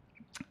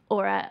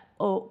or a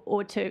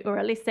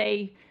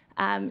lessee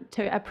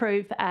to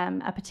approve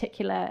a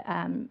particular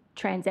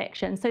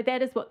transaction. So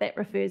that is what that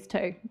refers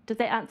to. Does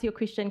that answer your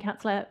question,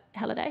 Councillor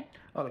Halliday?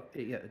 Oh, look,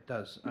 yeah, it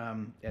does.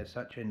 As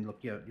such, and look,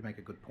 you make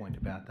a good point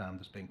about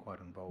this being quite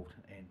involved,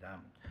 and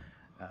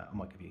I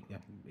might give you,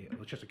 it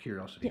was just a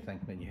curiosity thing,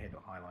 and you had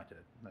highlighted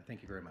it. No,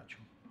 thank you very much.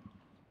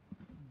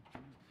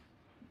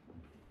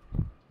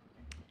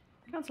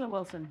 Councillor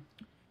Wilson.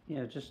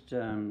 Yeah, just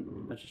I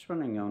was just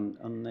wondering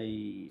on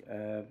the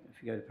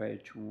if you go to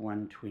page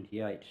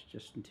 128,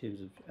 just in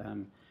terms of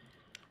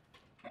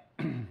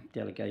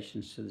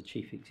delegations to the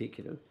chief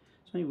executive.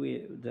 It's only where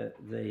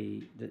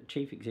the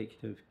chief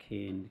executive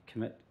can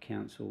commit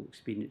council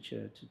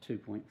expenditure to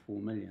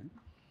 2.4 million.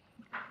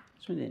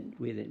 So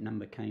where that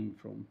number came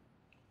from.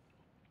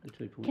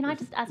 Can I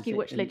just ask you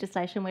which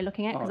legislation we're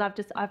looking at? Because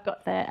I've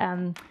got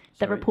the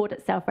Sorry. report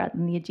itself rather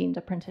than the agenda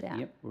printed out.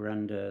 Yep, we're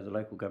under the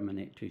Local Government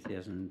Act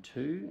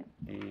 2002,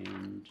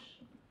 and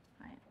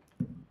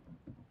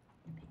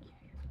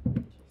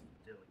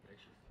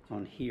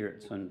on here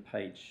it's on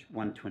page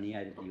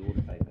 128 of the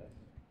order paper.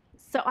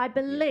 So I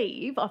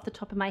believe, off the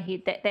top of my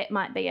head, that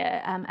might be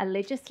a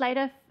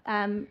legislative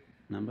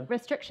number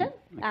restriction,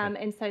 Okay.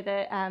 and so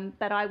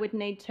but I would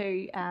need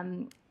to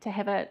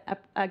have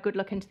a good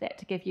look into that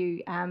to give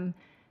you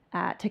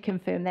to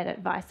confirm that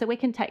advice. So we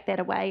can take that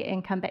away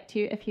and come back to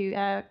you if you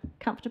are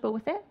comfortable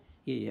with that.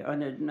 Yeah, I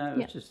know. No,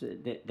 it's just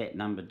that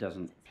number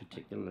doesn't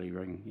particularly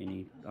ring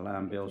any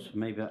alarm bells for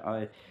me.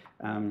 But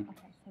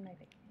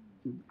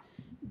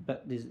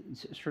but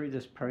through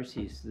this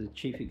process, the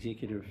chief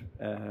executive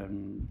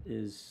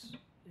is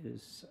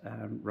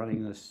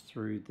running this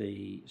through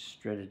the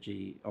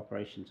Strategy,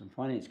 Operations and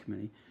Finance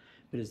Committee.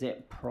 But is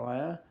that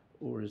prior,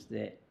 or is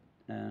that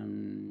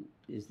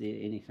is there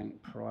anything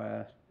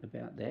prior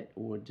about that,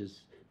 or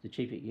does the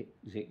chief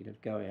executive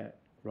go out,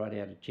 write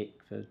out a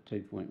cheque for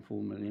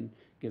 2.4 million,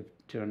 give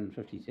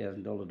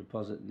 $250,000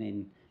 deposit, and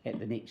then at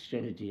the next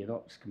Strategy and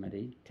Ops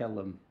Committee tell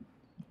them,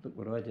 look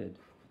what I did?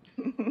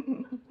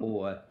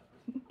 Or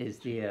is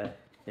there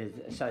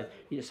so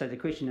the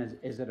question is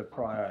it is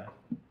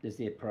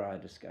there prior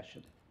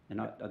discussion? And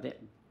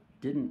that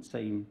didn't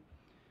seem.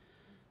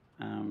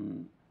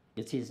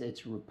 It says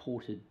it's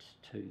reported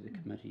to the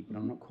committee, but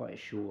I'm not quite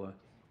sure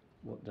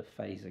what the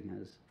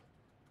phasing is.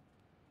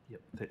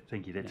 Yep,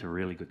 thank you. That's a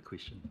really good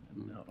question.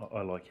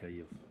 I like how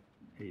you've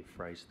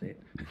phrased that.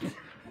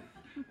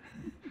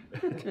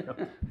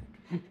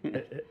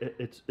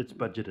 It's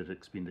budgeted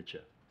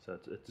expenditure, so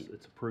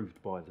it's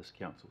approved by this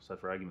council. So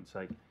for argument's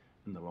sake,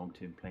 in the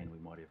long-term plan, we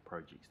might have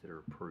projects that are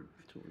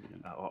approved.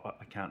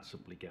 I can't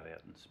simply go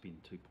out and spend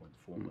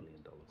 $2.4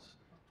 million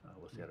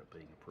without it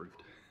being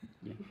approved.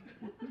 Yeah.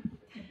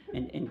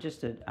 And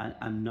just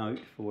a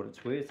note for what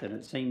it's worth, and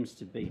it seems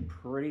to be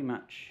pretty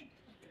much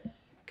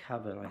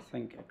covered, I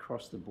think,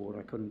 across the board.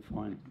 I couldn't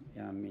find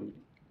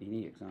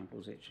any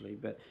examples actually,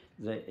 but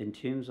in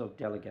terms of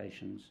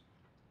delegations,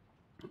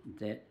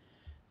 that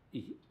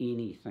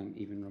anything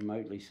even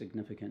remotely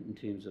significant in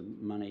terms of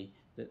money,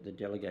 that the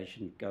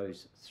delegation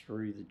goes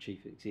through the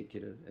chief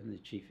executive, and the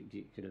chief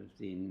executive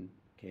then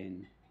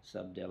can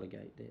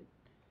sub-delegate that,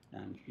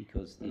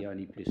 because the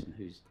only person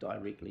who's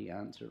directly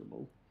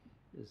answerable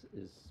is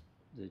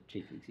the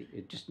chief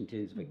executive, just in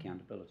terms of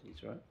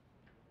accountabilities, right?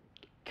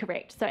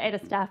 Correct. So at a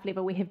staff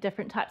level, we have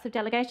different types of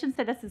delegations.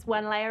 So this is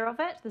one layer of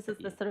it. This is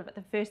the sort of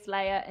the first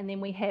layer, and then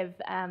we have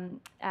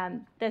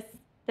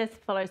this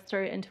follows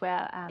through into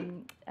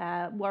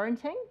our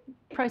warranting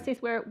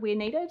process where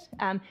needed.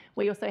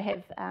 We also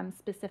have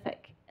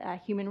specific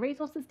human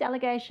resources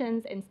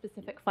delegations and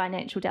specific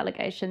financial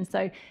delegations.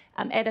 So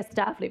at a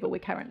staff level, we're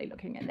currently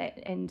looking at that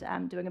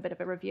and doing a bit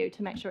of a review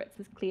to make sure it's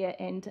as clear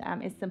and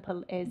as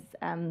simple as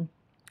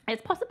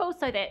possible,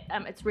 so that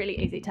it's really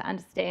easy to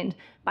understand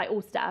by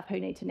all staff who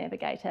need to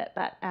navigate it.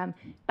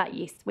 But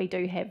yes, we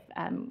do have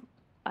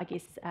I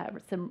guess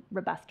some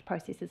robust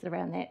processes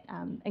around that,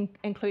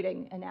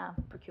 including in our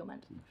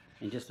procurement.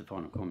 And just a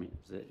final comment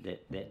is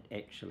that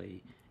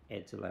actually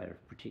adds a layer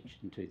of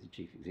protection to the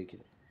chief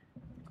executive,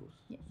 of course.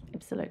 Yes,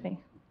 absolutely.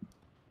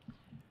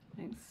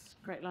 Thanks.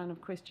 Great line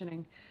of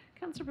questioning.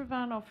 Councillor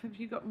Pravanov, have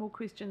you got more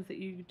questions that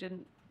you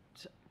didn't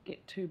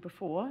get to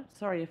before?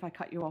 Sorry if I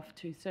cut you off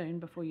too soon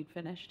before you'd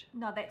finished.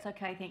 No, that's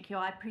okay, thank you.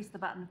 I pressed the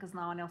button because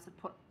no one else had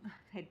put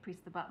had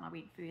pressed the button, I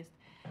went first.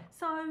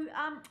 So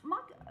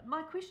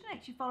my question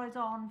actually follows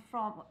on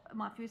from,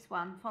 my first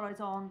one follows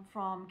on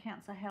from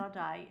Councillor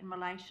Halliday in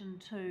relation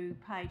to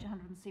page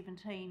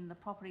 117, the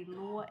Property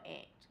Law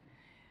Act.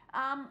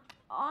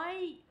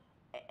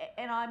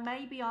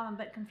 Maybe I'm a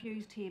bit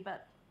confused here,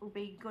 but it would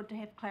be good to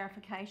have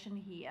clarification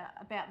here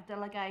about the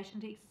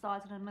delegation to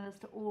exercise and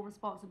administer all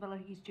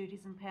responsibilities,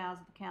 duties and powers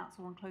of the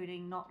council,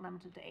 including not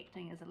limited to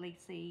acting as a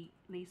lessee,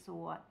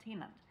 leaseor,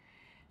 tenant.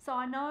 So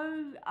I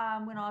know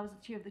when I was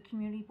the chair of the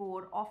community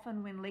board,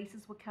 often when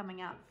leases were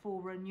coming up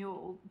for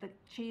renewal, the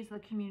chairs of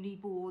the community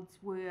boards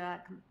were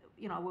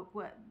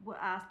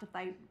asked if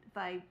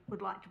they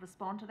would like to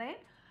respond to that.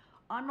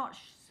 I'm not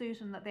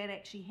certain that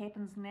actually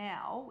happens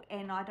now,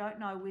 and I don't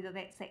know whether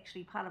that's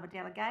actually part of a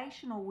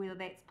delegation or whether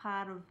that's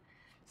part of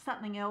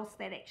something else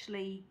that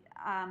actually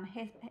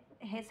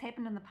has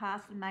happened in the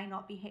past and may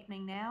not be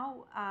happening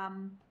now. Are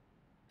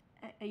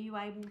you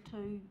able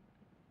to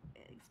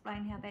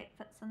explain how that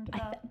fits into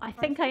I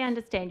think I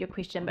understand your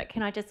question, but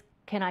can I just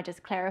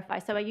clarify?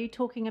 So are you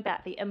talking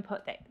about the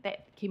input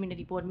that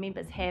community board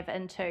members have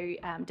into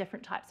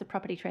different types of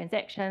property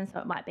transactions? So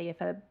it might be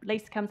if a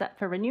lease comes up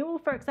for renewal,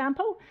 for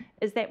example.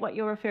 Is that what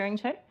you're referring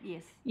to?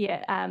 Yes.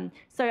 Yeah.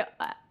 So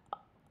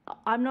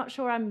I'm not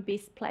sure I'm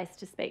best placed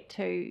to speak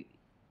to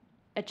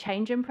a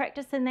change in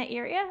practice in that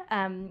area.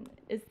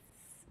 Is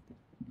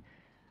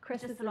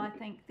Chris? Just that I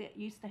think that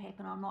used to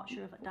happen. I'm not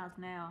sure if it does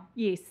now.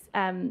 Yes.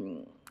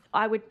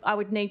 I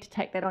would need to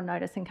take that on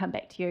notice and come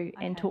back to you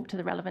and talk to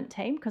the relevant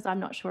team, because I'm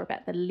not sure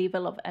about the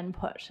level of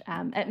input.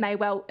 It may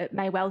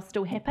well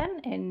still happen,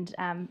 and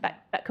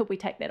but could we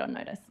take that on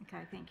notice?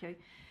 Okay, thank you.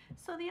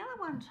 So the other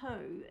one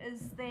too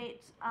is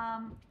that,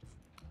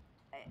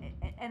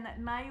 and it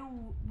may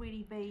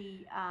already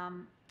be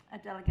a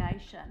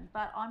delegation,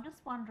 but I'm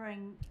just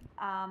wondering.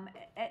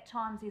 At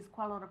times there's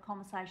quite a lot of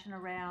conversation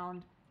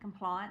around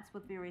compliance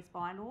with various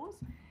bylaws,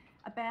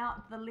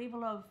 about the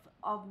level of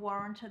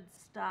warranted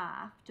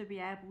staff to be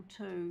able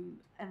to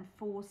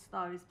enforce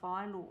those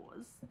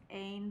bylaws.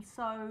 And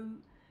so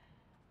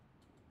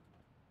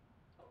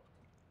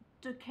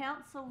are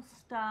council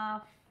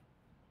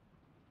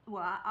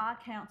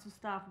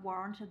staff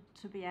warranted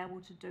to be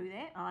able to do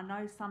that? And I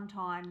know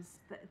sometimes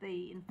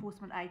the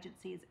enforcement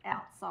agency is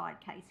outside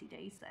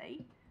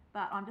KCDC,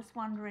 but I'm just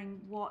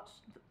wondering what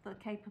the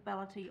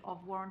capability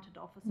of warranted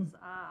officers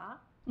are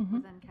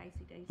within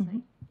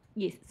KCDC.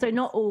 Yes, so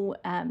not all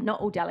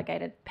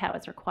delegated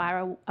powers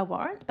require a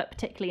warrant, but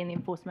particularly in the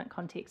enforcement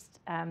context,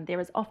 there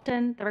is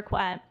often the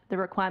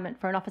requirement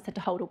for an officer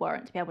to hold a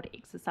warrant to be able to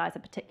exercise a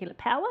particular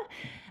power,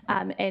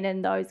 and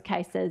in those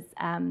cases,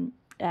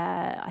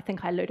 I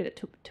think I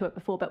alluded to it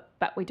before,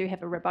 but we do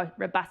have a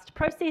robust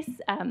process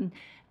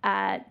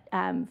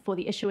for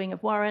the issuing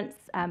of warrants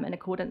in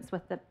accordance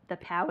with the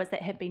powers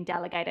that have been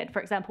delegated. For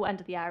example,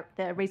 under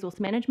the Resource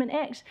Management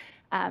Act,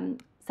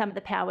 some of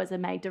the powers are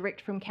made direct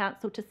from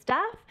council to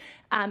staff,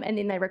 and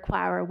then they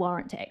require a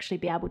warrant to actually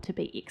be able to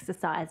be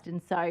exercised.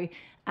 And so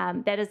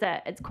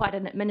it's quite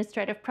an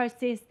administrative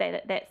process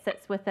that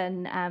sits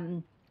within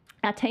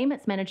our team.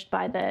 It's managed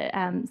by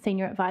the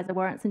Senior Advisor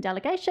Warrants and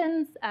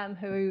Delegations,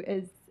 who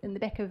is in the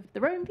back of the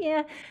room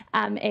here,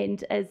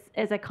 and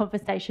is a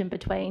conversation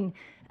between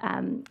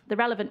the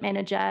relevant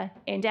manager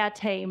and our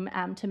team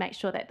to make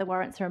sure that the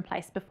warrants are in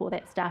place before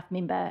that staff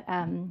member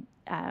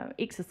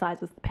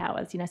exercises the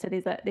powers. So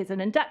there's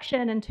an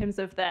induction in terms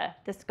of the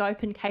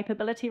scope and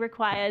capability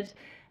required.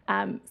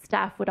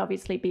 Staff would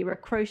obviously be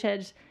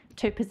recruited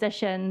to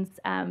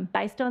positions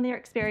based on their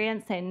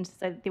experience, and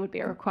so there would be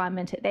a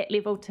requirement at that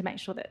level to make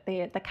sure that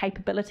the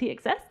capability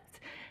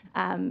exists.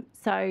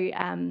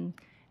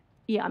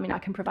 Yeah, I mean, I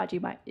can provide you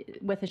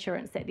with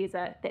assurance that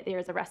there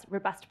is a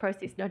robust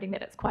process, noting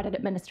that it's quite an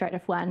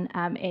administrative one,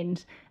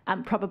 and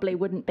probably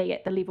wouldn't be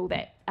at the level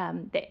that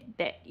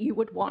you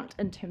would want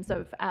in terms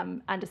of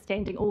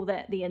understanding all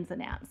the ins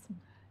and outs.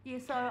 Yeah,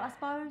 so I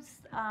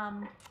suppose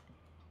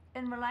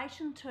in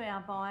relation to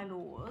our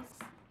bylaws,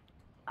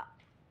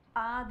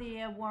 are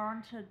there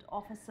warranted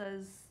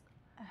officers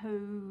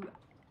who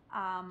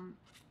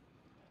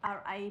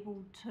are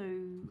able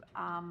to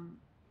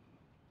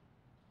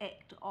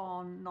act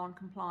on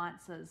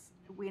non-compliances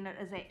when it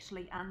is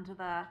actually under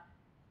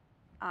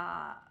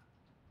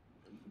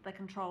the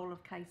control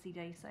of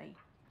KCDC?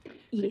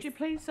 Yes. Could you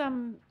please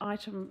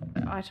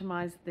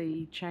itemise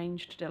the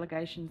changed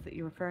delegations that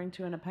you're referring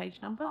to in a page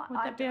number? Would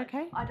that be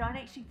okay? I don't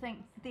actually think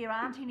there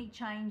aren't any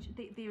change.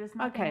 There is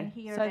nothing in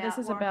here so about this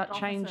is about warranted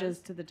changes officers.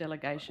 to the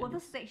delegations. Well,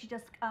 this is actually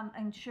just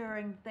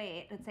ensuring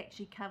that it's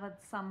actually covered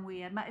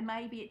somewhere.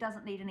 Maybe it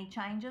doesn't need any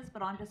changes,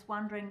 but I'm just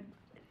wondering,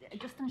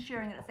 just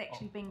ensuring that it's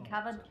actually been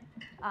covered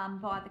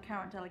by the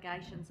current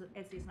delegations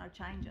as there's no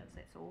changes,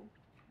 that's all.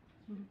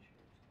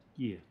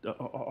 Yeah,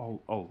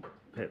 I'll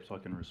perhaps I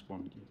can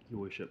respond,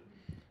 Your Worship.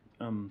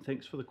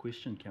 Thanks for the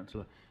question,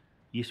 Councillor.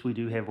 Yes, we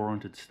do have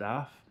warranted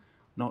staff.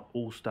 Not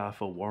all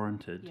staff are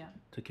warranted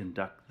to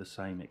conduct the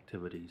same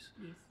activities.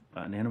 Yes.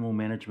 An animal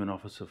management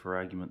officer, for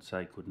argument's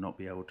sake, would not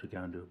be able to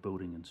go into a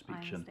building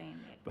inspection. I understand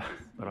that.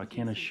 But I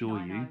can assure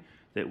you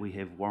that we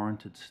have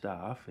warranted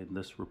staff, and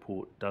this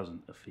report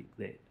doesn't affect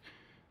that.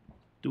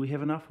 Do we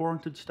have enough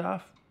warranted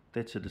staff?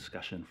 That's a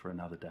discussion for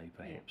another day,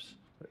 perhaps.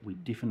 But we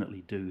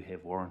definitely do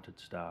have warranted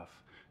staff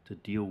to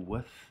deal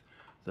with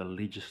the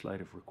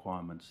legislative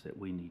requirements that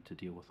we need to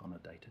deal with on a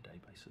day-to-day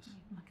basis.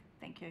 Okay,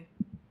 thank you.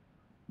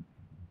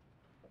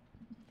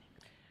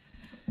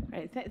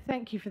 Great,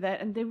 thank you for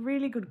that, and they're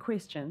really good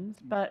questions,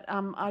 but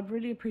I'd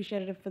really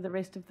appreciate it if for the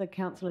rest of the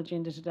council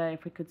agenda today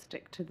if we could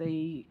stick to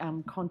the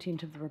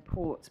content of the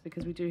reports,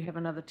 because we do have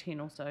another 10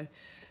 or so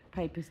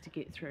papers to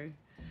get through.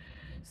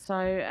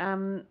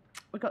 So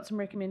we've got some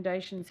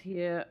recommendations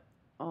here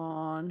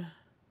on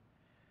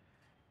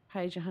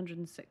page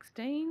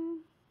 116.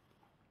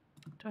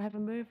 Do I have a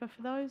mover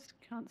for those?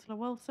 Councillor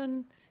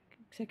Wilson,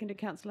 seconded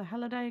Councillor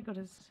Halliday, got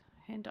his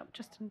hand up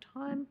just in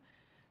time.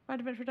 Right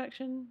of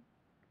introduction.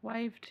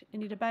 Waived.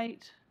 Any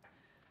debate?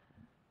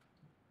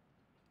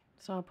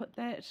 So I'll put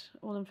that.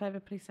 All in favour,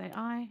 please say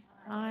aye.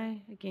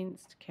 Aye.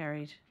 Against.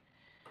 Carried.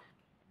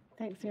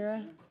 Thanks,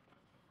 Sarah.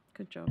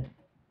 Good job.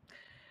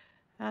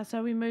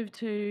 So we move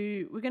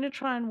to, we're going to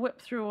try and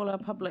whip through all our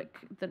public,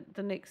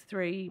 the next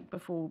three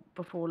before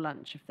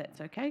lunch, if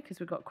that's okay, because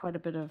we've got quite a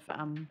bit of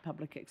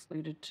public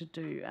excluded to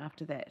do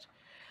after that.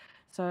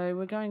 So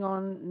we're going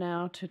on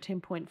now to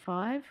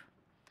 10.5.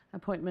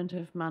 Appointment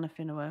of Mana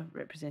Whenua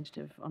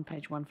representative on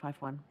page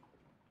 151.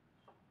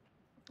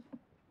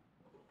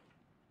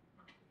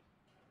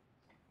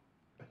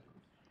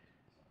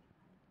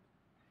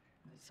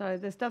 So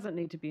this doesn't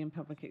need to be in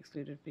public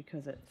excluded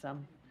because it's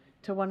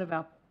to one of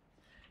our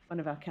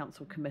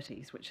council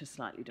committees, which is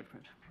slightly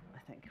different, I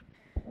think.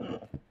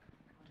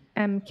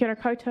 Kia ora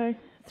koutou,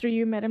 through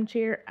you, Madam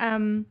Chair.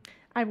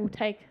 I will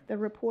take the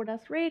report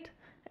as read,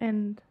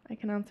 and I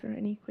can answer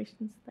any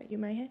questions that you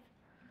may have.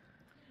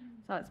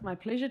 So it's my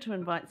pleasure to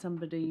invite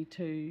somebody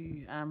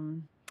to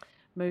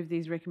move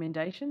these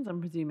recommendations. I'm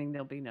presuming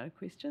there'll be no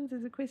questions.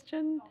 There's a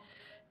question?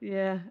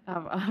 Yeah,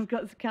 I've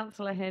got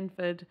Councillor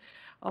Hanford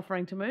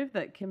offering to move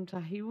that Kim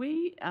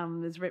Tahiwi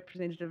is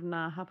representative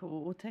Ngā Hapa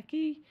o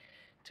Otaki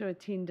to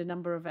attend a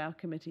number of our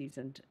committees,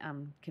 and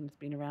Kim's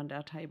been around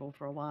our table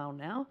for a while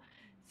now,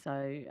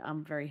 so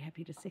I'm very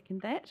happy to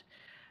second that.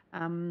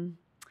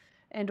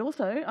 And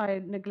also,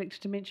 I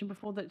neglected to mention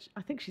before that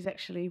I think she's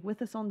actually with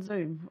us on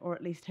Zoom, or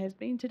at least has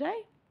been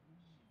today.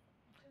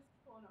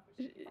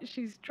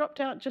 She's dropped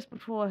out just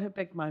before her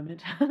big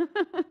moment,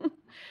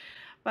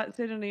 but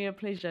certainly a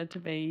pleasure to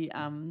be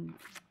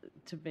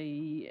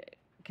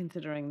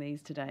considering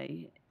these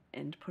today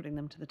and putting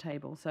them to the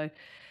table. So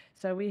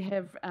we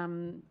have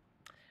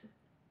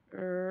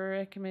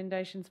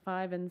recommendations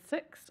 5 and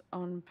 6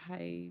 on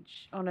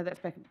page. Oh no,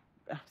 that's back.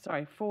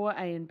 Sorry,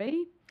 4A and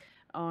B.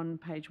 On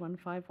page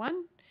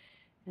 151,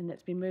 and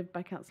that's been moved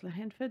by Councillor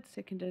Hanford,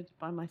 seconded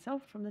by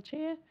myself from the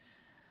chair.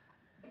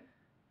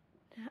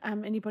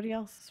 Anybody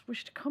else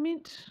wish to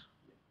comment?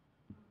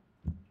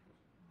 I'm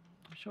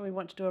sure we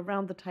want to do a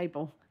round the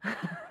table.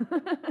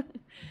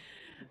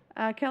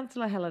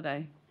 Councillor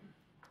Halliday.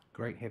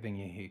 Great having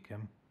you here,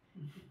 Kim.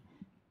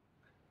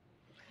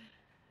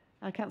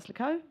 Councillor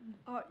Coe.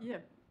 Oh yeah,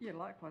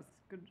 likewise.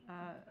 Good,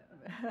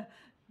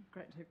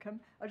 great to have Kim.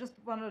 I just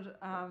wondered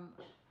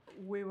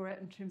where we're at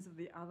in terms of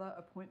the other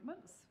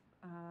appointments.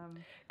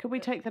 Could we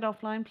take that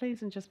offline,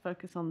 please, and just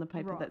focus on the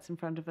paper Right. that's in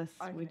front of us?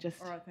 Okay. We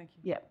just, all right, thank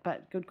you. yeah,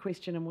 but good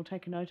question, and we'll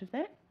take a note of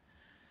that.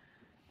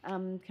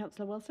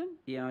 Councillor Wilson?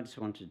 Yeah, I just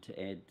wanted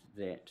to add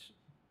that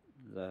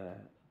the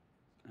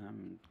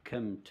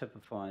Kim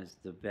typifies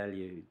the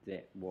value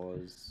that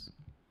was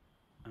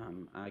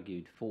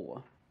argued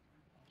for,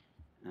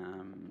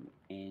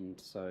 and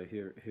so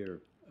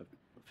her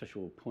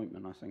official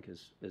appointment, I think,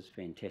 is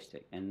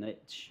fantastic, and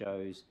that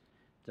shows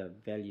the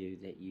value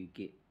that you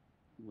get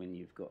when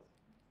you've got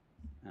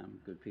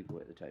good people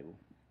at the table.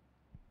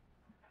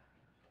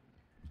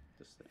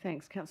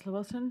 Thanks, Councillor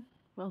Wilson.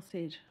 Well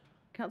said.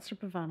 Councillor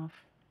Pavanov.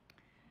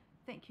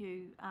 Thank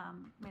you,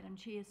 Madam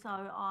Chair. So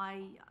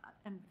I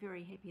am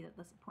very happy that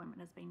this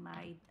appointment has been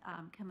made.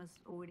 Kim has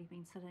already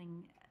been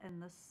sitting in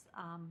this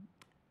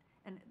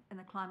in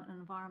the Climate and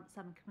Environment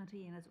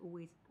Subcommittee and has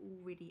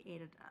already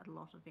added a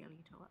lot of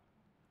value to it.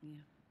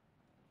 Yeah.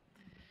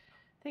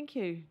 Thank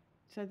you.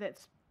 So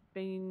that's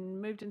been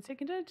moved and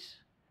seconded.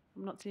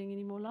 I'm not seeing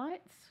any more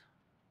lights.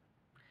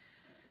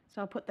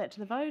 So I'll put that to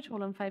the vote.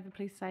 All in favour,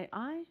 please say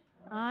aye.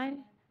 Aye.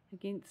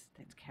 Against,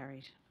 that's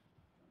carried.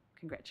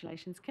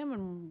 Congratulations, Kim,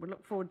 and we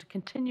look forward to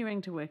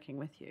continuing to working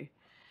with you.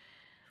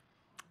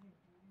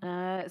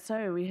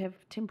 So we have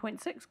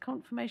 10.6,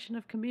 confirmation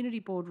of community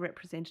board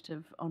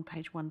representative on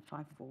page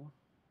 154.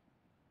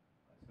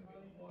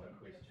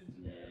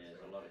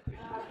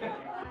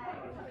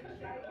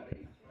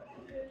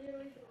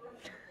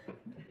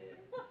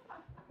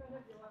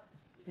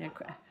 Yeah,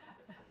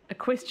 a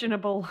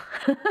questionable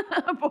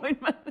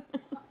appointment.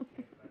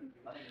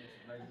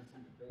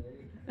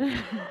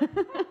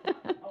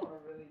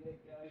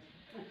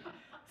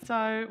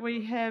 So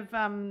we have,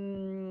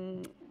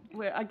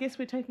 I guess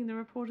we're taking the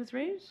report as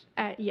read?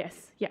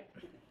 Yes, yeah.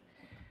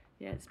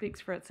 Yeah, it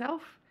speaks for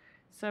itself.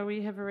 So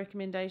we have a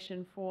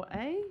recommendation for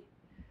A,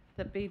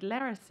 that Bede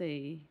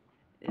Larracy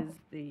is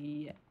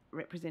the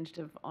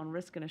representative on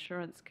Risk and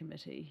Assurance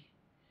Committee.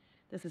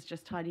 This is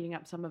just tidying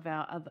up some of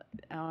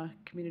our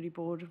community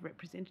board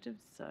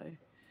representatives. So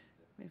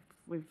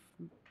we've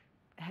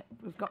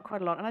got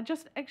quite a lot, and I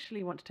just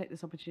actually want to take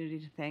this opportunity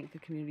to thank the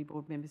community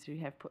board members who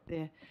have put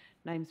their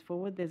names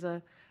forward. There's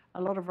a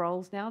lot of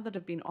roles now that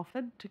have been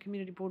offered to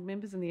community board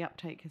members, and the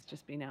uptake has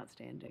just been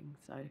outstanding.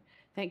 So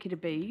thank you to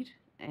Bede,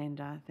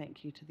 and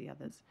thank you to the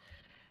others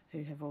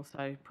who have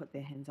also put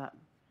their hands up.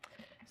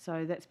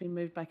 So that's been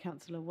moved by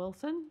Councillor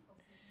Wilson,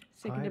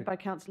 seconded by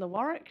Councillor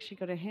Warwick. She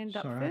got her hand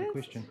up first. Sorry, I had a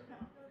question.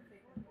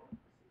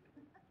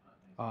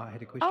 Oh, I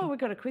had a question. Oh, we've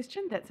got a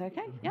question. That's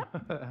okay.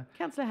 Yep.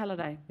 Councillor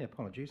Halliday. Yeah,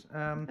 apologies.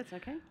 That's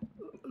okay.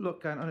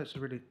 Look, I know it's a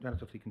really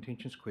relatively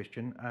contentious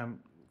question.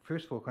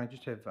 First of all, can I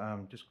just have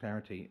just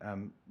clarity?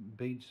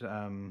 Bede's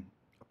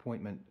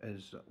appointment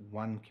is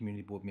one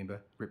community board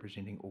member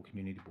representing all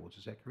community boards.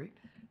 Is that correct?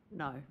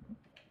 No.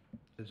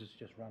 Is this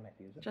just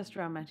Raumati, is it? Just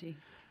Raumati.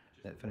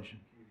 That finishing?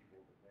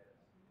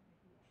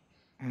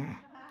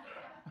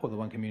 Or the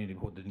one community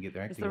board didn't get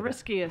their act It's together. the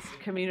riskiest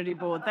community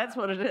board. That's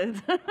what it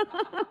is.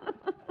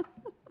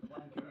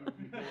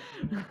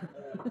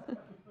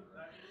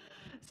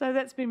 So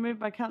that's been moved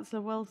by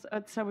Councillor Wilson.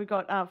 So we've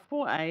got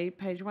 4A,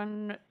 page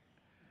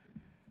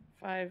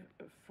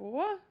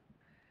 154.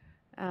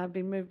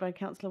 Been moved by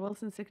Councillor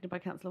Wilson, seconded by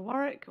Councillor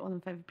Warwick. All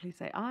in favour, please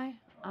say aye.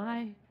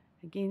 Aye.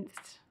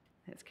 Against?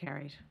 That's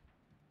carried.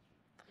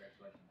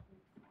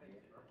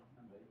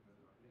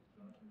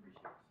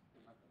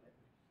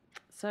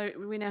 So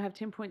we now have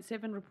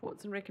 10.7,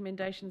 reports and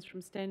recommendations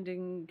from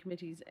standing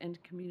committees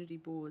and community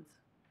boards.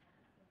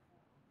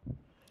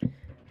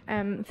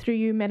 Through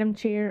you, Madam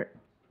Chair,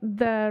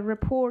 the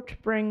report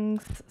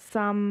brings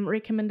some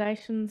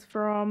recommendations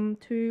from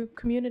 2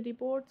 community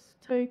boards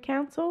to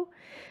council.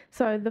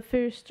 So the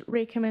first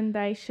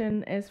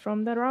recommendation is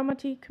from the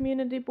Raumati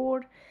Community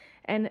Board,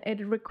 and it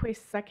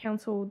requests that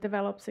council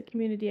develops a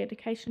community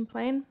education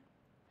plan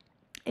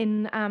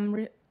in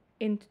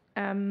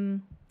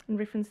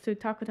reference to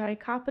Takutai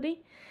Kāpiti,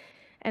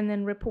 and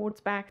then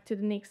reports back to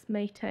the next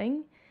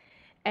meeting.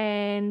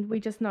 And we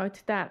just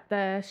note that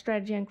the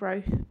strategy and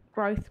growth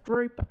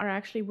group are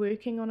actually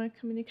working on a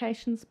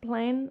communications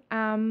plan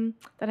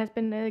that has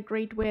been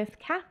agreed with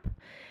CAP,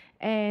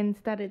 and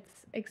that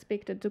it's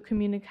expected to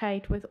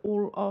communicate with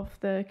all of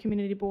the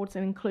community boards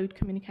and include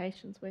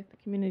communications with the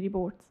community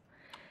boards.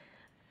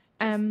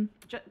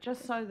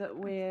 Just so that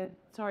we're,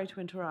 sorry to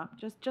interrupt,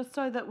 just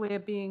so that we're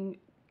being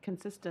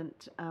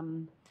consistent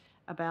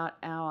about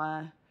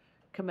our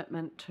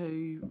commitment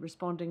to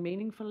responding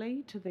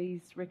meaningfully to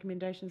these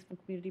recommendations from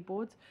community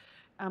boards,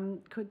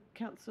 could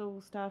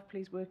council staff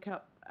please work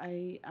up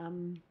a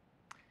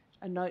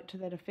note to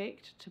that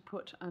effect to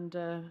put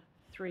under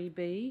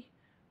 3B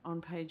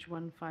on page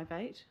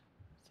 158,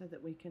 so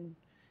that we can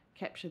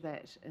capture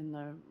that in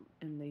the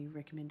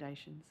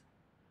recommendations.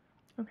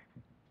 Okay.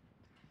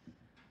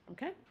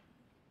 Okay.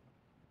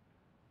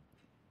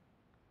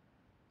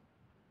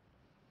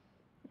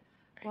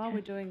 While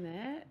we're doing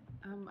that,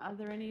 are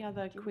there any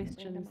other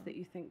questions that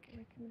you think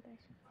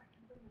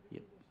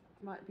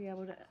might be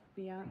able to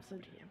be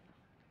answered?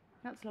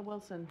 Councillor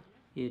Wilson.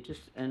 Yeah,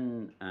 just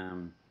in,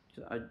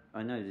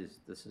 I know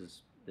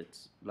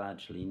it's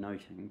largely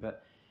noting,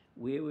 but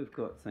where we've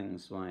got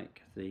things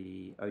like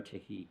the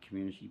Otaki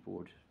Community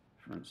Board,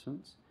 for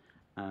instance,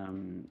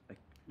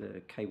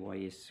 the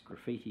KYS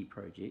graffiti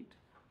project,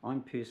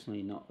 I'm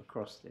personally not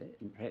across that,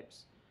 and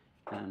perhaps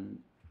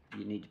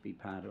you need to be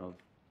part of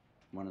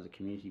one of the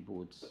community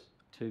boards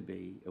to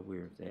be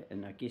aware of that.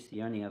 And I guess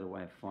the only other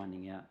way of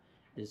finding out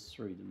is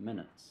through the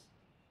minutes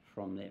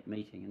from that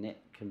meeting, and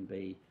that can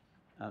be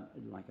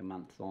like a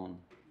month on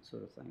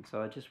sort of thing.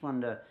 So I just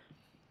wonder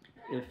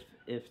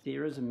if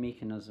there is a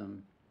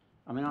mechanism.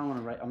 I mean, I'm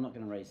not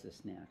going to raise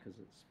this now because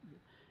it's.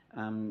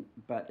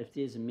 But if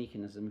there's a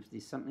mechanism, if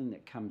there's something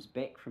that comes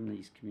back from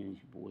these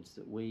community boards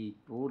that we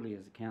broadly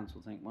as a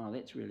council think, wow,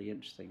 that's really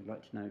interesting, I'd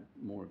like to know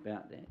more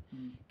about that.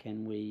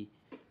 Can we,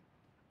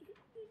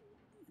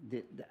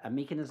 a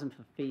mechanism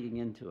for feeding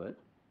into it,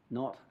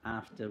 not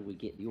after we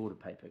get the order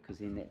paper, because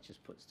then that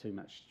just puts too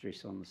much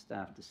stress on the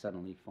staff to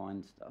suddenly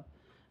find stuff,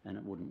 and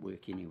it wouldn't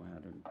work anyway. I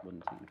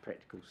wouldn't think in a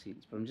practical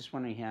sense. But I'm just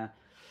wondering how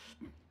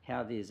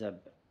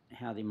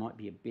there might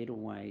be a better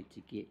way to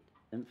get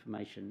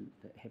information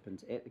that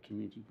happens at the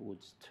community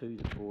boards to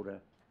the broader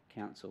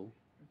council,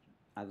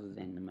 other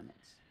than the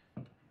minutes.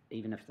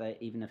 Even if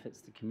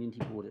it's the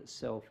community board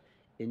itself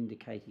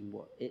indicating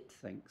what it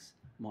thinks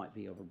might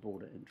be of a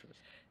broader interest.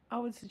 I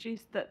would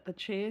suggest that the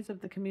chairs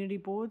of the community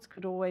boards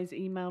could always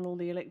email all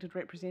the elected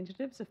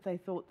representatives if they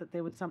thought that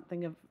there was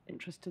something of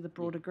interest to the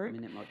broader group. I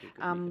mean, that might be a good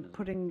mechanism.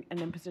 Putting an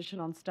imposition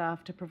on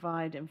staff to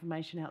provide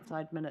information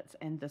outside minutes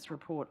and this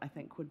report, I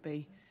think, would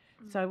be.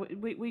 So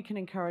we can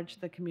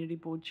encourage the community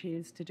board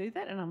chairs to do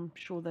that, and I'm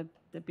sure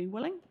they'd be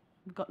willing.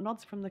 We've got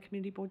nods from the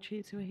community board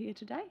chairs who are here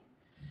today.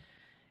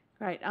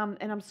 Great. And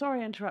I'm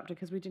sorry I interrupted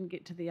because we didn't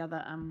get to the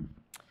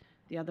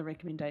other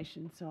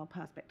recommendations, so I'll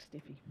pass back to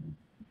Steffi.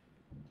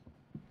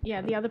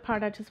 yeah, the other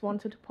part I just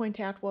wanted to point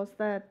out was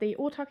that the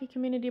Otaki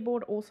Community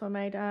Board also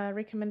made a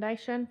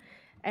recommendation,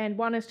 and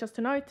one is just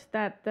to note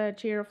that the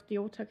chair of the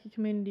Otaki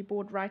Community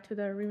Board wrote to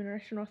the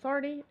Remuneration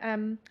Authority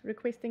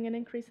requesting an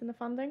increase in the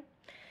funding,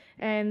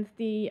 and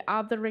the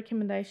other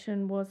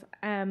recommendation was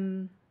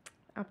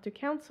up to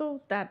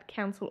council, that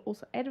council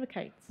also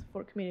advocates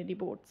for community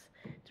boards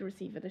to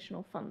receive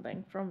additional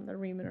funding from the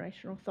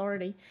Remuneration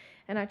Authority.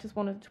 And I just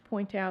wanted to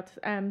point out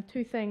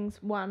two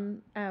things.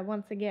 One,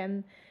 once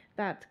again,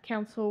 that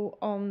council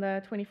on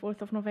the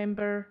 24th of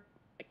November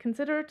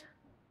considered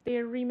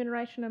their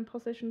remuneration and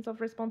positions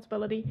of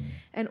responsibility,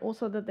 and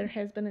also that there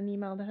has been an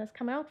email that has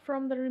come out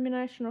from the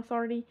Remuneration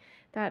Authority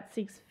that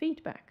seeks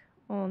feedback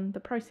on the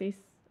process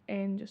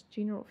and just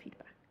general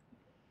feedback.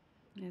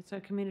 Yeah, so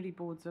community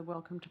boards are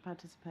welcome to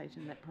participate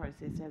in that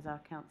process, as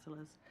are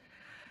councillors.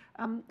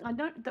 I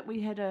note that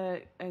we had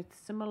a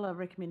similar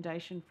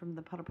recommendation from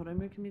the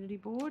Paraparaumu Community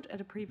Board at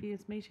a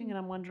previous meeting, and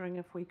I'm wondering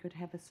if we could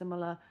have a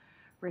similar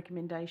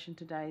recommendation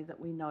today that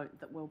we note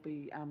that we'll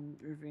be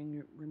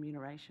reviewing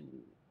remuneration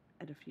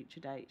at a future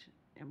date.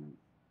 And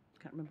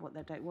can't remember what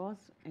that date was,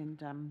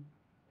 and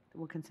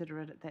we'll consider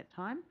it at that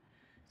time,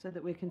 so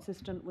that we're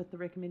consistent with the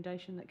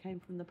recommendation that came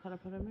from the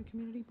Paraparaumu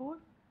Community Board.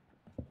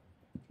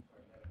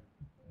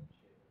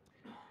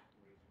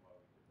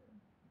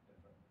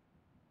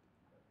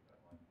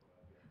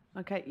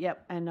 Okay,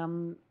 yep, and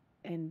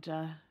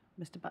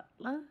Mr.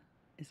 Butler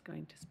is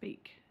going to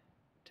speak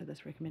to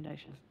this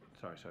recommendation.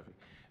 Sorry, Sophie.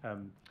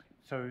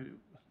 So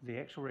the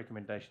actual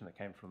recommendation that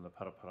came from the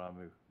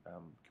Paraparaumu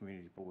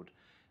Community Board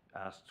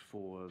asked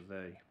for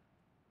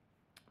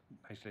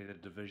basically the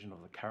division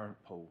of the current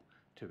pool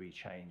to be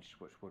changed,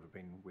 which would have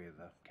been where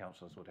the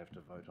councillors would have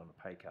to vote on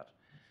a pay cut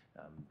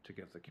to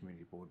give the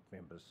community board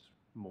members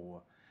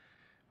more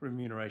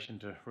remuneration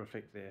to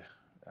reflect their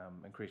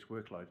increased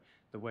workload.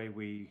 The way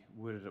we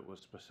worded it was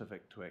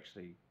specific to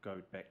actually go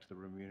back to the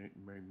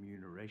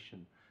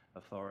Remuneration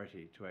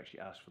Authority to actually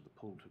ask for the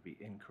pool to be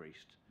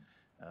increased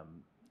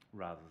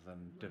rather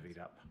than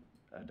divvied up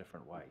a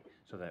different way.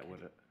 So that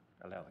would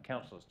allow the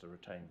councillors to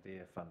retain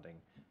their funding,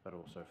 but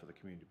also for the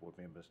community board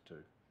members to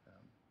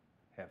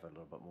have a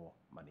little bit more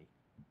money.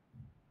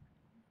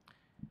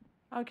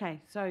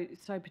 Okay, so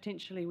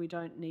potentially we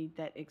don't need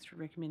that extra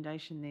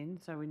recommendation then,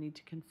 so we need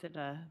to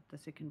consider the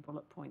second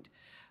bullet point.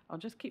 I'll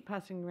just keep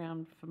passing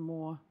around for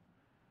more.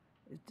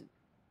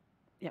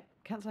 Yep,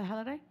 Councillor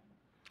Halliday.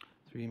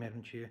 Through you,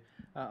 Madam Chair.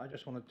 I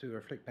just wanted to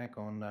reflect back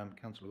on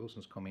Councillor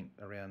Wilson's comment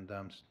around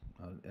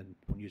and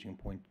using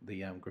a point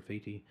the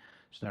graffiti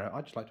scenario.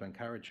 I'd just like to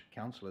encourage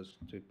councillors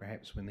to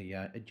perhaps, when the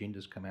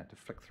agendas come out, to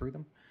flick through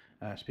them,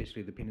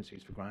 especially the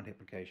dependencies for grant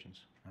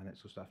applications and that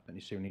sort of stuff. Don't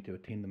necessarily need to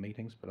attend the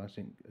meetings, but I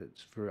think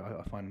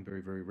I find them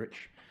very, very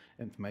rich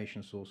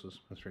information sources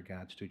with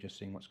regards to just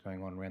seeing what's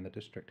going on around the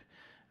district.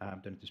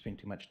 Don't have to spend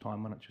too much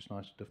time on it. It's just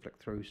nice to flick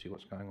through, see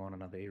what's going on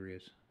in other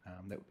areas.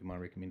 That would be my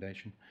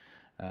recommendation.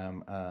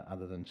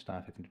 Other than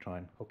staff having to try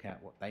and hook out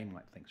what they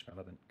might think is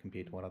relevant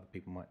compared to what other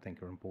people might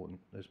think are important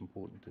as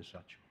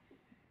such.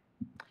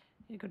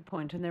 Yeah, good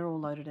point, and they're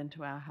all loaded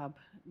into our hub,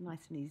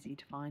 nice and easy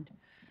to find.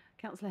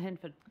 Councillor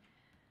Hanford.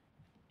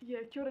 Yeah,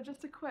 kia ora,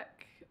 just a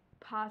quick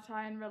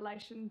partai in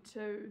relation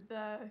to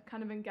the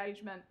kind of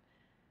engagement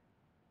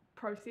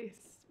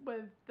process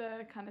with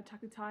the kind of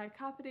Takutai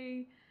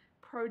Kāpiti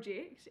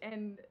project,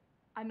 and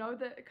I know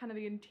that kind of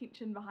the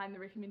intention behind the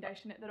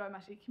recommendation at the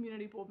Raumati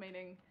Community Board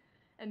meeting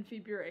in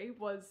February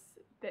was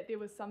that there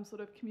was some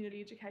sort of community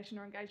education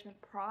or engagement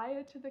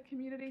prior to the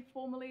community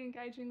formally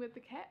engaging with the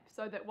CAP,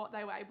 so that what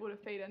they were able to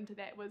feed into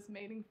that was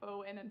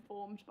meaningful and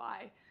informed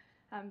by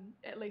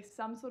at least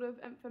some sort of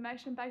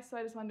information base. So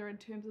I just wonder, in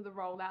terms of the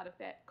rollout of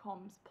that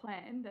comms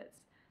plan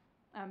that's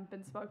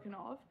been spoken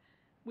of,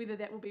 whether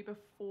that will be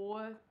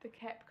before the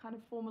CAP kind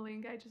of formally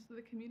engages with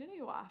the community,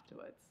 or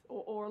afterwards,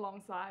 or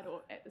alongside,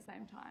 or at the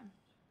same time.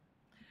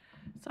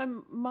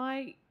 So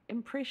my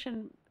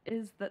impression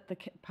is that the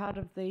part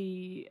of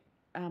the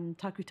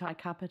Takutai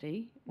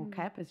Kāpiti, or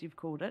CAP as you've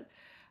called it,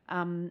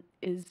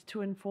 is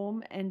to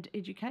inform and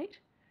educate.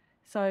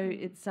 So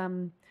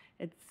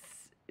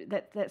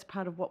that's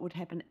part of what would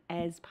happen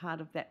as part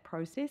of that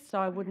process. So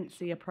I wouldn't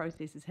see a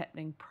process as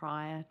happening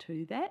prior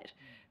to that,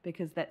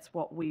 because that's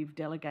what we've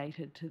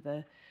delegated to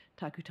the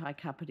Takutai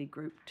Kāpiti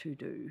group to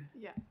do.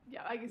 Yeah,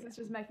 I guess it's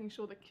just making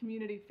sure the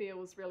community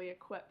feels really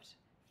equipped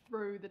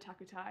through the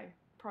Takutai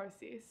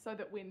process, so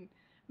that when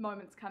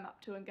moments come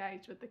up to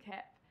engage with the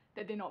CAP,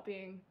 that they're not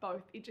being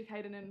both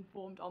educated and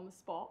informed on the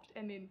spot,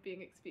 and then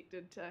being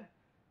expected to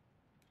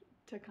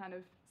kind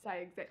of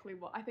say exactly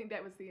what. I think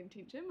that was the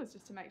intention, was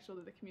just to make sure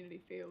that the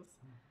community feels,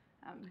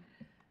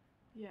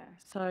 yeah.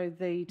 So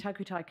the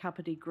Takutai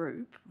Kāpiti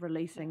group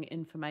releasing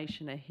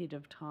information ahead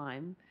of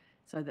time,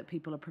 so that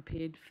people are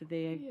prepared for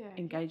their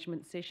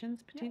engagement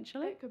sessions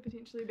potentially. That could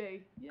potentially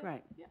be. Yeah.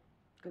 Great. Yeah.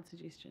 Good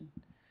suggestion.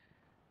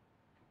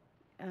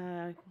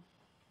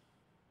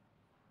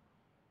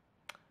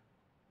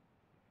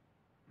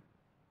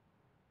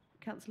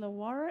 Councillor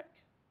Warwick.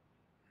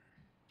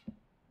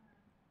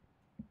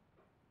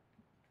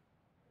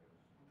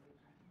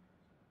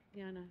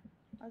 Fiona.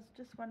 I was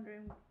just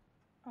wondering,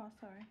 oh,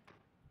 sorry.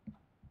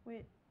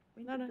 When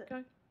No, did no,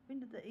 go. When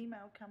did the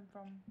email come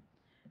from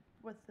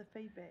with the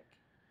feedback?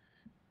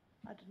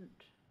 I didn't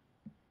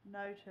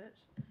note it.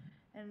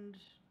 And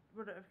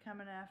would it have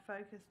come in our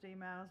focused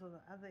emails or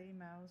the other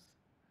emails?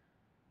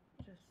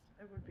 Just,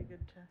 it would be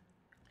good to.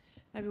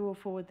 Maybe we'll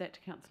forward that to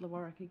Councillor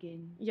Warwick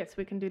again. Yes,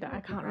 we can do that. I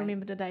That'd be can't great.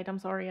 remember the date. I'm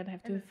sorry. I'd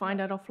have And to it's find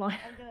not- out offline.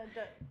 I'm going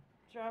to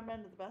throw him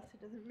under the bus. He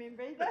doesn't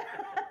remember either.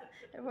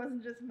 It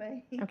wasn't just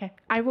me. Okay,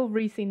 I will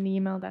resend the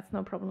email. That's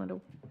no problem at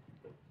all.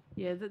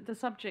 Yeah, the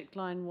subject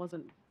line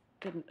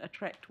didn't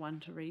attract one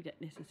to read it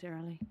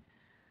necessarily.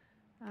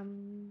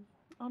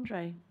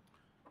 Andre.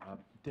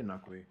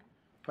 Tēnā koe.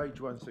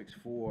 Page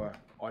 164,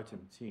 item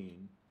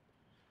 10.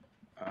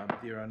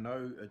 There are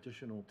no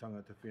additional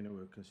tangata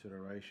whenua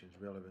considerations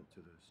relevant to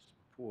this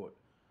report.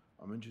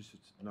 I'm interested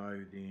to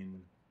know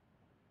then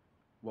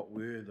what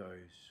were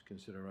those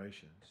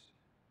considerations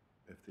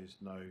if there's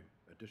no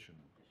additional.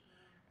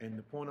 And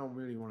the point I'm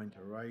really wanting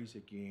to raise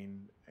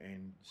again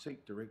and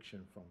seek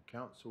direction from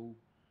Council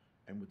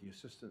and with the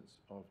assistance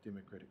of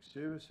Democratic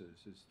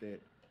Services is that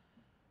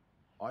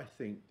I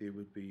think there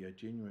would be a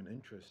genuine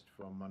interest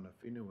from Mana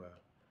Whenua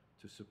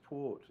to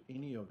support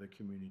any of the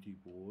community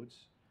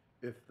boards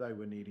if they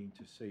were needing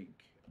to seek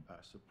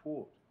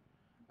support,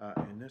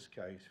 in this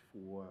case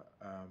for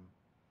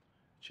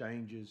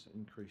changes,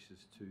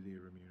 increases to their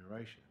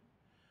remuneration.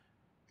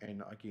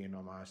 And again,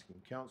 I'm asking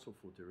Council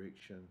for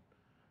direction.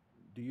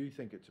 Do you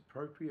think it's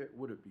appropriate?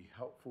 Would it be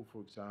helpful,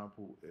 for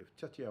example, if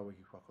Te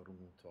Awaki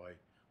Whakarongotai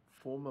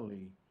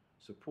formally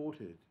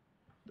supported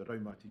the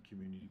Raumati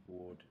Community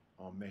Board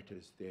on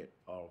matters that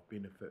are of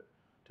benefit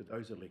to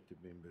those elected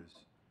members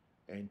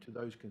and to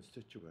those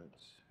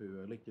constituents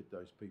who elected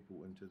those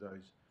people into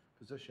those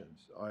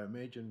positions? I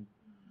imagine,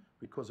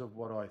 because of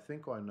what I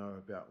think I know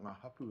about ngā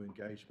hapu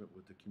engagement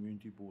with the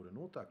Community Board in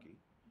Otaki,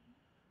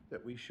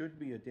 that we should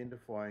be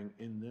identifying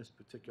in this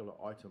particular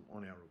item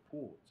on our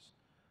reports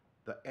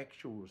the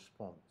actual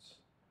response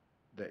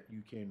that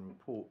you can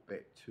report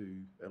back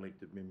to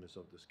elected members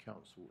of this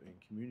council and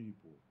community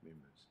board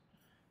members.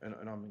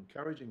 And I'm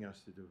encouraging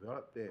us to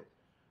develop that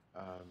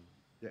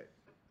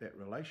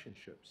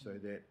relationship so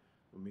that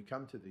when we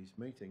come to these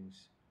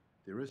meetings,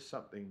 there is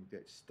something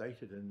that's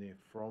stated in there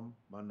from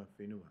Mana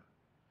Whenua.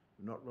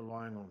 We're not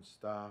relying on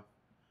staff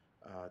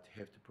to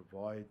have to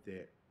provide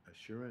that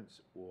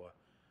assurance or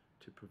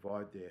to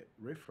provide that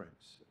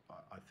reference.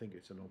 I think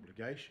it's an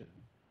obligation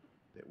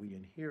that we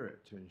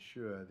inherit to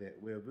ensure that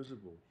we're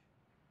visible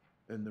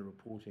in the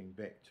reporting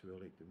back to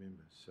elected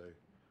members. So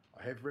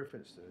I have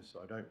referenced this.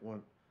 I don't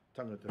want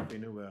tangata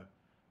whenua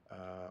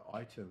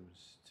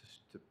items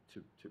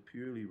to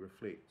purely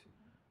reflect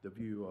the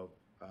view of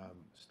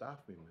staff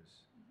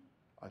members.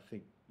 I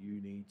think you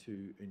need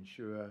to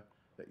ensure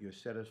that you're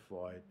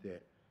satisfied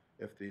that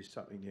if there's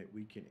something that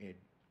we can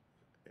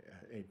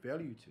add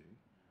value to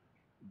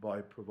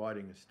by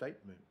providing a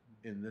statement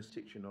in this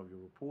section of your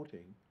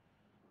reporting,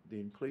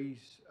 then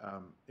please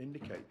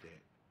indicate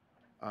that.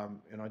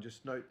 And I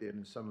just note that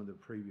in some of the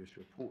previous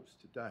reports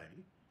today,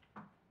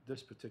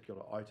 this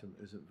particular item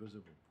isn't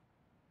visible.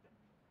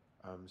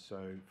 So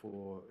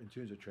in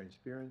terms of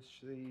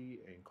transparency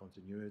and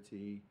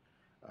continuity,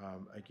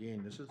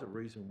 again, this is the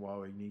reason why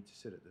we need to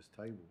sit at this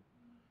table,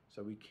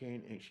 so we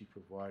can actually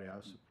provide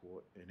our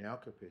support in our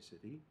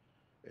capacity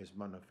as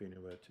Mana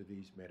Whenua to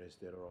these matters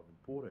that are of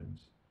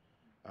importance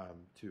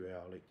to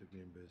our elected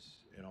members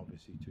and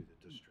obviously to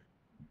the district.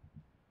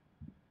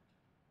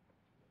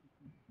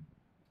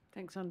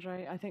 Thanks,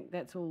 Andre. I think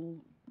that's all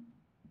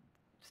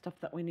stuff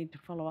that we need to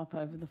follow up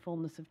over the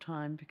fullness of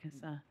time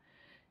because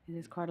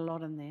there's quite a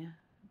lot in there.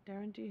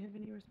 Darren, do you have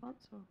any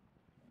response? Or?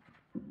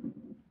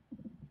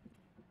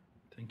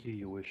 Thank you,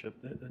 Your Worship.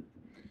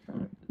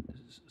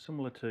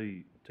 Similar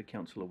to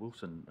Councillor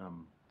Wilson,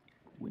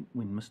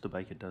 when Mr.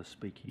 Baker does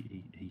speak,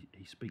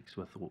 he speaks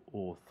with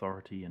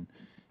authority,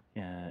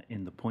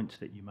 and the points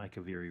that you make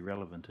are very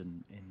relevant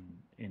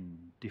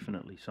and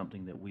definitely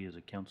something that we as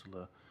a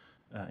councillor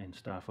and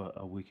staff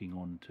are working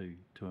on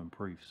to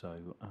improve. So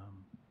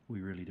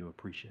we really do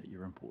appreciate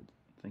your input.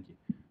 Thank you.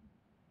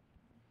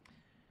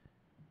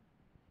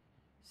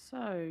 So,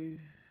 I'm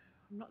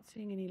not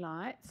seeing any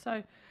lights.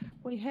 So,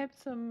 we have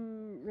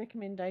some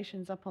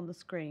recommendations up on the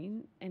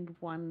screen and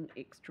one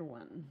extra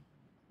one.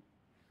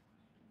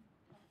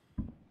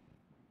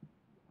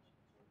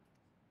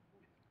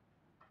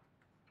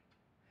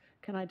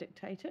 Can I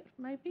dictate it,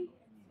 maybe?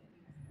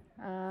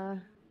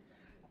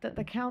 That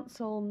the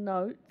council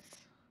notes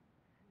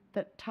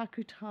that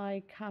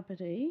takutai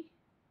Kāpiti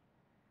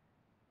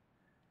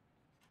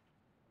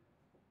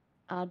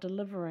are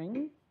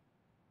delivering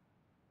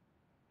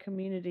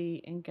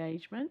community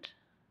engagement,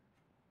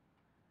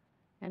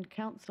 and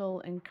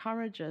council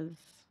encourages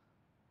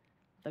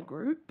the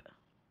group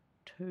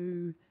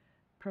to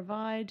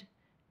provide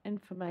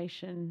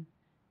information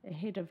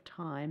ahead of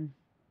time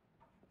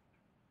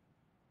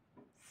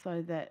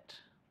so that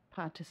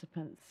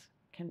participants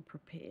can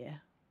prepare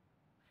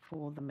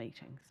for the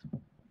meetings.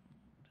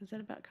 Does that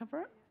about cover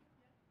it?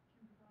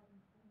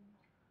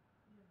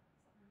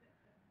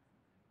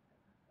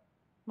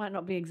 might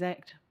not be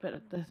exact,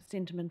 but the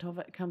sentiment of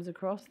it comes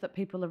across that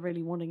people are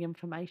really wanting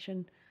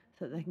information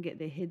so that they can get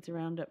their heads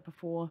around it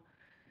before,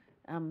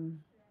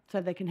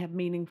 so they can have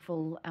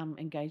meaningful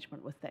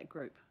engagement with that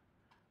group,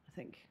 I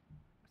think.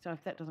 So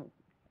if that doesn't,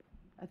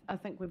 I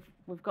think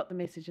we've got the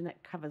message, and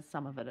that covers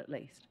some of it at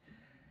least.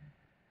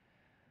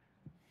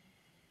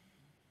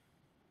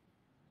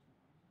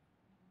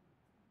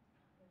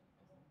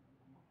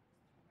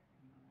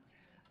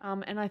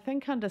 And I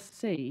think under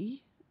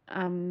C,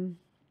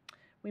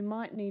 we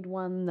might need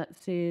one that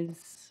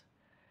says,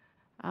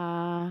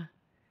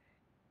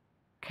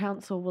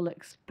 Council will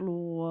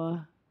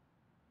explore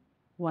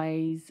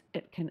ways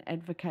it can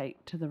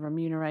advocate to the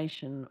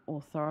remuneration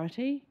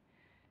authority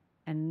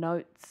and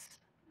notes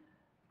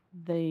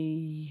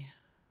the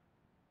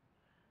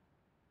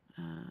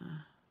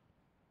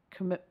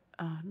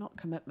not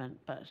commitment,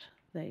 but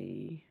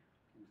the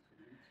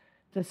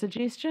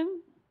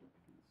suggestion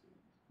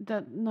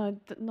that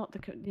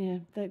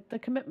the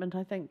commitment,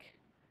 I think,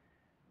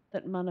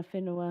 that Mana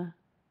Whenua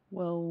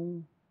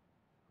will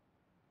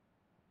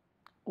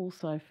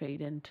also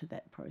feed into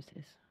that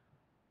process.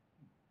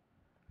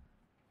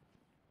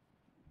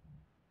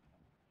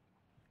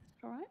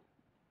 All right.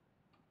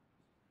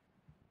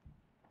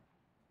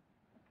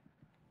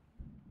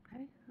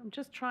 Okay, I'm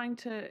just trying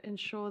to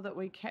ensure that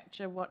we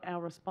capture what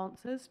our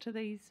response is to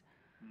these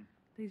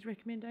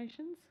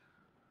recommendations.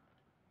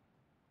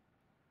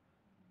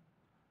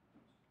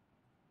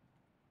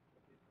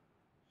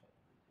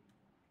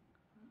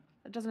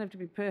 It doesn't have to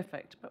be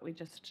perfect, but we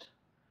just.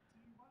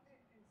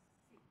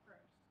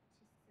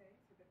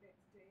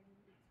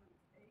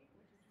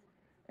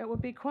 It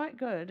would be quite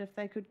good if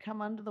they could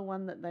come under the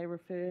one that they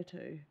refer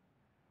to.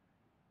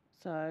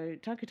 So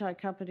Takutai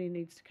Kāpiti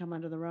needs to come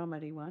under the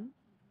Raumati one,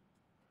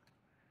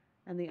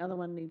 and the other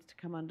one needs to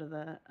come under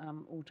the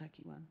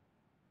Ōtaki one.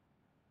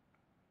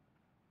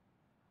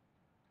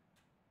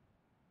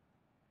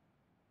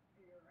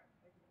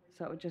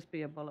 So it would just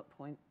be a bullet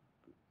point,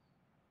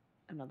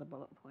 another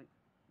bullet point.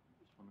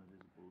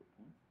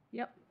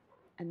 Yep,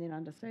 and then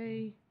under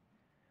C,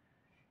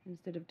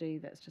 instead of D,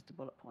 that's just a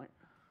bullet point.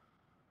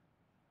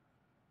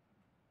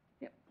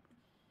 Yep,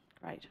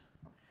 great.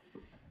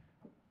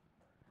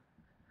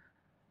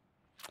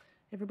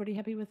 Everybody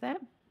happy with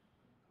that?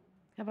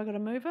 Have I got a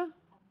mover?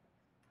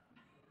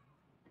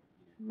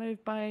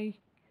 Moved by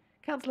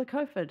Councillor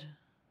Coford,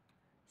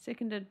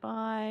 seconded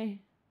by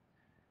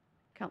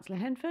Councillor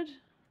Hanford.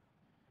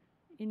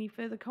 Any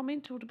further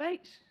comment or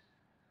debate?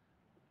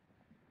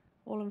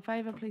 All in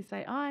favour, please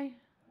say aye.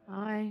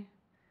 Aye.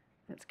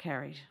 That's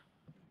carried.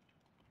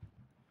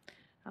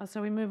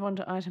 So we move on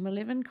to item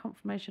 11,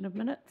 confirmation of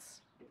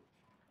minutes.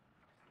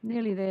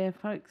 Nearly there,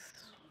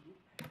 folks.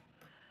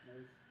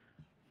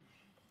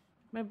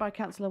 Moved by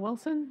Councillor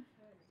Wilson,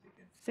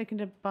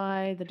 seconded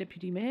by the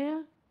Deputy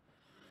Mayor.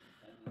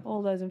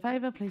 All those in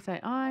favour, please say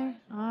aye.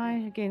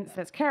 Aye. Against,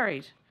 that's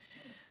carried.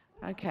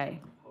 Okay.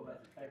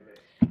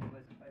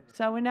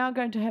 So we're now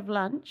going to have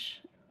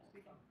lunch,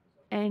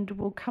 and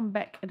we'll come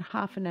back in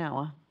half an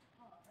hour.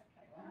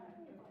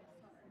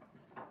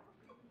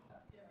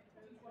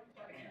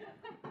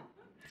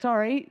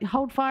 Sorry,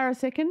 hold fire a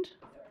second.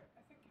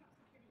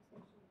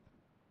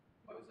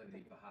 I was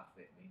only for half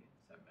that meeting,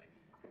 so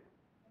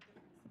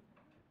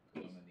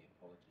maybe.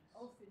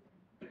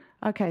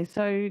 Okay,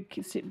 so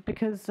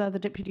because the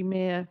Deputy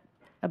Mayor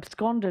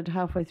absconded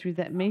halfway through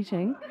that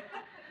meeting,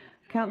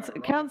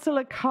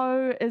 Councillor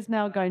Coe is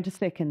now going to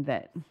second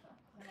that.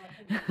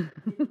 I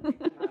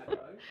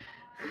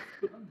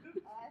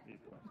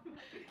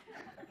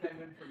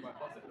came in from my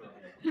hospital.